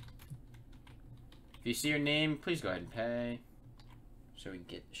 If you see your name, please go ahead and pay so we can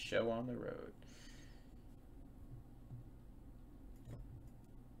get the show on the road.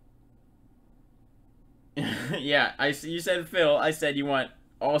 Yeah, you said Phil. I said you want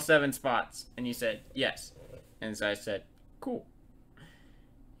all 7 spots, and you said yes. And so I said, cool.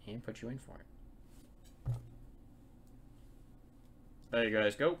 And put you in for it. There you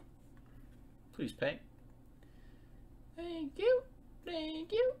guys go. Please pay. Thank you.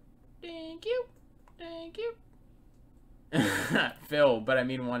 Thank you. Thank you. Thank you. Phil, but I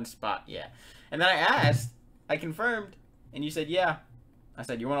mean 1 spot, yeah. And then I asked, I confirmed, and you said yeah. I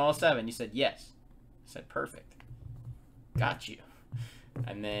said, you want all 7? You said yes. I said, perfect. Got you.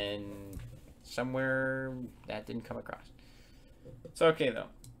 And then somewhere that didn't come across. It's okay, though.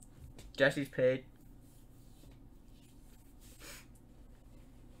 Jesse's paid.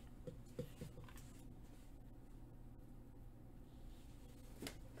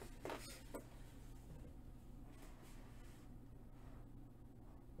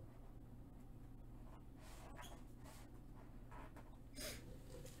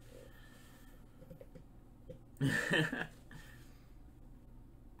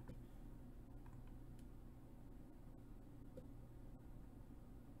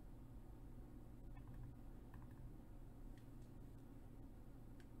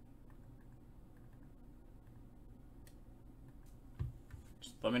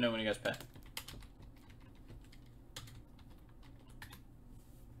 Just let me know when you guys pay.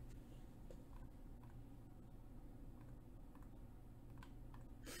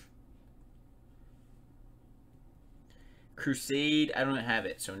 Crusade, I don't have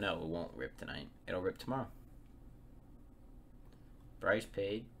it, so no, it won't rip tonight. It'll rip tomorrow. Bryce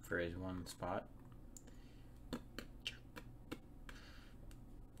paid for his 1 spot.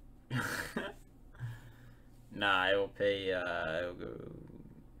 Nah, I will pay, I'll go...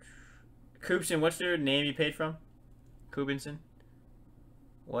 Koopson, what's your name you paid from? Kubinson?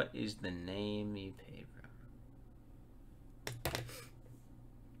 What is the name you paid from?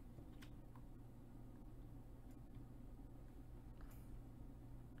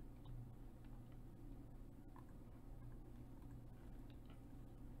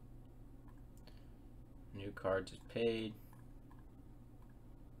 New cards is paid.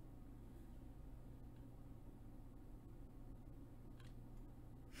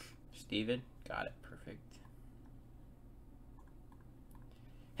 Steven, got it. Perfect.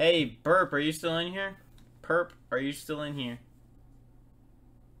 Hey, Burp, are you still in here? Perp, are you still in here?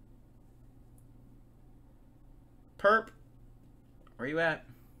 Perp, where you at?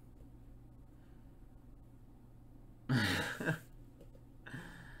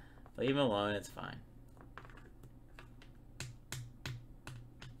 Leave him alone, it's fine.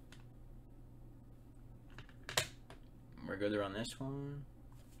 We're good on this one.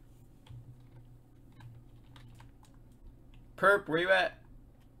 Perp, where you at?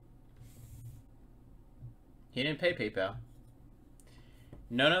 He didn't pay PayPal.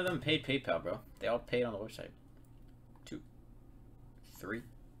 None of them paid PayPal, bro. They all paid on the website. 2, 3,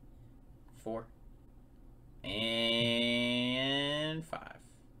 4, and 5.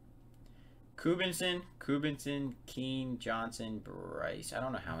 Kubinson, Keane, Johnson, Bryce. I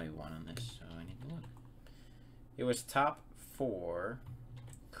don't know how many won on this, so I need to look. It was top 4.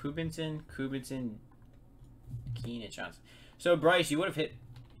 Kubinson, Keane, and Johnson. So, Bryce, you would have hit,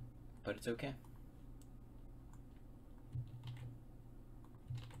 but it's okay.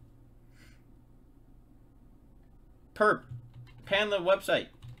 Perp, pan the website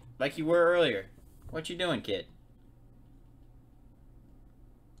like you were earlier. What you doing, kid?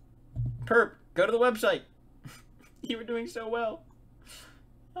 Perp, go to the website. You were doing so well.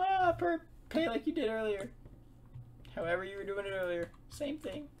 Ah, Perp, pay like you did earlier. However you were doing it earlier. Same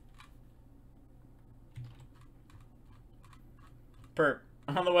thing. Perp,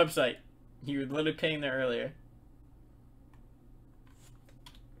 on the website. You were literally paying there earlier.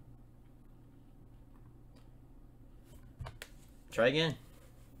 Try again.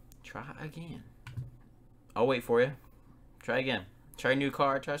 Try again. I'll wait for you. Try again. Try a new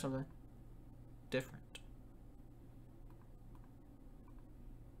card. Try something different.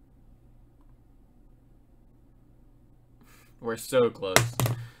 We're so close.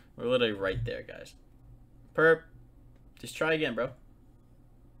 We're literally right there, guys. Perp. Just try again, bro.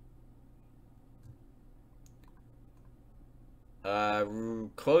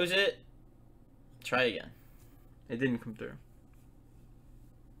 Close it. Try again. It didn't come through.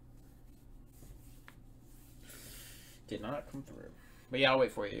 Did not come through. But yeah, I'll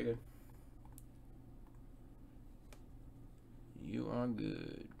wait for you. You're good. You are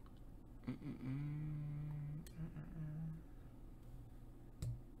good.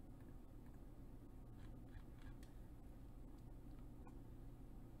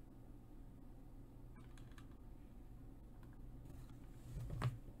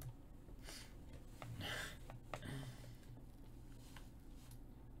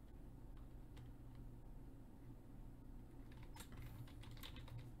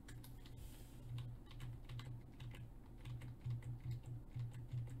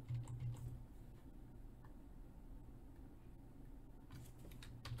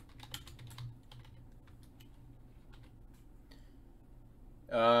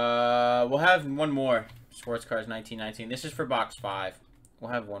 We'll have one more. Sports Cards 1919. This is for box 5.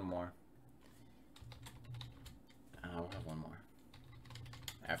 We'll have one more. We'll have one more.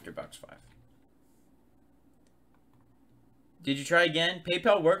 After box 5. Did you try again?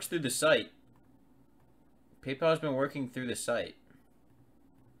 PayPal works through the site. PayPal has been working through the site.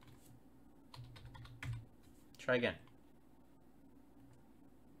 Try again.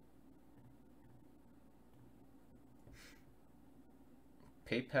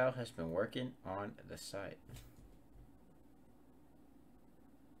 PayPal has been working on the site.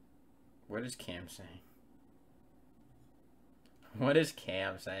 What is Cam saying? What is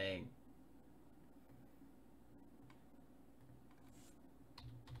Cam saying?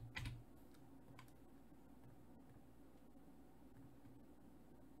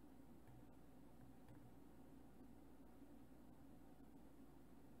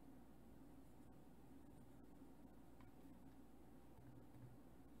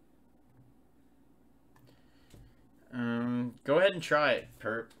 Go ahead and try it,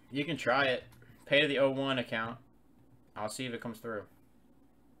 Perp. You can try it. Pay to the 01 account. I'll see if it comes through.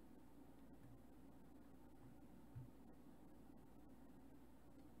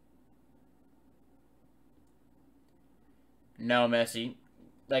 No, Messi.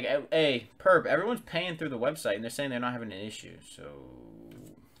 Like, hey, Perp, everyone's paying through the website, and they're saying they're not having an issue, so...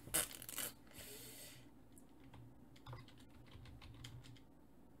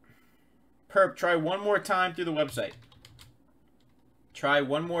 Perp, try one more time through the website. Try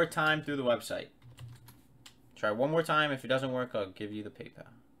one more time through the website. Try one more time. If it doesn't work, I'll give you the PayPal.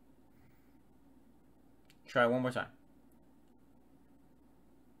 Try one more time.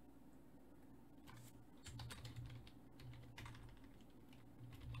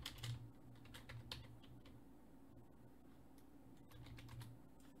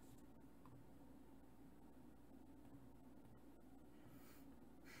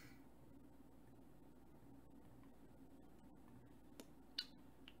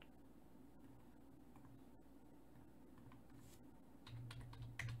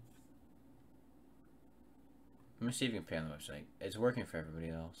 Let me see if you can pay on the website. It's working for everybody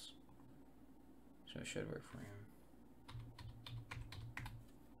else. So it should work for him.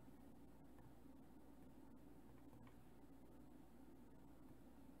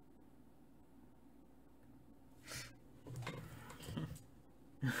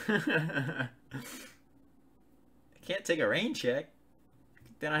 I can't take a rain check.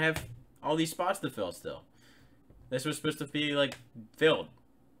 Then I have all these spots to fill still. This was supposed to be like filled.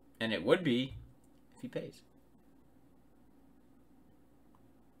 And it would be if he pays.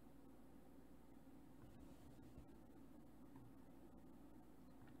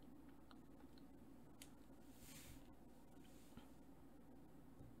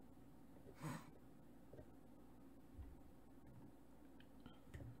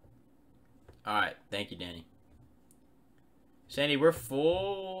 Alright, thank you, Danny. Sandy, we're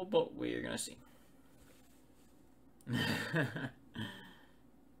full, but we're gonna see.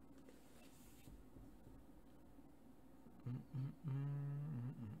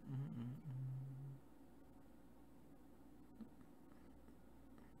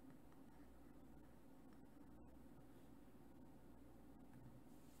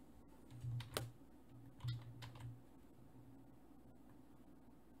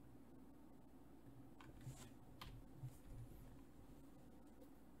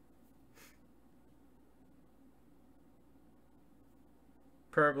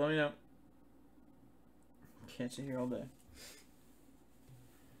 Perp, let me know. Can't sit here all day.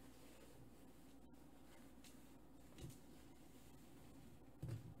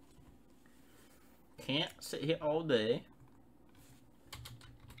 Can't sit here all day.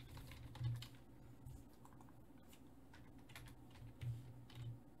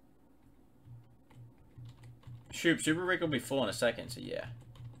 Shoot, Super Break will be full in a second, so yeah.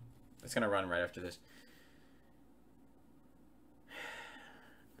 It's gonna run right after this.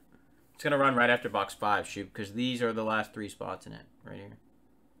 It's gonna run right after box 5, Shoot, because these are the last 3 spots in it, right here.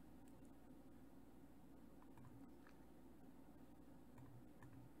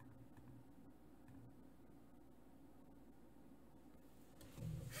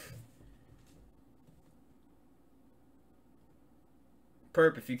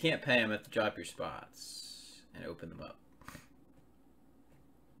 Perp, if you can't pay them, have to drop your spots and open them up.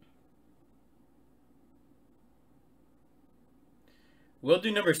 We'll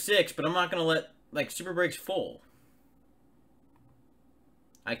do number 6, but I'm not going to let, like, Super Breaks full.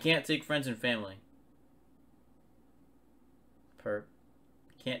 I can't take friends and family. Perp.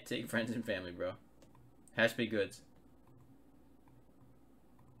 Can't take friends and family, bro. Has to be goods.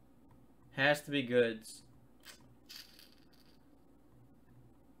 Has to be goods.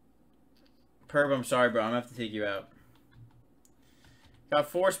 Perp, I'm sorry, bro. I'm going to have to take you out. Got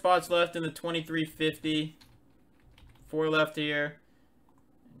 4 spots left in the 2350. 4 left here.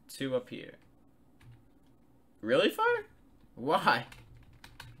 2 up here. Really, Fire? Why?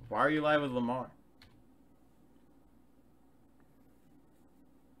 Why are you live with Lamar?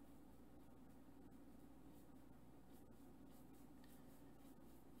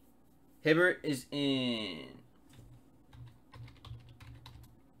 Hibbert is in.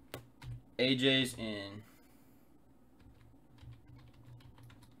 AJ's in.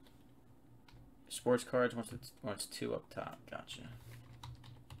 Sports cards wants 2 up top. Gotcha.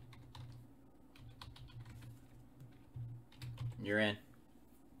 You're in.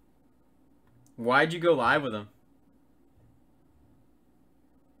 Why'd you go live with him?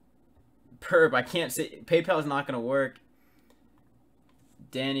 Perp, I can't say. PayPal's not going to work.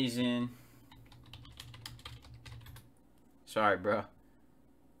 Danny's in. Sorry, bro.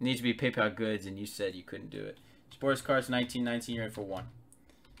 Needs to be PayPal goods, and you said you couldn't do it. Sports cards 1919, you're in for 1.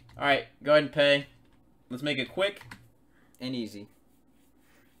 Alright, go ahead and pay. Let's make it quick and easy.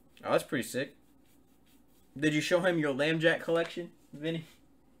 Oh, that's pretty sick. Did you show him your Lambjack collection, Vinny?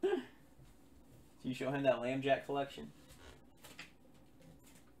 Did you show him that Lambjack collection?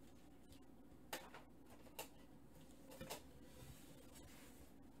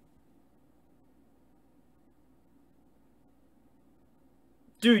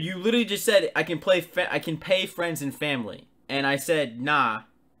 Dude, you literally just said I can pay friends and family, and I said nah.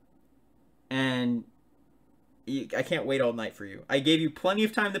 And I can't wait all night for you. I gave you plenty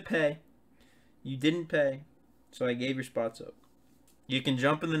of time to pay. You didn't pay, so I gave your spots up. You can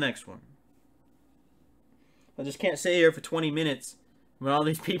jump in the next one. I just can't sit here for 20 minutes when all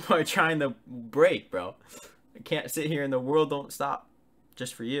these people are trying to break, bro. I can't sit here and the world don't stop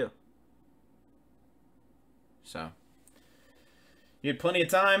just for you. So, you had plenty of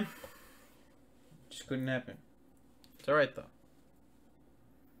time. Just couldn't happen. It's alright, though.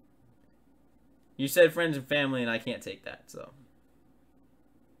 You said friends and family, and I can't take that, so.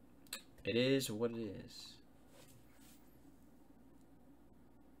 It is what it is.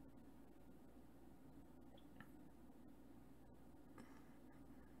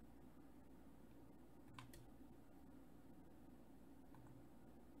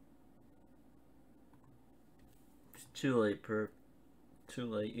 Too late, perp. Too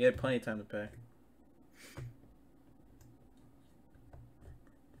late. You had plenty of time to pack.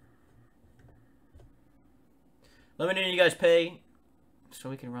 Let me know when you guys pay so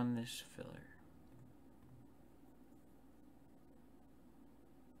we can run this filler.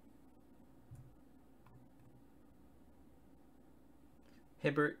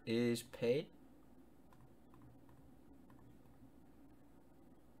 Hibbert is paid.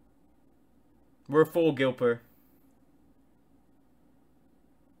 We're full, Gilper.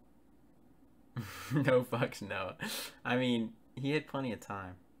 No fucks, no. I mean, he had plenty of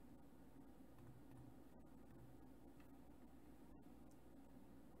time.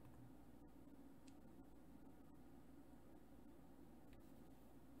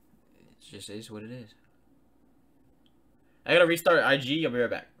 It just is what it is. I gotta restart IG. I'll be right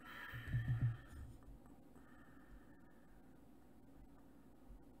back.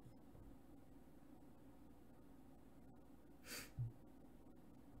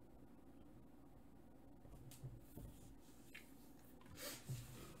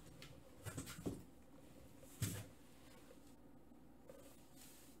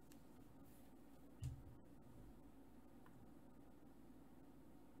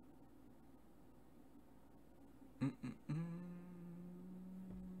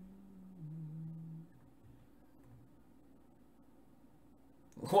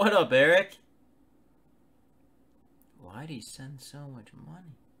 What up, Eric? Why'd he send so much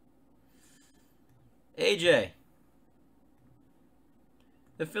money? AJ.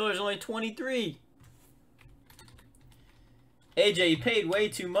 The filler's only 23. AJ, you paid way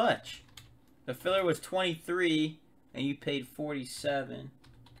too much. The filler was 23 and you paid 47.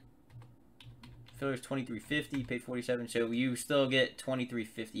 Filler's 23.50, you paid 47, so you still get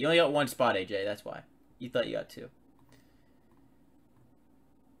 23.50. You only got one spot, AJ, that's why. You thought you got two.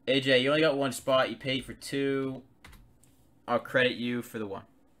 AJ, you only got one spot. You paid for two. I'll credit you for the one.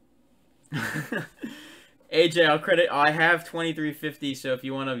 AJ, I'll credit. I have 23.50, so if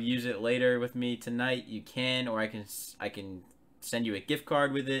you want to use it later with me tonight, you can, or I can send you a gift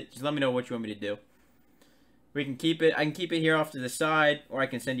card with it. Just let me know what you want me to do. We can keep it. I can keep it here off to the side, or I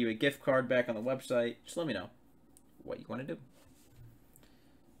can send you a gift card back on the website. Just let me know what you want to do.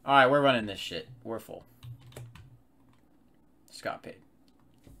 All right, we're running this shit. We're full. Scott paid.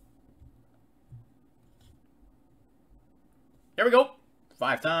 There we go.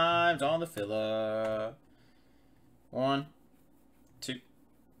 5 times on the filler. 1, 2,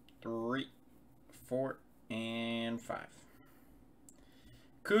 3, 4, and 5.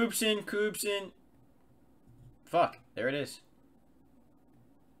 Koopson. Fuck. There it is.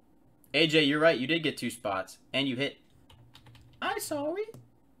 AJ, you're right. You did get 2 spots. And you hit. I'm sorry.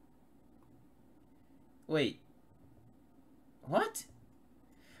 Wait. What?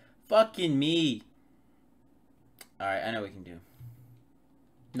 Fucking me. Alright, I know what we can do.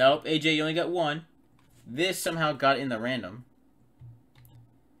 Nope, AJ, you only got 1. This somehow got in the random.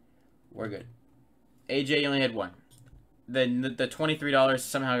 We're good. AJ, you only had 1. Then the $23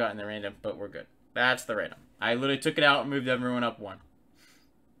 somehow got in the random, but we're good. That's the random. I literally took it out and moved everyone up 1.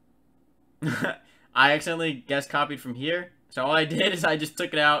 I accidentally guest copied from here. So all I did is I just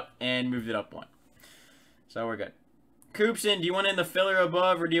took it out and moved it up 1. So we're good. Koopson, do you want it in the filler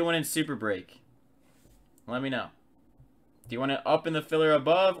above or do you want it in super break? Let me know. Do you want it up in the filler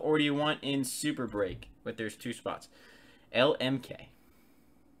above, or do you want in super break? But there's 2 spots. LMK.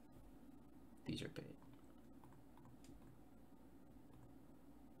 These are paid.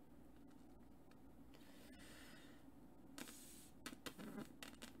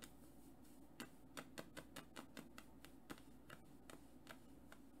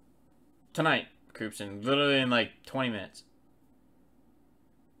 Tonight, Koopson. Literally in like 20 minutes.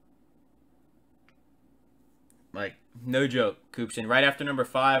 Like, no joke, Koopson. Right after number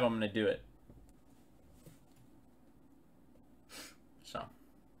 5, I'm going to do it. So.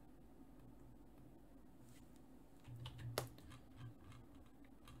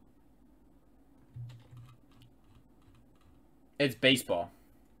 It's baseball.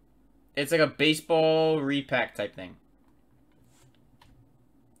 It's like a baseball repack type thing.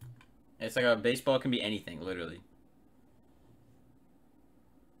 It's like a baseball can be anything, literally.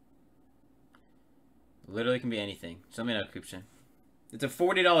 Literally can be anything. So let me know, Koopson. It's a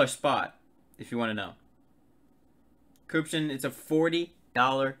 $40 spot, if you want to know. Koopson, it's a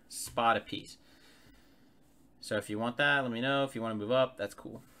 $40 spot a piece. So if you want that, let me know. If you want to move up, that's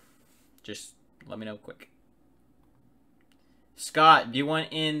cool. Just let me know quick. Scott, do you want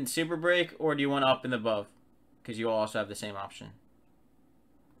in super break or do you want up and above? Because you also have the same option.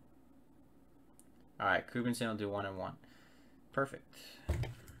 Alright, Koopson will do 1 and 1. Perfect.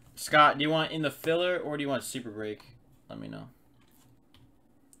 Scott, do you want in the filler or do you want super break? let me know.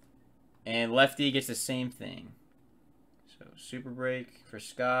 And lefty gets the same thing. So super break for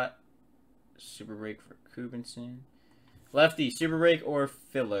Scott. Super break for Kubinson. Lefty, super break or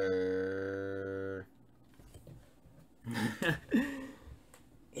filler?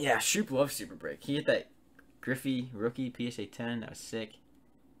 Yeah, Shoop loves super break. He hit that Griffey rookie PSA 10. That was sick.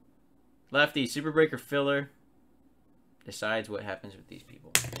 Lefty, super break or filler? Decides what happens with these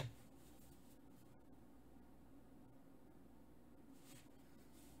people.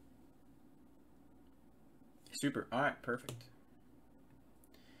 Super. All right, perfect.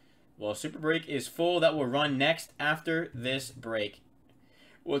 Well, super break is full. That will run next after this break.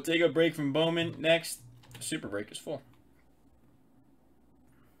 We'll take a break from Bowman next. Super break is full.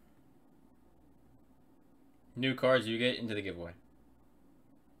 New cards you get into the giveaway.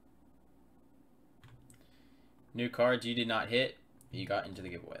 New cards you did not hit. You got into the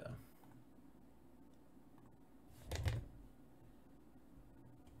giveaway, though.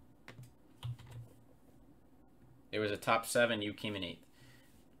 It was a top 7. You came in 8th.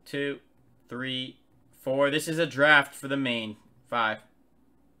 2, 3, 4. This is a draft for the main. 5.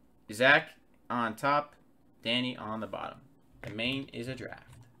 Zach on top. Danny on the bottom. The main is a draft.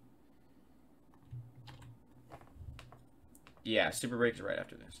 Yeah, super break is right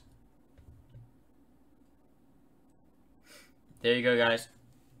after this. There you go, guys.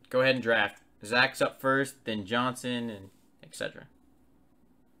 Go ahead and draft. Zach's up first, then Johnson, and etc.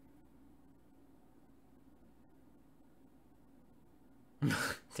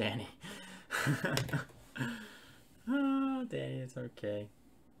 Danny. Oh, Danny, it's okay.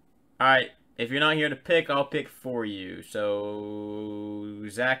 Alright, if you're not here to pick, I'll pick for you. So,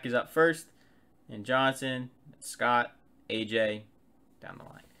 Zach is up first, and Johnson, Scott, AJ, down the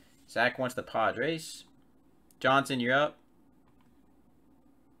line. Zach wants the Padres. Johnson, you're up.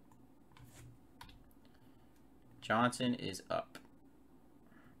 Johnson is up.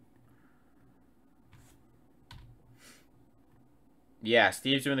 Yeah,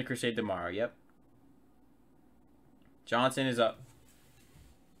 Steve's doing the Crusade tomorrow. Yep. Johnson is up.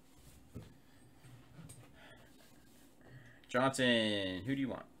 Johnson, who do you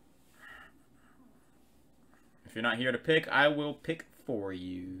want? If you're not here to pick, I will pick for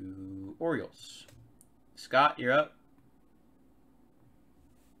you. Orioles. Scott, you're up.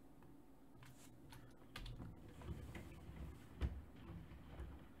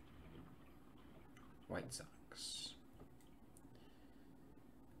 White Sox.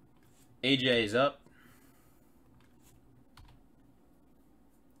 AJ is up.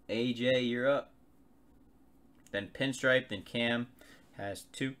 AJ, you're up. Then Pinstripe, then Cam has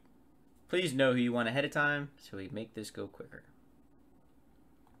 2. Please know who you want ahead of time so we make this go quicker.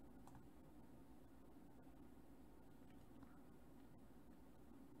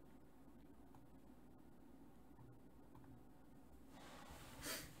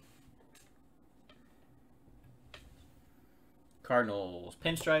 Cardinals,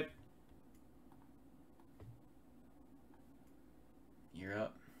 Pinstripe. You're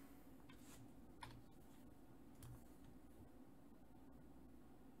up.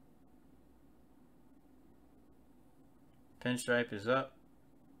 Pinstripe is up.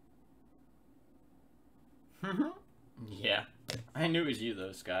 Yeah. I knew it was you,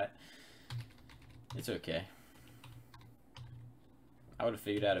 though, Scott. It's okay. I would have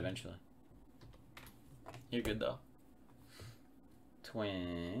figured out eventually. You're good, though.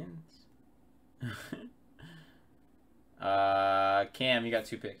 Twins. Cam, you got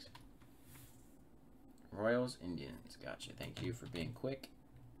 2 picks. Royals, Indians. Gotcha. Thank you for being quick.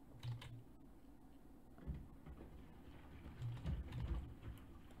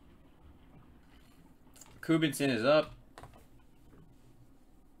 Kubinson is up.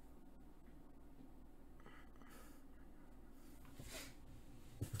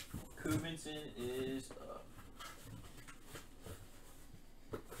 Kubinson is up.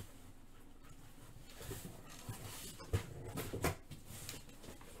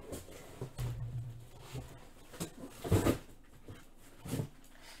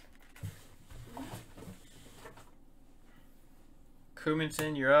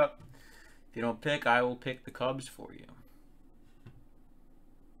 Kubinson, you're up. If you don't pick, I will pick the Cubs for you.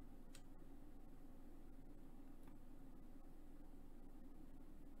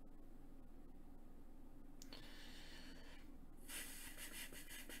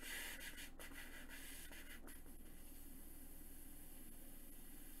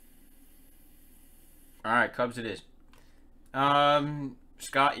 All right, Cubs it is.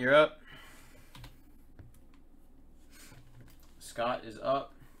 Scott, you're up. Scott is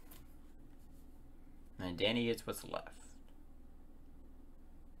up. And Danny gets what's left.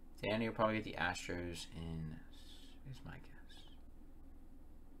 Danny will probably get the Astros in is my guess.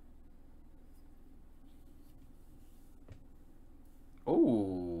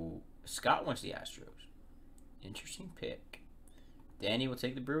 Oh, Scott wants the Astros. Interesting pick. Danny will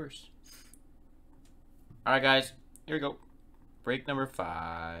take the Brewers. All right, guys. Here we go. Break number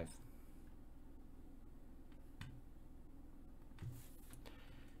 5.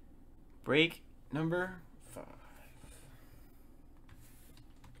 Break number 5.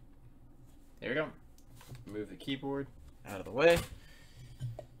 There we go. Move the keyboard out of the way.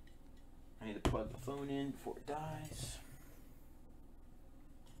 I need to plug the phone in before it dies.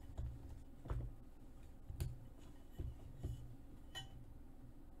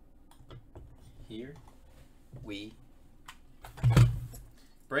 Here we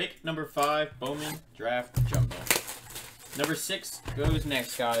break number 5, Bowman Draft Jumbo. Number 6 goes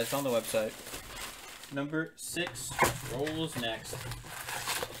next, guys, on the website. Number 6 rolls next.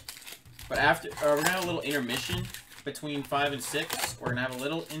 But after, we're gonna have a little intermission between 5 and 6. We're gonna have a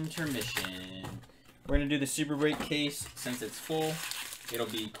little intermission. We're gonna do the super break case since it's full. It'll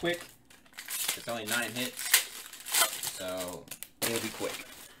be quick. It's only 9 hits, so it'll be quick.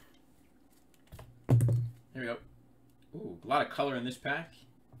 Here we go. Ooh, a lot of color in this pack.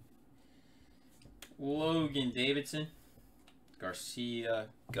 Logan Davidson, Garcia,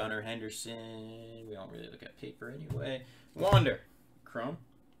 Gunnar Henderson. We don't really look at paper anyway. Wander, Chrome.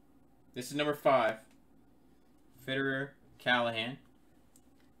 This is number 5. Fitterer, Callahan.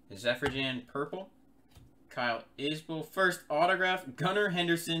 Zephyrjan, Purple. Kyle Isbell. First autograph, Gunnar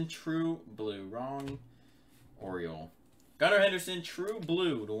Henderson, True Blue. Wrong. Oriole. Gunnar Henderson, True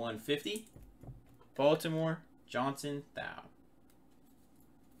Blue to 150. Baltimore, Johnson, Thau.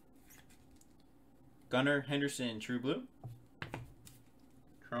 Gunnar Henderson, True Blue.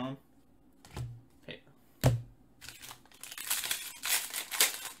 Chrome. Paper.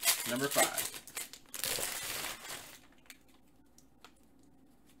 Number 5.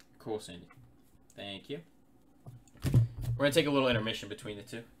 Cool, Cindy. Thank you. We're going to take a little intermission between the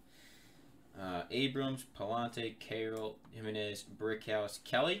two. Abrams, Palante, Carroll, Jimenez, Brickhouse,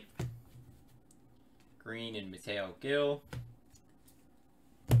 Kelly. Green and Mateo Gill.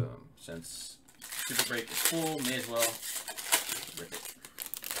 Boom. Since super break is full, may as well rip it.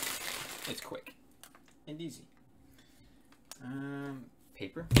 It's quick and easy.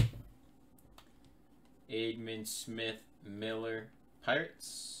 Paper. Aidman, Smith, Miller,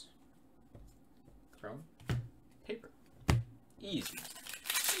 Pirates. Chrome. Paper. Easy.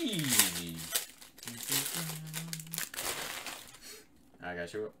 Easy. Alright,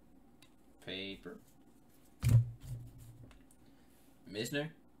 guys, here we go. Paper. Misner,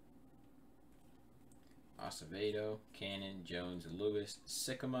 Acevedo, Cannon, Jones, Lewis,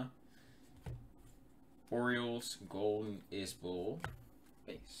 Sycamore, Orioles, Golden, Isbell,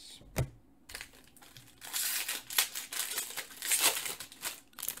 base.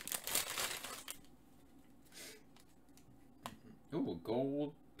 Ooh,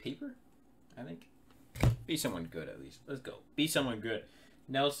 gold paper, I think. Be someone good at least. Let's go. Be someone good.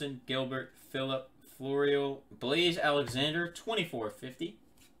 Nelson, Gilbert, Phillip, Florio, Blaze Alexander, 24.50.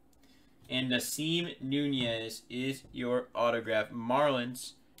 And Nasim Nunez is your autograph.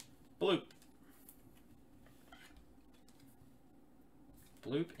 Marlins, bloop.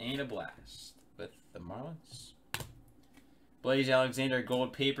 Bloop and a blast with the Marlins. Blaze Alexander,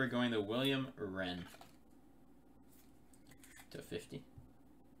 gold paper going to William Wren. To 50.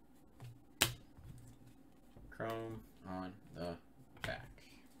 Chrome on the back.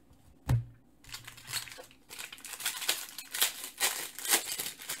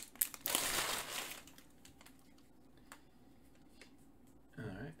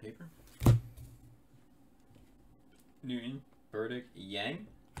 Alright, paper. Newton, Burdick, Yang.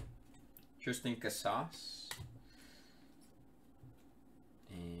 Tristan Casas.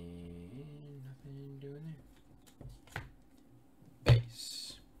 And nothing doing there.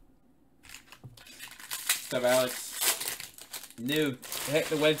 Base. What's up, Alex? New. Hit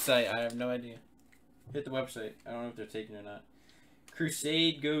the website. I have no idea. Hit the website. I don't know if they're taking it or not.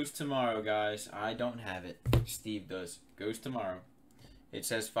 Crusade goes tomorrow, guys. I don't have it. Steve does. Goes tomorrow. It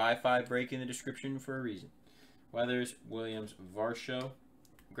says 5-5 break in the description for a reason. Weathers, Williams, Varsho,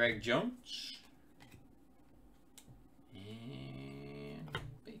 Greg Jones, and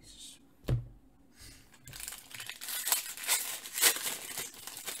base.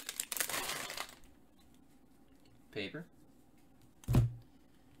 Paper.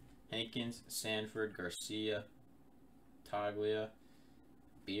 Hankins, Sanford, Garcia, Taglia,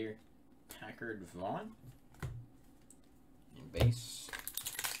 Beer, Packard, Vaughn, and base.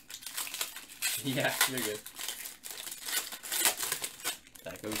 Yeah, you're good.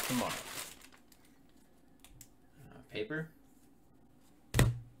 That goes tomorrow. paper.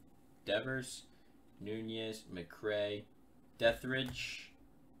 Devers, Nunez, McRae, Deathridge.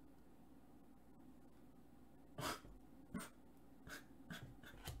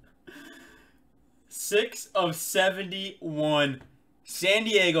 Six of 71. San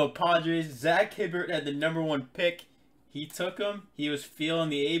Diego Padres. Zach Hibbert had the #1 pick. He took him. He was feeling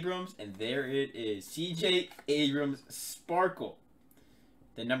the Abrams, and there it is. CJ Abrams Sparkle.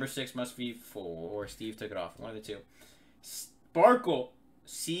 The #6 must be full, or Steve took it off. One of the two. Sparkle.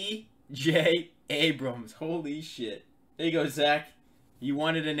 CJ Abrams. Holy shit. There you go, Zach. You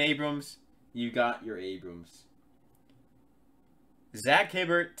wanted an Abrams. You got your Abrams. Zach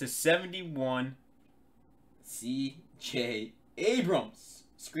Hibbert to 71. CJ Abrams.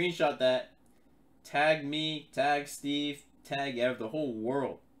 Screenshot that. Tag me, tag Steve, tag Ev, the whole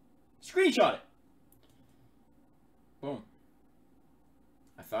world. Screenshot it. Boom.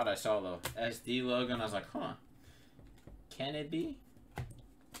 I thought I saw the SD logo and I was like, huh. Can it be?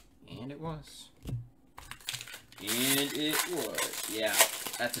 And it was. And it was. Yeah,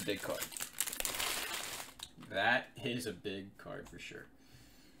 that's a big card. That is a big card for sure.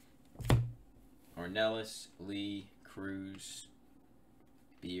 Ornelas, Lee, Cruz,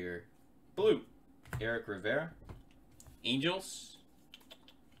 Beer, Blue, Eric Rivera, Angels,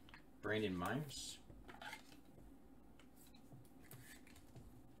 Brandon Myers,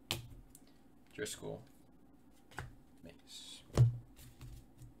 Driscoll, Mace.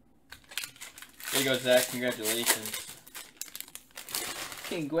 There you go, Zach. Congratulations.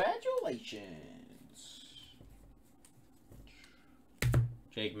 Congratulations.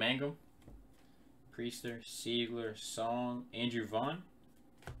 Jake Mangum, Priester, Siegler, Song, Andrew Vaughn,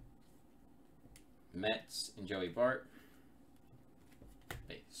 Mets, and Joey Bart.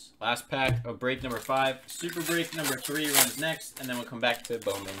 Base. Last pack of break number 5. Super break number 3 runs next, and then we'll come back to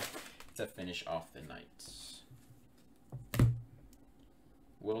Bowman to finish off the night.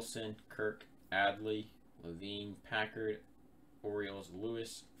 Wilson, Kirk, Adley, Levine, Packard, Orioles,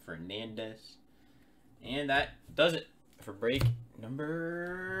 Lewis, Fernandez. And that does it for break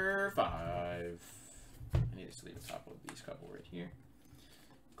number 5. I need to sleeve the top of these couple right here.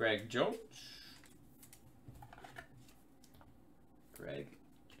 Greg Jones. Greg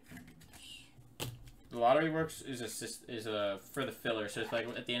Jones. The lottery works is for the filler, so it's like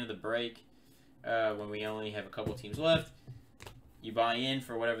at the end of the break, when we only have a couple teams left, you buy in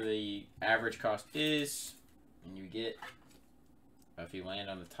for whatever the average cost is, and you get, if you land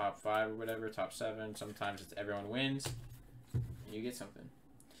on the top 5 or whatever, top 7, sometimes it's everyone wins, and you get something.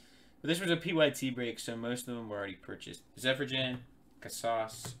 But this was a PYT break, so most of them were already purchased. Zephyrin,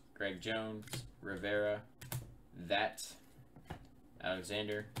 Casas, Greg Jones, Rivera,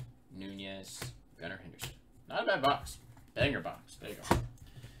 Alexander, Nunez, Gunnar Henderson. Not a bad box. Banger box. There you go.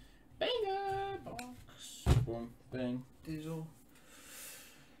 Banger box. Boom, bang, diesel.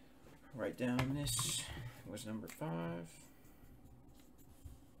 Write down this was number 5.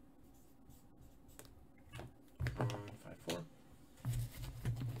 5, 4.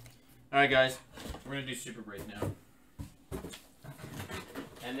 Alright guys, we're going to do super break now.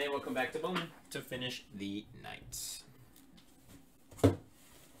 And then we'll come back to Bowman to finish the night.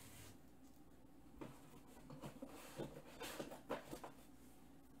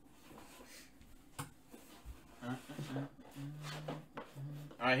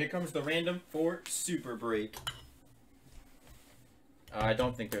 Alright, here comes the random for super break. I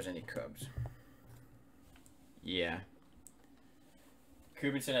don't think there's any Cubs. Yeah.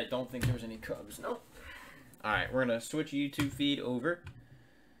 Cuban said I don't think there was any Cubs. Nope. Alright, we're going to switch YouTube feed over.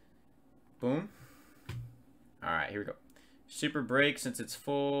 Boom. Alright, here we go. Super break, since it's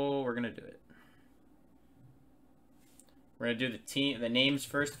full, we're going to do it. We're going to do the names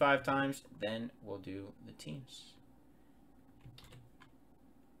first 5 times, then we'll do the teams.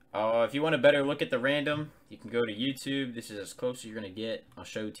 If you want a better look at the random, you can go to YouTube. This is as close as you're going to get. I'll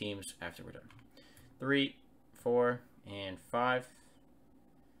show teams after we're done. 3, 4, and 5.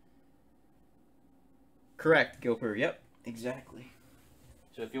 Correct, Gilper. Yep, exactly.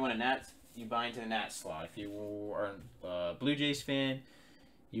 So if you want a Nats, you buy into the Nats slot. If you are a Blue Jays fan,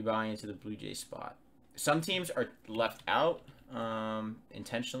 you buy into the Blue Jays spot. Some teams are left out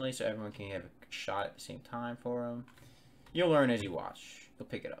intentionally, so everyone can have a shot at the same time for them. You'll learn as you watch. You'll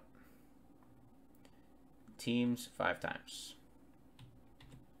pick it up. Teams 5 times.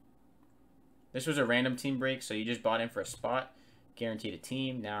 This was a random team break, so you just bought in for a spot, guaranteed a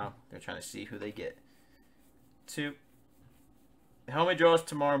team. Now they're trying to see who they get. 2. Helmet draws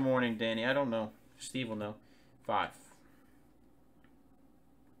tomorrow morning, Danny. I don't know. Steve will know. 5.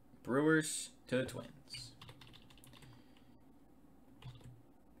 Brewers to the Twins.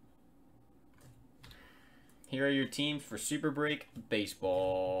 Here are your teams for Super Break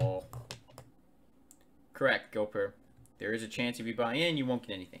Baseball. Correct, Gopher. There is a chance if you buy in, you won't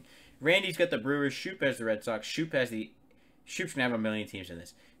get anything. Randy's got the Brewers. Shoop has the Red Sox. Shoop's gonna have a million teams in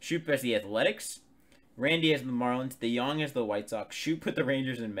this. Shoop has the Athletics. Randy has the Marlins. DeYoung has the White Sox. Shoop with the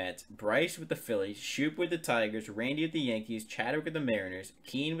Rangers and Mets. Bryce with the Phillies. Shoop with the Tigers. Randy with the Yankees. Chadwick with the Mariners.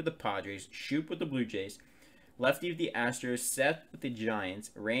 Keen with the Padres. Shoop with the Blue Jays. Lefty with the Astros. Seth with the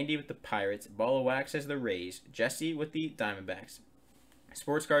Giants. Randy with the Pirates. Ball of Wax has the Rays. Jesse with the Diamondbacks.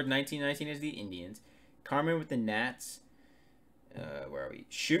 Sports Card 1919 has the Indians. Carmen with the Nats. Where are we?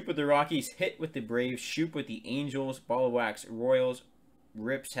 Shoop with the Rockies. Hit with the Braves. Shoop with the Angels. Ball of Wax Royals.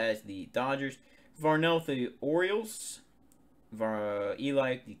 Rips has the Dodgers. Varnell with the Orioles.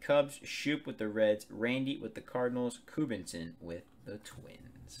 Eli with the Cubs. Shoop with the Reds. Randy with the Cardinals. Kubinson with the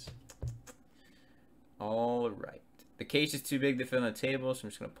Twins. All right. The case is too big to fit on the table, so I'm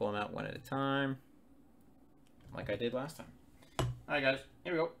just going to pull them out one at a time. Like I did last time. All right, guys.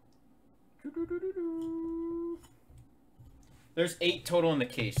 Here we go. There's 8 total in the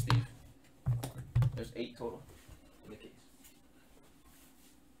case, Steve. There's 8 total in the case.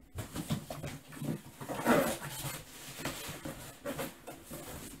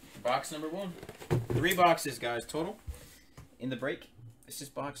 Box number 1. 3 boxes, guys, total. In the break, this is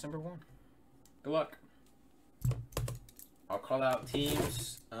box number 1. Good luck. I'll call out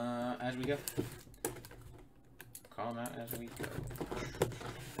teams as we go. Call them out as we go.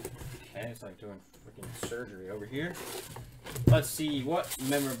 Okay, it's like doing freaking surgery over here. Let's see what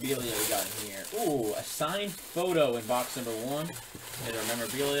memorabilia we got in here. Ooh, a signed photo in box number 1. There's our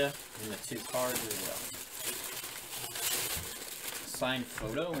memorabilia and the 2 cards as well. Signed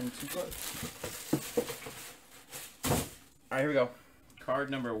photo and 2 cards. Alright, here we go. Card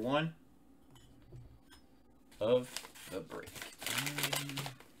number 1 of the break.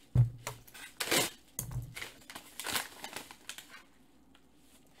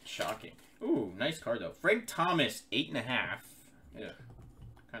 Shocking. Ooh, nice card though. Frank Thomas, 8.5. Yeah,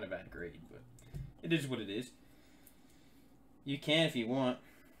 kind of bad grade, but it is what it is. You can if you want.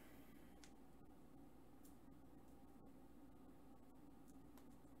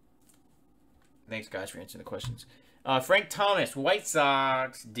 Thanks, guys, for answering the questions. Frank Thomas, White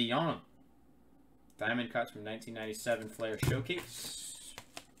Sox, DeYoung. Diamond cuts from 1997 Flair Showcase.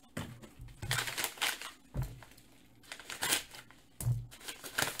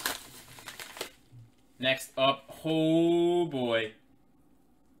 Next up, oh boy.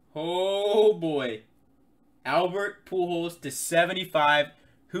 Oh boy. Albert Pujols to 75.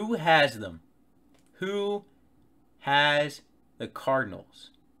 Who has them? Who has the Cardinals?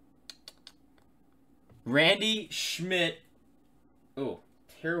 Randy Schmidt. Oh,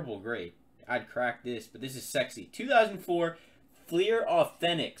 terrible grade. I'd crack this, but this is sexy. 2004 Fleer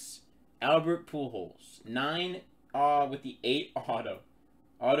Authentics. Albert Pujols. 9 with the 8 auto.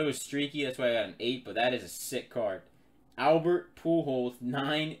 Auto is streaky, that's why I got an 8, but that is a sick card. Albert Pujols,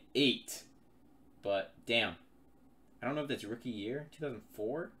 9-8. But, damn. I don't know if that's rookie year.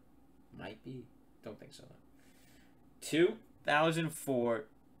 2004? Might be. Don't think so, though. 2004,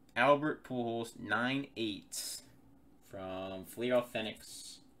 Albert Pujols, 9-8. From Fleer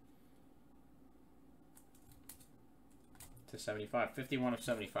Authentics. To 75. 51 of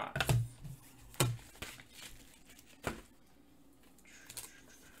 75.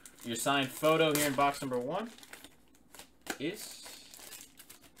 Your signed photo here in box number 1 is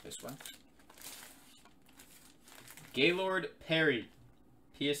this one. Gaylord Perry.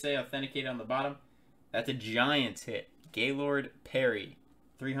 PSA authenticated on the bottom. That's a Giants hit. Gaylord Perry.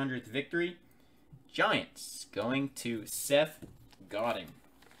 300th victory. Giants going to Seth Godin.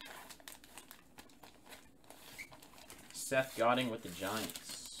 Seth Godin with the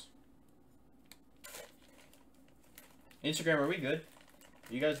Giants. Instagram, are we good?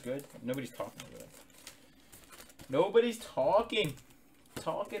 Are you guys good? Nobody's talking over there. Nobody's talking.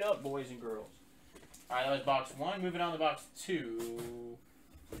 Talk it up, boys and girls. Alright, that was box 1. Moving on to box 2.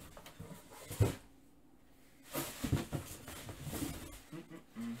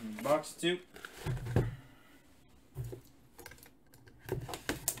 Box 2.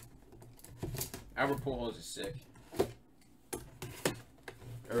 Albert Pujols is sick.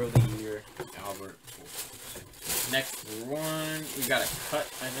 Early year, Albert Pujols. Next one, we got a cut,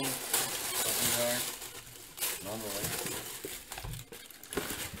 I think. Normally.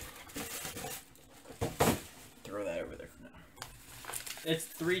 Throw that over there for now. It's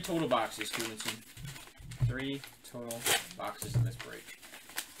 3 total boxes, Kubinson. 3 total boxes in this break.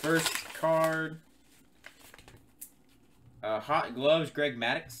 First card. Hot Gloves, Greg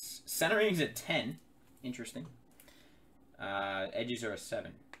Maddux. Centering's a 10. Interesting. Edges are a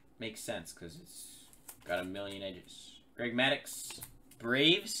 7. Makes sense because it's Got a million edges. Greg Maddux,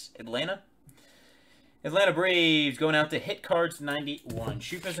 Braves, Atlanta. Atlanta Braves going out to hit cards 91.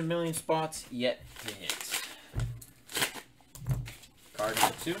 Shoot has a million spots yet to hit. Card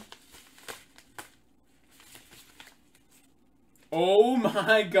number 2. Oh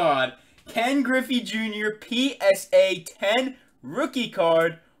my God. Ken Griffey Jr. PSA 10 rookie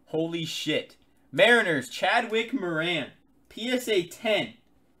card. Holy shit. Mariners, Chadwick Moran. PSA 10.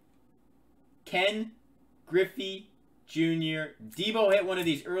 Ken Griffey Jr. Debo hit one of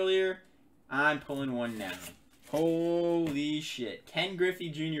these earlier. I'm pulling one now. Holy shit. Ken Griffey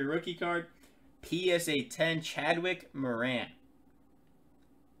Jr. rookie card. PSA 10 Chadwick Moran.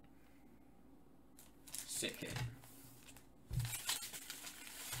 Sick hit.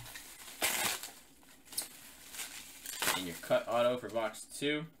 And your cut auto for box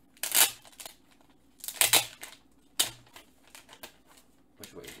 2.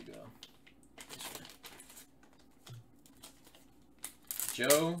 Which way did you go? This way.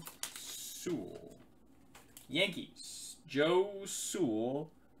 Joe Sewell. Yankees. Joe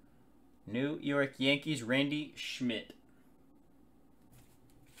Sewell. New York Yankees. Randy Schmidt.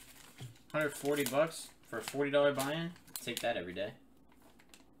 $140 for a $40 buy-in. Take that every day.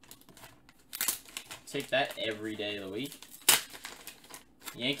 Take that every day of the week.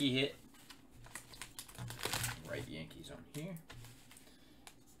 Yankee hit. Right Yankees on here.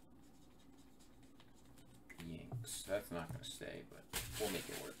 Yanks. That's not going to stay, but we'll make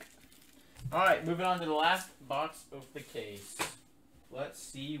it work. Alright, moving on to the last box of the case. Let's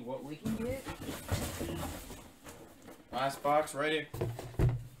see what we can get. Last box right here.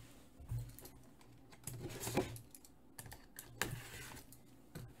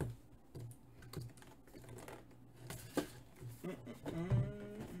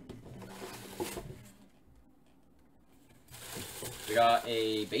 We got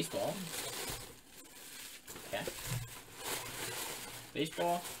a baseball. Okay.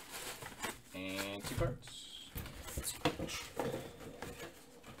 Baseball. And 2 cards.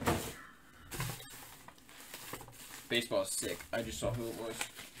 Baseball is sick. I just saw who it was.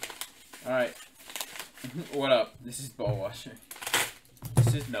 Alright. What up? This is Ball Washer.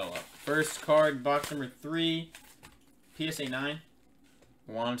 This is Noah. First card, box number 3. PSA 9.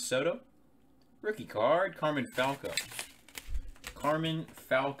 Juan Soto. Rookie card, Carmen Falco. Carmen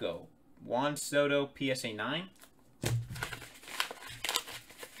Falco. Juan Soto, PSA 9.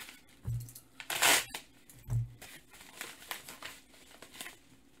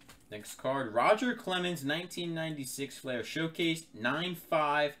 Next card, Roger Clemens, 1996 Flair Showcase,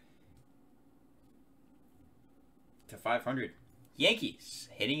 9.5 to 500. Yankees,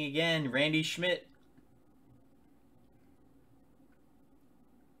 hitting again, Randy Schmidt.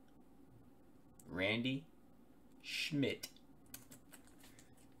 Randy Schmidt.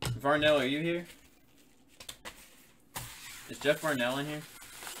 Varnell, are you here? Is Jeff Varnell in here?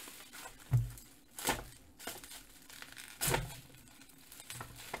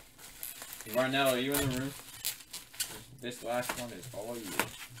 Varnell, are you in the room? This last one is all you.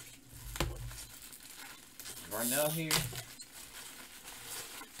 Varnell here.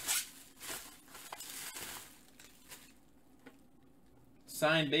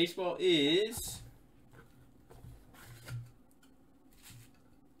 Signed baseball is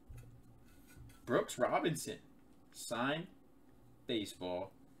Brooks Robinson. Signed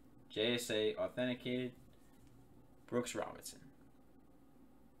baseball. JSA authenticated. Brooks Robinson.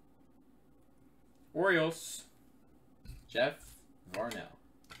 Orioles. Jeff Varnell.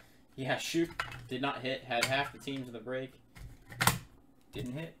 Yeah, shoot. Did not hit. Had half the teams in the break.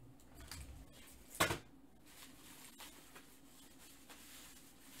 Didn't hit.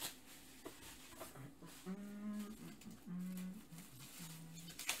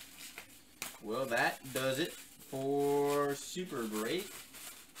 Well, that does it for Super Break.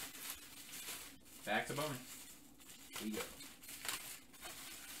 Back to Bowman. Here we go.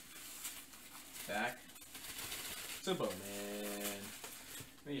 Back to Bowman.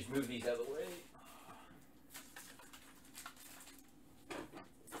 Let me just move these out of the way.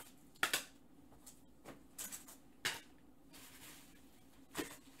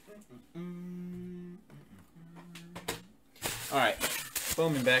 All right,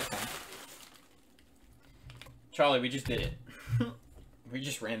 Bowman back time. Charlie, we just did it. We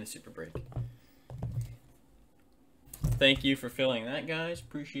just ran the Super Break. Thank you for filling that, guys.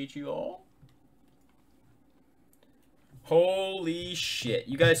 Appreciate you all. Holy shit.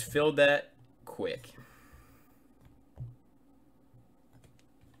 You guys filled that quick.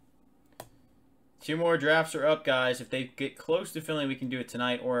 Two more drafts are up, guys. If they get close to filling, we can do it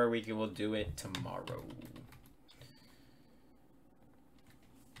tonight, or we'll do it tomorrow.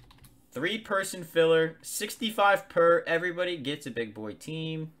 3-person filler, 65 per. Everybody gets a big boy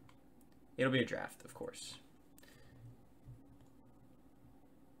team. It'll be a draft, of course.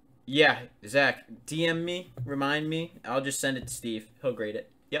 Yeah, Zach, DM me, remind me. I'll just send it to Steve. He'll grade it.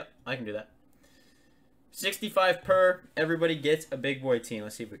 Yep, I can do that. 65 per. Everybody gets a big boy team.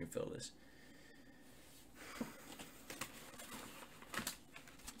 Let's see if we can fill this.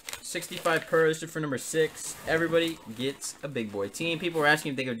 65 per. This is for number 6. Everybody gets a big boy team. People were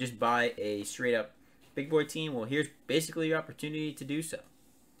asking if they could just buy a straight up big boy team. Well, here's basically your opportunity to do so.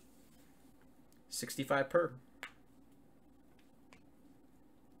 65 per.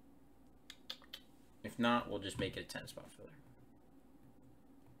 If not, we'll just make it a 10 spot filler.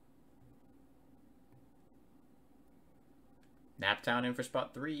 Naptown in for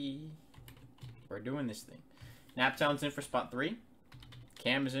spot 3. We're doing this thing. Naptown's in for spot 3.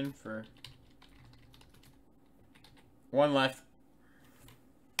 Cam is in for 1 left.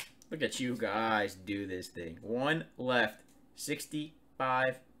 Look at you guys do this thing. 1 left.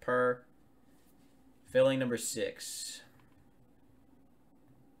 65 per. Filling number 6.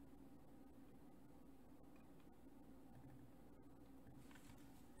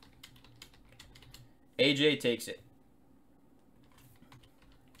 AJ takes it.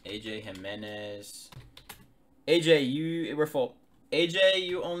 AJ Jimenez. AJ, we're full. AJ,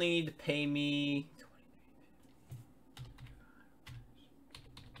 you only need to pay me.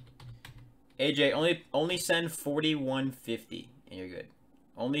 AJ, only send 41.50 and you're good.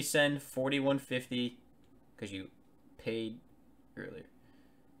 Only send 41.50 because you paid earlier.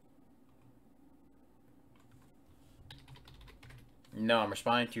 No, I'm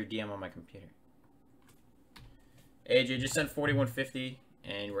responding to your DM on my computer. AJ, just sent 41.50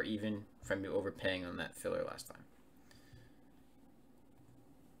 and we're even from you overpaying on that filler last time.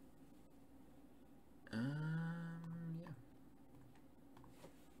 Yeah.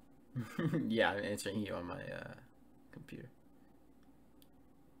 Yeah, I'm answering you on my computer.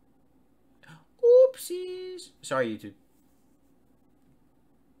 Oopsies. Sorry, YouTube.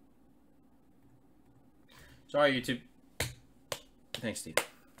 Sorry, YouTube. Thanks, Steve.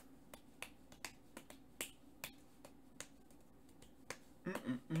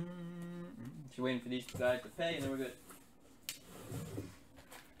 Just waiting for these guys to pay and then we're good.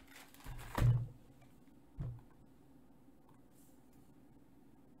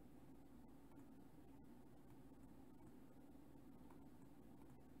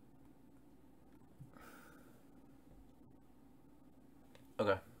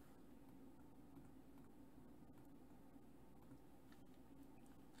 Okay.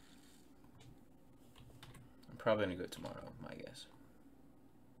 I'm probably gonna go tomorrow, my guess.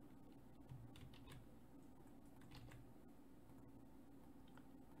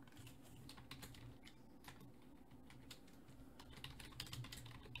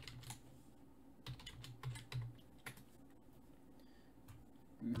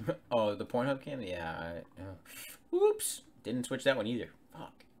 Oh, the Pornhub cam? Yeah. Oops. Didn't switch that one either.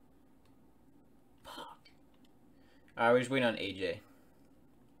 Fuck. Alright, we're just waiting on AJ.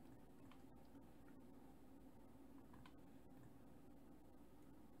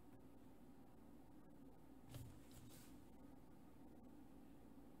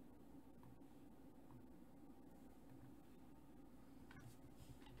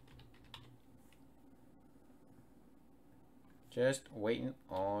 Just waiting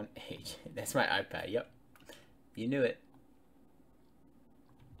on AJ. That's my iPad. Yep. You knew it.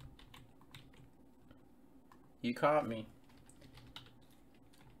 You caught me.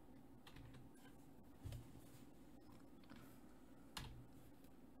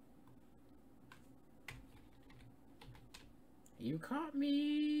 You caught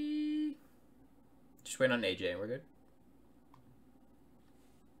me. Just wait on AJ and we're good.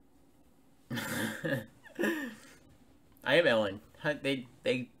 I am Ellen. I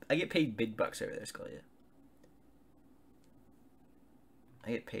get paid big bucks over there, Scalia.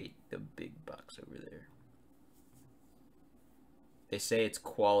 I get paid the big bucks over there. They say it's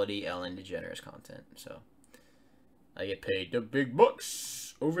quality Ellen DeGeneres content, so I get paid the big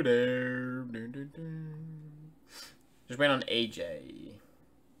bucks over there. Dun, dun, dun. Just wait on AJ.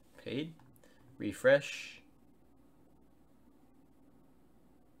 Paid. Refresh.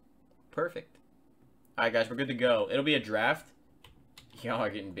 Perfect. Alright, guys, we're good to go. It'll be a draft. Y'all are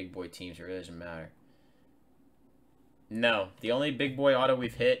getting big boy teams. It really doesn't matter. No. The only big boy auto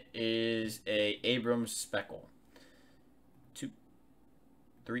we've hit is a Abrams Speckle. 2,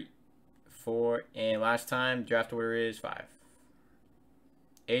 3, 4, and last time draft order is 5.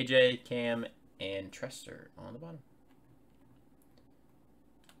 AJ, Cam, and Trester on the bottom.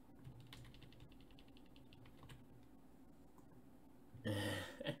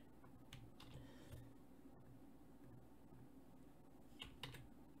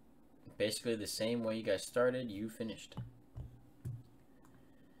 Basically the same way you guys started, you finished.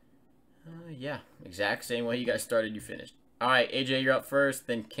 Yeah, exact same way you guys started, you finished. All right, AJ, you're up first.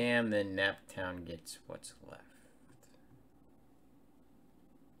 Then Cam. Then Naptown gets what's left.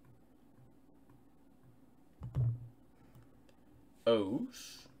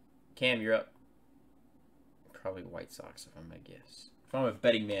 O's. Cam, you're up. Probably White Sox, if I'm gonna guess. If I'm a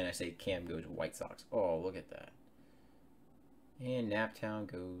betting man, I say Cam goes White Sox. Oh, look at that. And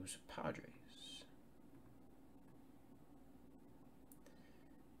Naptown goes Padres.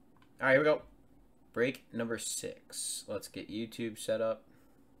 All right, here we go. Break number 6. Let's get YouTube set up.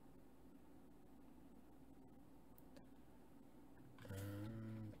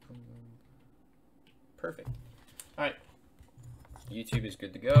 Perfect. All right. YouTube is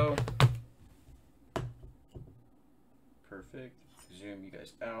good to go. Perfect. Zoom you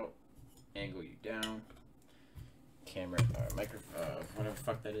guys out. Angle you down. Camera, microphone, whatever the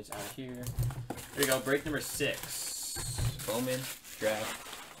fuck that is, out of here. Here we go. Break number 6. Bowman,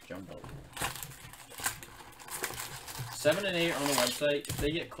 draft, jumbo. 7 and 8 on the website. If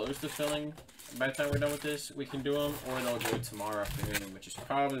they get close to filling by the time we're done with this, we can do them, or they'll go tomorrow afternoon, which is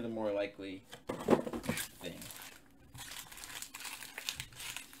probably the more likely thing.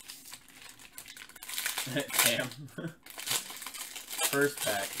 Damn. First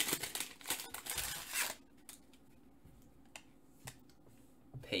pack.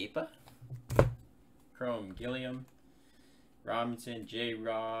 Paper. Chrome Gilliam. Robinson, J.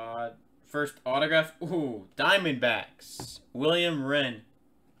 Rod. First autograph. Ooh, Diamondbacks. William Wren.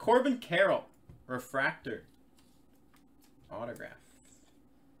 Corbin Carroll. Refractor. Autograph.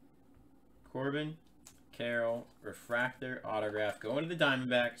 Corbin Carroll. Refractor. Autograph. Going to the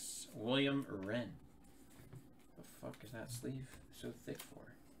Diamondbacks. William Wren. The fuck is that sleeve so thick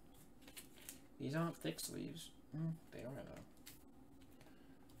for? These aren't thick sleeves. They are though.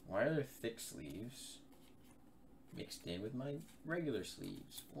 Why are there thick sleeves mixed in with my regular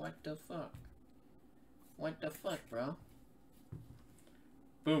sleeves? What the fuck? What the fuck, bro?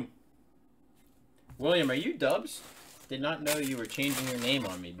 Boom. William, are you Dubs? Did not know you were changing your name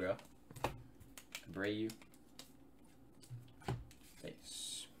on me, bro. Abreu.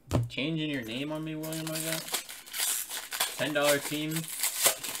 Thanks. Changing your name on me, William, I got? $10 team.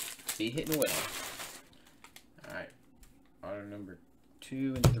 Be hitting well. Alright. Auto number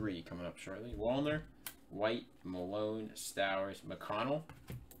 2 and 3 coming up shortly. Wallner, White, Malone, Stowers, McConnell,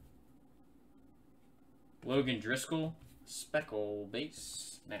 Logan Driscoll, Speckle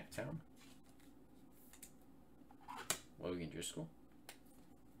base, Naptown. Logan Driscoll.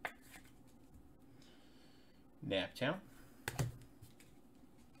 Naptown.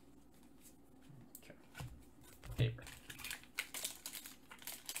 Okay. Paper.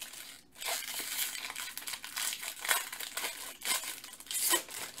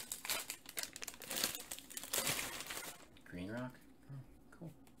 Green Rock. Oh,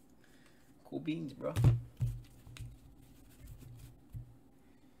 cool. Cool beans, bro.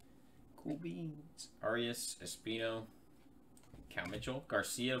 Cool beans. Arias, Espino, Cal Mitchell,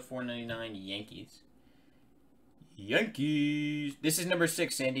 Garcia, $4.99, Yankees. Yankees. This is number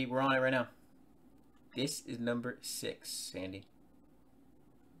 6, Sandy. We're on it right now. This is number 6, Sandy.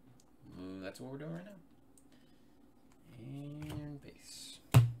 That's what we're doing right now. And base.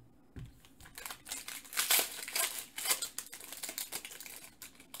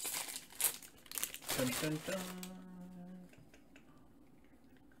 Dun, dun, dun.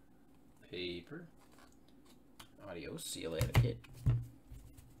 Paper. Adios. See you later, kid.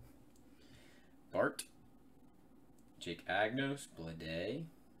 Bart. Jake Agnos. Blade.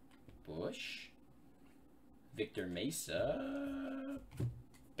 Bush. Victor Mesa.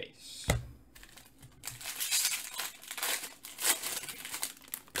 Base.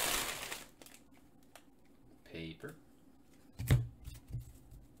 Paper.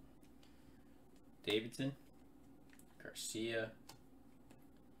 Davidson. Garcia.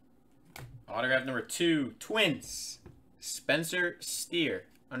 Autograph number 2, Twins. Spencer Steer,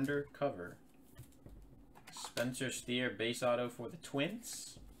 undercover. Spencer Steer, base auto for the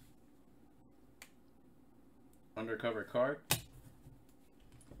Twins. Undercover card.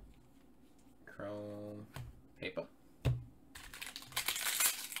 Chrome paper.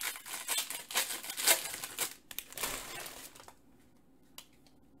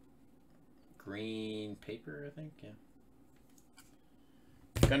 Green paper, I think, yeah.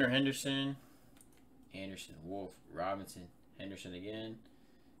 Gunnar Henderson, Anderson, Wolf, Robinson, Henderson again.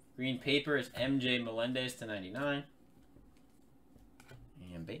 Green paper is MJ Melendez to 99.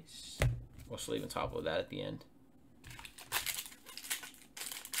 And base. We'll sleeve on top of that at the end.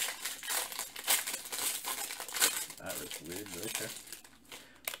 That looks weird, but okay.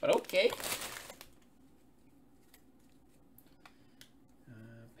 But okay.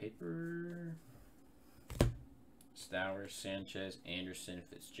 Paper. Stowers, Sanchez, Anderson,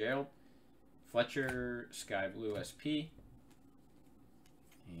 Fitzgerald. Fletcher, Sky Blue SP.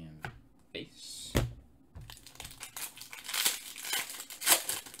 And base.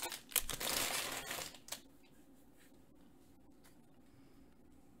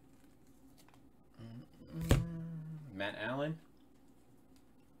 Matt Allen.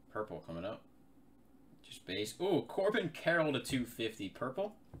 Purple coming up. Just base. Ooh, Corbin Carroll to 250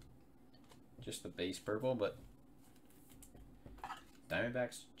 purple. Just the base purple, but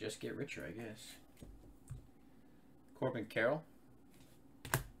Diamondbacks just get richer, I guess. Corbin Carroll.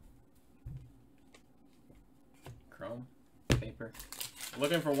 Chrome. Paper.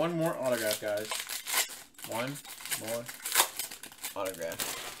 Looking for one more autograph, guys. One more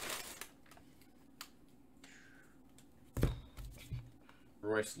autograph.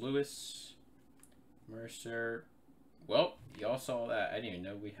 Royce Lewis. Mercer. Well, y'all saw that. I didn't even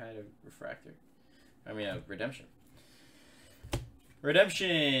know we had a refractor. I mean, a redemption.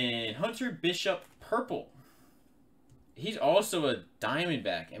 Redemption. Hunter Bishop purple. He's also a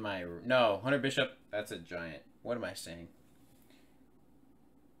Diamondback. Am I? No, Hunter Bishop. That's a Giant. What am I saying?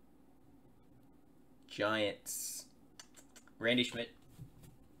 Giants. Randy Schmidt.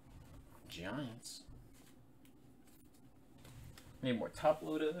 Giants. Need more top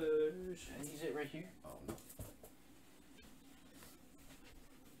loaders. And he's it right here. Oh no.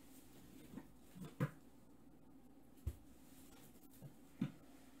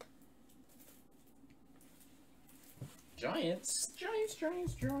 Giants.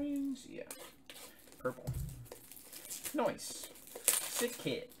 Giants. Yeah. Purple. Nice. Sick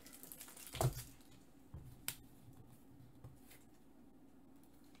kid.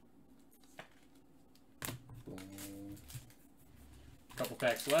 Boom. Couple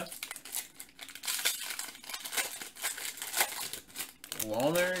packs left.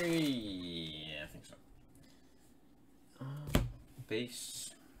 Walner. Yeah, I think so. Base.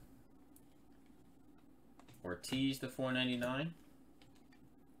 Ortiz to 499.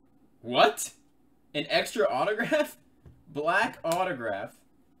 What? An extra autograph? Black autograph.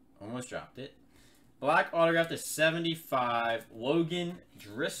 Almost dropped it. Black autograph to 75. Logan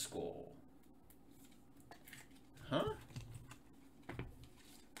Driscoll. Huh?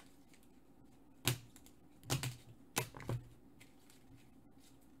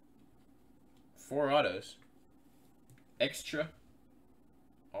 Four autos. Extra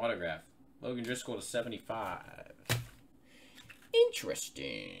autograph. Logan Driscoll to 75.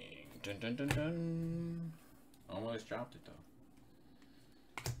 Interesting. Dun, dun, dun, dun. Almost dropped it,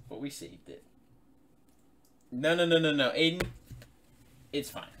 though. But we saved it. No. Aiden,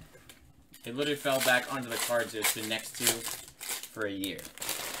 it's fine. It literally fell back onto the cards it's been next to for a year.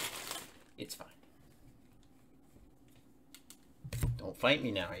 It's fine. Don't fight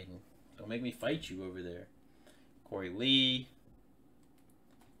me now, Aiden. Don't make me fight you over there. Corey Lee.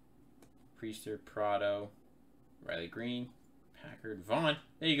 Priester, Prado, Riley Green, Packard, Vaughn.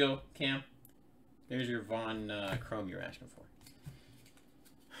 There you go, Cam. There's your Vaughn Chrome you're asking for.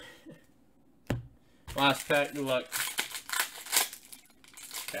 Last pack, good luck.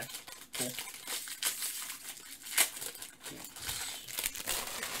 Okay, cool.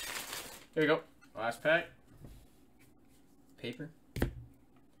 There you go. Last pack. Paper.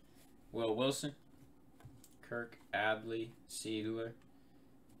 Will Wilson, Kirk Adley, Seidler.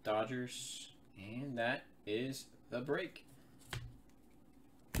 Dodgers, and that is the break.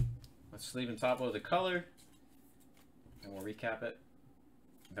 Let's sleeve and top load the color, and we'll recap it.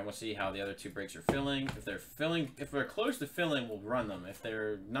 Then we'll see how the other two breaks are filling. If they're close to filling, we'll run them. If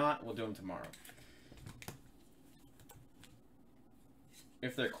they're not, we'll do them tomorrow.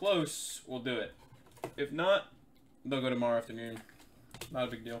 If they're close, we'll do it. If not, they'll go tomorrow afternoon. Not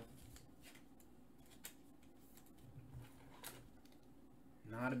a big deal.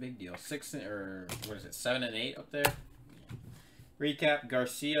 Not a big deal. 6 or what is it? 7 and 8 up there. Recap: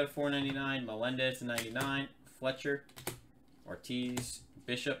 Garcia 499, Melendez to 99, Fletcher, Ortiz,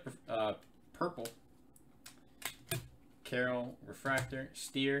 Bishop, purple, Carroll refractor,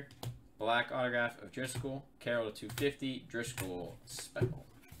 Steer, black autograph of Driscoll, Carroll to 250, Driscoll speckle.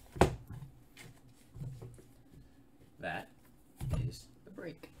 That is the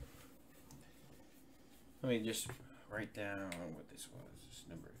break. Let me just write down what this was.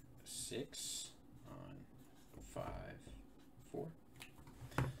 Number 6 on 5, 4.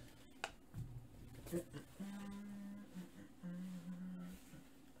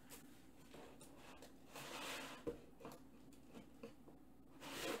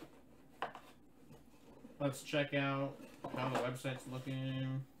 Let's check out how the website's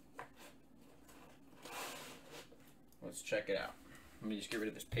looking. Let's check it out. Let me just get rid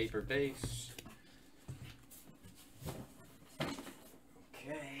of this paper base.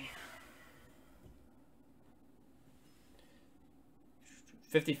 Okay.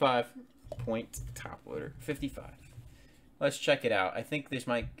 55-point top loader. 55. Let's check it out. I think this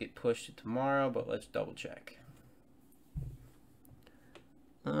might get pushed to tomorrow, but let's double check.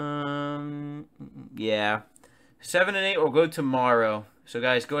 Yeah. 7 and 8 will go tomorrow. So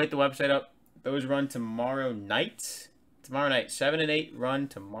guys, go hit the website up. Those run tomorrow night. Tomorrow night. 7 and 8 run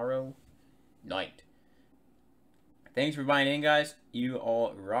tomorrow night. Thanks for buying in, guys. You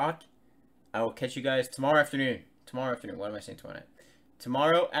all rock. I will catch you guys tomorrow afternoon. Tomorrow afternoon. What am I saying tomorrow night?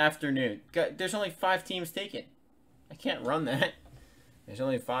 Tomorrow afternoon. There's only 5 teams taken. I can't run that. There's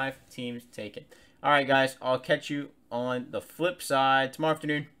only 5 teams taken. All right, guys. I'll catch you on the flip side tomorrow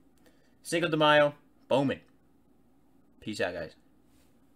afternoon. Cinco de Mayo. Bowman. Peace out, guys.